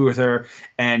make a movie with her,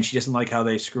 and she doesn't like how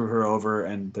they screw her over,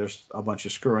 and there's a bunch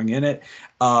of screwing in it.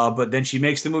 But then she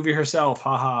makes the movie herself,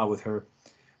 haha, with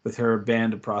her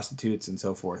band of prostitutes and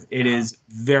so forth. It is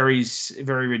very,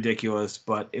 very ridiculous,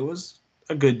 but it was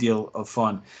a good deal of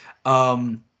fun.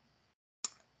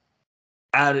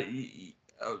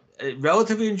 A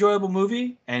relatively enjoyable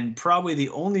movie, and probably the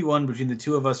only one between the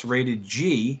two of us rated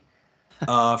G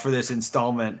for this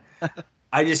installment.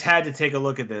 I just had to take a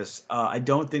look at this. I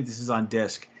don't think this is on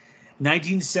disc.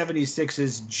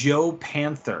 1976's Joe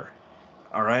Panther.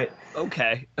 All right.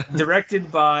 Okay.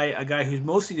 Directed by a guy who's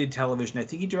mostly did television. I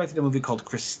think he directed a movie called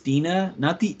Christina,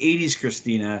 not the 80s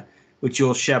Christina, with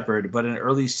Joel Shepard, but in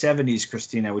early 70s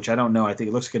Christina, which I don't know. I think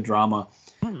it looks like a drama.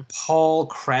 Hmm. Paul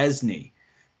Krasny,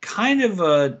 kind of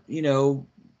a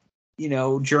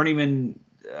journeyman,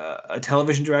 a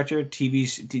television director,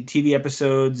 TV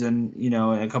episodes, and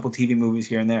a couple TV movies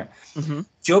here and there. Mm-hmm.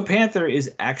 Joe Panther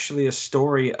is actually a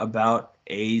story about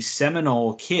a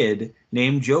Seminole kid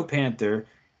named Joe Panther.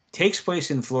 Takes place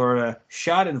in Florida,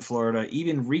 shot in Florida.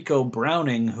 Even Rico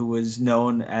Browning, who was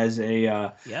known as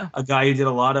a guy who did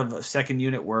a lot of second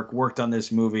unit work, worked on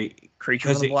this movie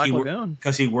Creature from the Black Lagoon.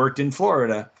 because he worked in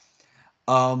Florida.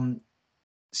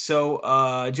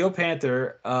 So Joe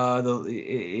Panther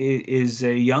is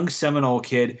a young Seminole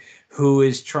kid who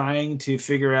is trying to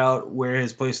figure out where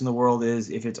his place in the world is,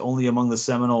 if it's only among the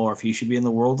Seminole or if he should be in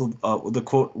the world of the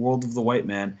quote world of the white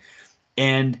man,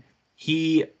 and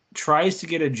he tries to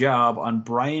get a job on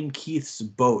Brian Keith's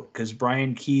boat because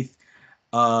Brian Keith's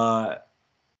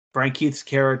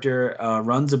character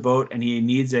runs a boat and he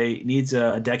needs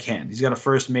a deckhand. He's got a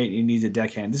first mate and he needs a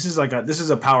deckhand. This is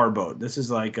a power boat. This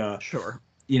is like a Sure.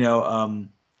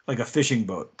 Like a fishing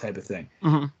boat type of thing.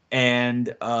 Mm-hmm.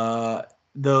 And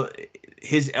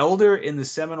his elder in the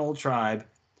Seminole tribe,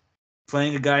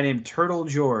 playing a guy named Turtle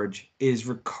George, is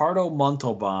Ricardo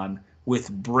Montalban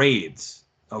with braids.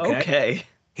 Okay.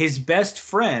 His best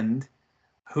friend,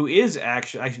 who is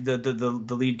actually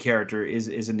the lead character, is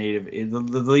a native. The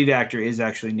lead actor is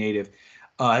actually native.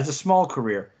 Has a small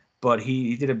career, but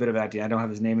he did a bit of acting. I don't have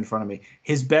his name in front of me.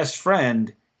 His best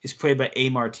friend is played by A.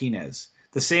 Martinez,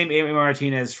 the same A.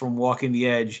 Martinez from Walking the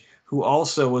Edge, who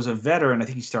also was a veteran. I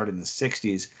think he started in the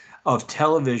 '60s of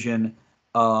television.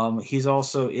 He's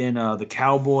also in the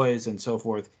Cowboys and so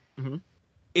forth. Mm-hmm.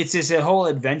 It's a whole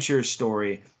adventure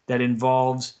story that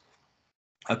involves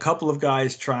a couple of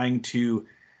guys trying to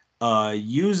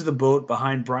use the boat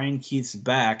behind Brian Keith's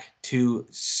back to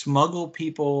smuggle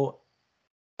people.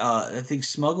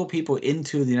 Smuggle people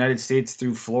into the United States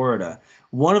through Florida.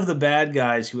 One of the bad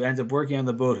guys who ends up working on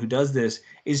the boat who does this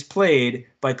is played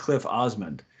by Cliff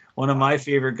Osmond, one of my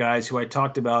favorite guys who I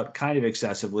talked about kind of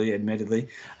excessively, admittedly,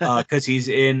 because he's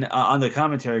in on the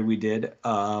commentary we did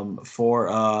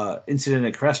for Incident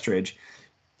at Crestridge.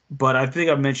 But I think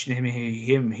I've mentioned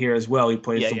him here as well. He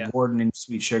plays the warden in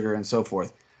Sweet Sugar and so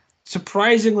forth.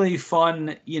 Surprisingly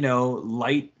fun,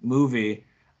 light movie,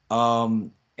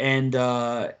 and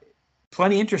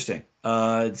plenty interesting. So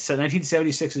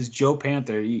 1976 is Joe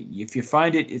Panther. If you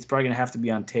find it, it's probably going to have to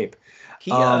be on tape.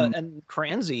 He and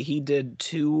Cransey, he did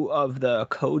 2 of the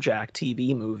Kojak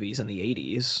TV movies in the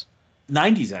 80s.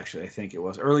 90s, actually, I think it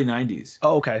was. Early 90s.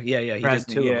 Oh, okay. Yeah, he did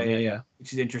 2 of them. Yeah.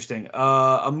 Which is interesting.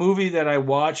 A movie that I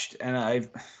watched, and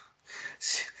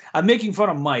I'm making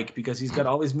fun of Mike because he's got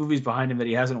all these movies behind him that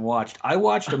he hasn't watched. I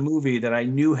watched a movie that I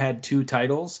knew had 2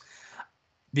 titles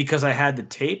because I had the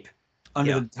tape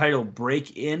under the title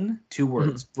Break In, 2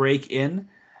 words, Break In.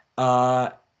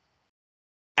 After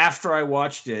I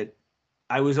watched it,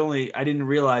 I didn't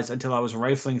realize until I was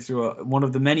rifling through one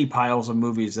of the many piles of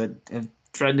movies that have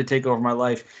threatened to take over my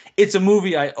life. It's a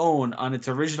movie I own on its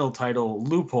original title,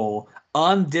 Loophole,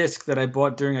 on disc that I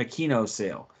bought during a Kino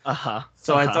sale.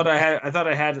 So I thought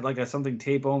I had like a something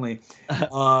tape only.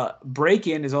 Break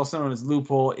In is also known as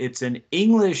Loophole. It's an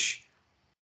English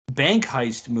bank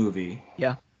heist movie.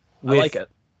 Yeah. I like it.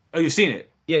 Oh, you've seen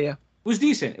it? Yeah. It was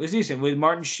decent. With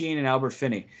Martin Sheen and Albert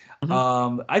Finney.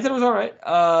 Mm-hmm. I thought it was all right.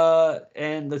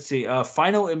 And let's see.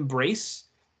 Final Embrace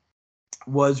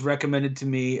was recommended to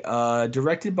me.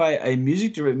 Directed by a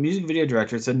music video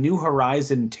director. It's a New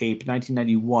Horizon tape,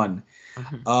 1991.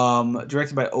 Mm-hmm.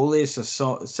 Directed by Ole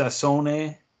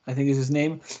Sassone, I think is his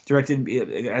name. Directed,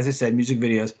 as I said, music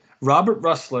videos. Robert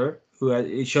Russler,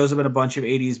 who shows up in a bunch of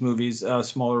 80s movies,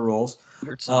 smaller roles.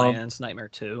 Weird Science, Nightmare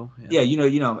 2. Yeah,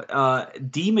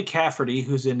 Dee McCafferty,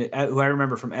 who I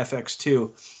remember from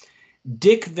FX2.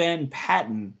 Dick Van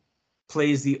Patten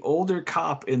plays the older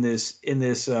cop in this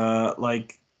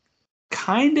like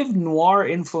kind of noir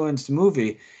influenced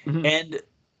movie. Mm-hmm. And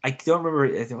I don't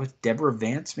remember, what, Deborah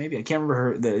Vance, maybe? I can't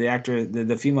remember the actor,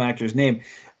 the female actor's name.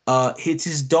 It's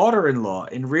his daughter-in-law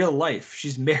in real life.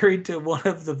 She's married to one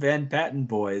of the Van Patten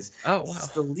boys. Oh, wow. She's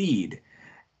the lead.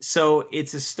 So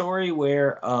it's a story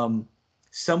where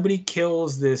somebody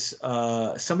kills this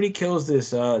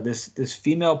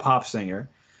female pop singer,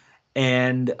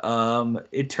 and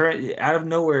out of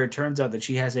nowhere it turns out that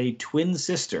she has a twin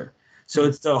sister. So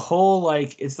it's the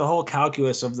whole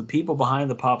calculus of the people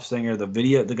behind the pop singer,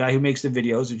 the guy who makes the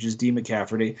videos, which is Dee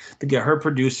McCafferty, her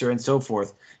producer, and so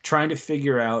forth, trying to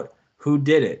figure out who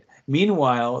did it.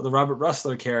 Meanwhile, the Robert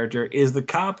Russler character is the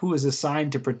cop who is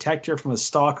assigned to protect her from a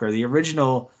stalker. The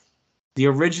original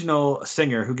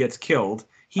singer who gets killed,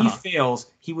 He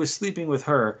fails. He was sleeping with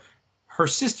her. Her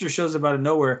sister shows up out of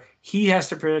nowhere. He has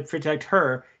to protect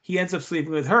her. He ends up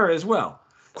sleeping with her as well.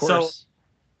 Of course. So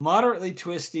moderately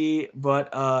twisty,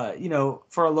 but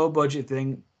for a low budget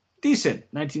thing, decent.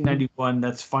 1991.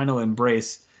 That's Final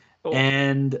Embrace, Cool.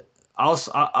 and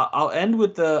I'll end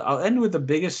with the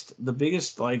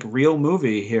biggest like real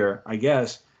movie here, I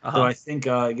guess. Though I think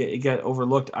it got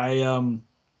overlooked.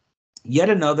 Yet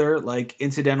another like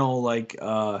incidental like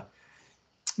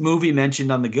movie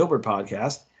mentioned on the Gilbert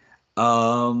podcast.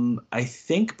 I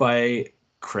think by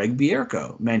Craig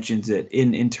Bierko mentions it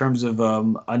in terms of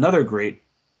another great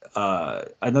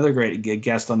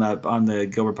guest on the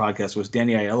Gilbert podcast was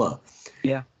Danny Aiello.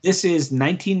 Yeah. This is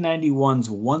 1991's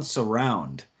Once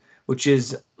Around, which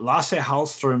is Lasse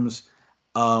Hallström's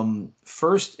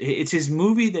first. It's his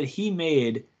movie that he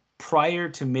made prior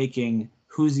to making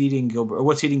What's Eating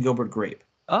Gilbert Grape.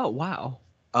 Oh wow.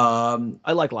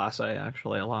 I like Lasse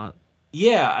actually a lot.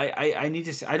 Yeah, I need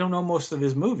to. I don't know most of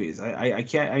his movies. I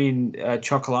can't. I mean,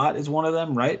 Chocolat is one of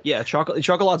them, right? Yeah,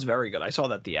 Chocolat's very good. I saw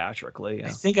that theatrically. Yeah.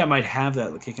 I think I might have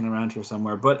that kicking around here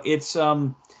somewhere. But it's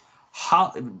the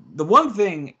one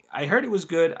thing I heard it was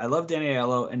good. I love Danny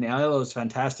Aiello, and Aiello is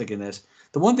fantastic in this.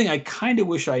 The one thing I kind of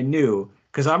wish I knew,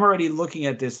 because I'm already looking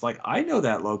at this like I know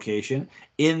that location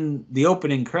in the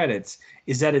opening credits,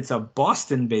 is that it's a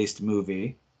Boston-based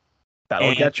movie.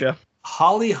 That'll get you.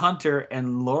 Holly Hunter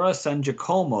and Laura San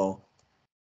Giacomo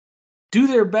do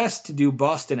their best to do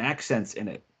Boston accents in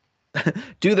it.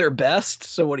 Do their best?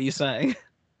 So what are you saying?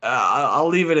 I'll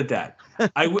leave it at that.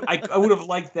 I would have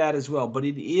liked that as well, but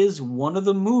it is one of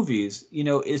the movies,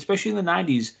 especially in the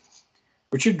 90s,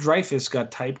 Richard Dreyfuss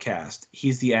got typecast.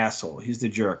 He's the asshole. He's the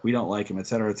jerk. We don't like him, et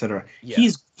cetera, et cetera.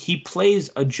 Yeah. He plays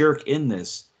a jerk in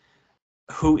this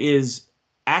who is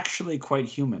actually quite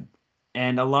human.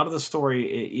 And a lot of the story,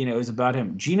 is about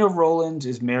him. Gina Rowlands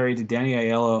is married to Danny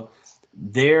Aiello.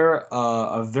 They're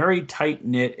a very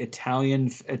tight-knit Italian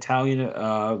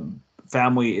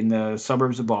family in the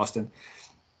suburbs of Boston,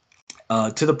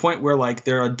 to the point where like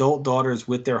their adult daughters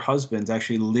with their husbands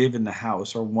actually live in the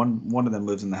house, or one of them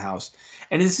lives in the house.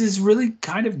 And this is really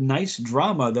kind of nice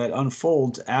drama that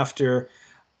unfolds after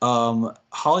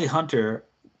Holly Hunter,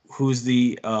 who's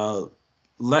the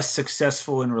less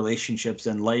successful in relationships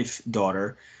than life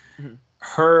daughter,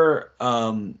 her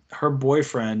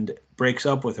boyfriend breaks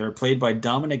up with her, played by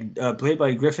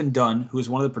Griffin Dunn, who is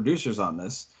one of the producers on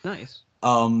this. Nice.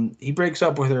 He breaks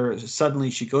up with her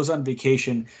suddenly. She goes on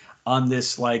vacation on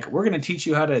this like, we're going to teach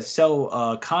you how to sell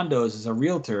condos as a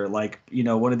realtor, like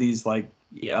one of these like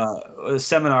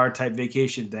seminar type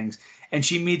vacation things. And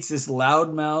she meets this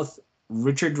loudmouth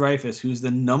Richard Dreyfuss, who's the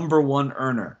 #1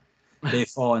 earner. They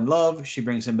fall in love. She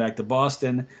brings him back to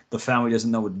Boston. The family doesn't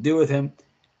know what to do with him.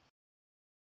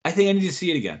 I think I need to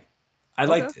see it again. I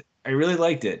liked it. I really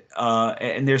liked it.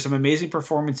 And there's some amazing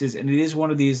performances. And it is one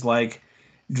of these like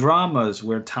dramas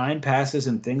where time passes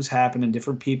and things happen and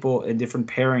different people and different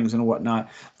pairings and whatnot.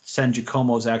 San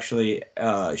Giacomo's actually,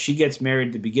 she gets married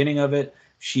at the beginning of it.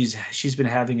 She's been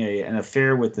having an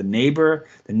affair with the neighbor.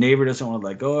 The neighbor doesn't want to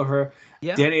let go of her.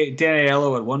 Yeah. Danny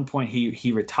Aiello, at one point,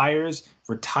 he retires.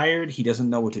 Retired, he doesn't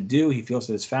know what to do. He feels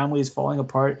that his family is falling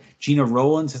apart. Gina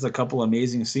Rowlands has a couple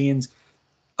amazing scenes.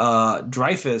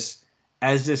 Dreyfuss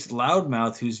as this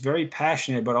loudmouth who's very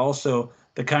passionate, but also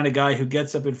the kind of guy who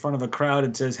gets up in front of a crowd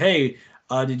and says, "Hey,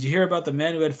 did you hear about the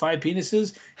man who had 5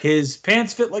 penises? His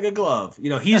pants fit like a glove."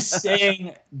 He's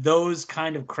saying those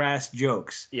kind of crass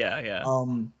jokes. Yeah, yeah.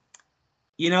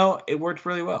 It worked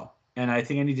really well. And I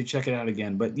think I need to check it out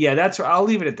again. But yeah, I'll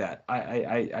leave it at that.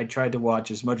 I tried to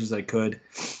watch as much as I could,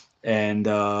 and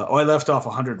I left off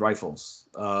 100 Rifles.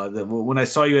 When I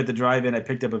saw you at the drive-in, I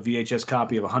picked up a VHS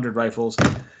copy of 100 Rifles.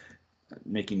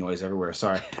 Making noise everywhere.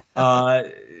 Sorry.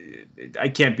 I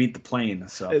can't beat the plane,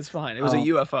 so it's fine. It was a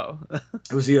UFO.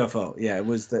 It was a UFO. Yeah, it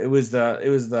was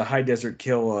the High Desert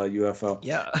Kill UFO.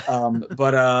 Yeah.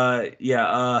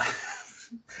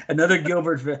 Another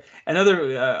Gilbert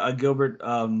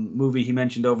movie he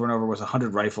mentioned over and over was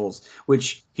 100 Rifles,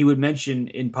 which he would mention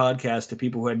in podcasts to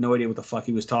people who had no idea what the fuck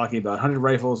he was talking about. 100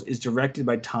 Rifles is directed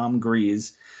by Tom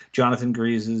Grease, Jonathan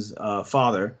Grease's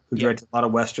father, who directed a lot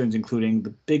of westerns, including the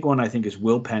big one I think is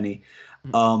Will Penny.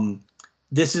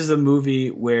 This is a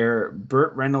movie where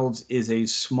Burt Reynolds is a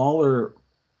smaller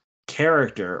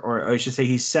character, or I should say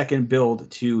he's second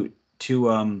billed to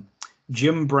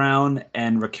Jim Brown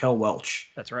and Raquel Welch.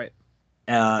 That's right.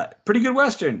 Pretty good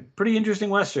Western, pretty interesting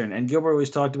Western. And Gilbert always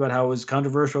talked about how it was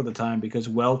controversial at the time because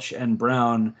Welch and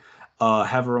Brown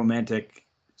have romantic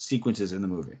sequences in the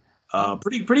movie.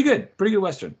 Pretty good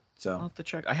Western. So I'll have to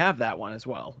check. I have that one as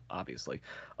well, obviously.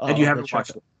 and you I'll have to haven't check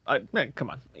watched it. Man, come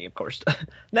on, of course. Next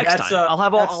That's time, that's I'll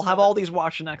have all these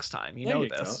watched next time. You there know you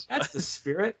go. this. That's the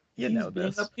spirit. You He's know being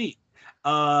this. upbeat.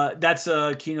 That's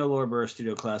a Kino Lorber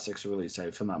Studio Classics release,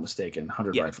 if I'm not mistaken.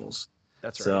 100 Yeah, Rifles.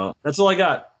 that's right. So that's all I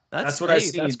got. That's What I hey,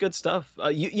 see. that's good stuff.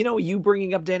 You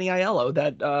bringing up Danny Aiello,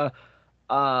 that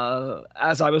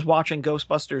as I was watching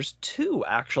Ghostbusters 2,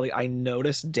 actually, I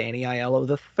noticed Danny Aiello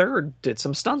the third did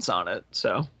some stunts on it.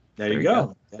 So There you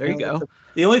go. There you go.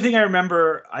 The only thing I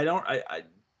remember, the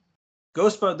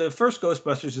first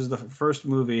Ghostbusters is the first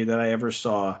movie that I ever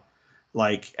saw,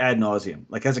 like ad nauseum.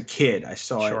 Like as a kid, I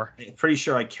saw Sure. it. I'm pretty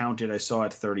sure I counted. I saw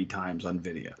it 30 times on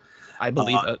video. I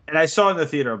believe it. And I saw it in the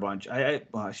theater a bunch. I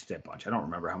should say a bunch. I don't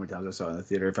remember how many times I saw it in the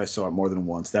theater. If I saw it more than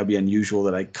once, that'd be unusual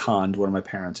that I conned one of my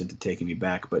parents into taking me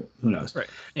back. But who knows? Right.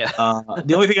 Yeah.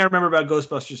 The only thing I remember about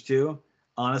Ghostbusters 2,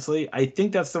 honestly, I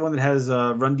think that's the one that has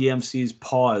Run DMC's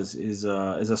 "Pause" is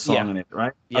a song in it,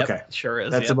 right? Yep, Okay, sure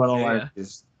is. that's Yep. about all Yeah.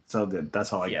 is so good.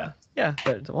 That's all I got. Yeah.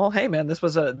 Well, hey man, this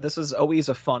is always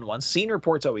a fun one. Scene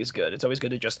report's always good. It's always good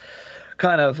to just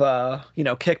kind of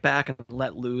kick back and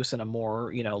let loose in a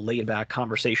more laid back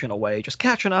conversational way, just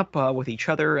catching up with each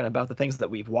other and about the things that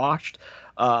we've watched.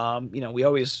 I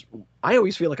always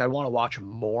feel like I want to watch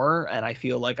more, and I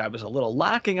feel like I was a little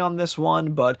lacking on this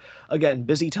one, but again,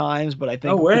 busy times. But I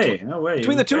think No way.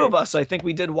 between the two of us, I think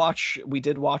we did watch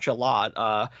a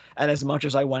lot. And as much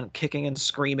as I went kicking and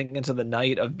screaming into the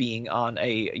night of being on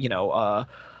a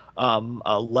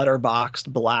letterboxed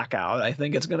blackout, I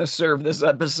think it's going to serve this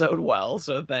episode well.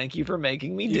 So thank you for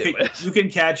making me do it. You can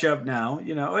catch up now.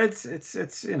 It's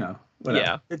whatever.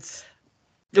 Yeah.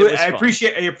 I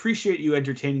appreciate you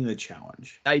entertaining the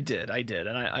challenge. I did,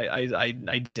 and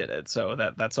I did it. So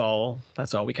that's all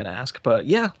we can ask. But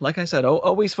yeah, like I said,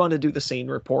 always fun to do the scene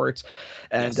reports,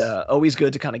 and always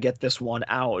good to kind of get this one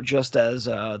out just as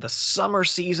the summer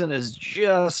season is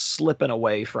just slipping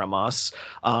away from us.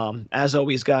 As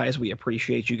always, guys, we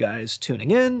appreciate you guys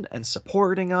tuning in and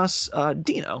supporting us.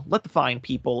 Dino, let the fine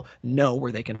people know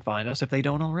where they can find us if they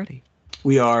don't already.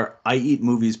 We are I Eat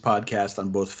Movies podcast on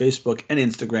both Facebook and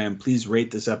Instagram. Please rate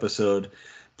this episode.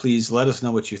 Please let us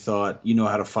know what you thought. You know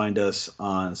how to find us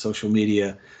on social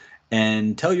media.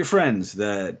 And tell your friends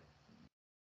that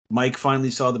Mike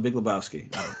finally saw The Big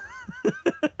Lebowski.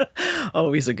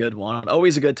 Always a good one.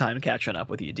 Always a good time catching up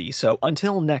with you, D. So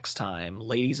until next time,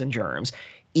 ladies and germs,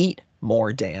 eat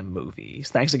more damn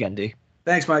movies. Thanks again, D.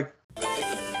 Thanks, Mike.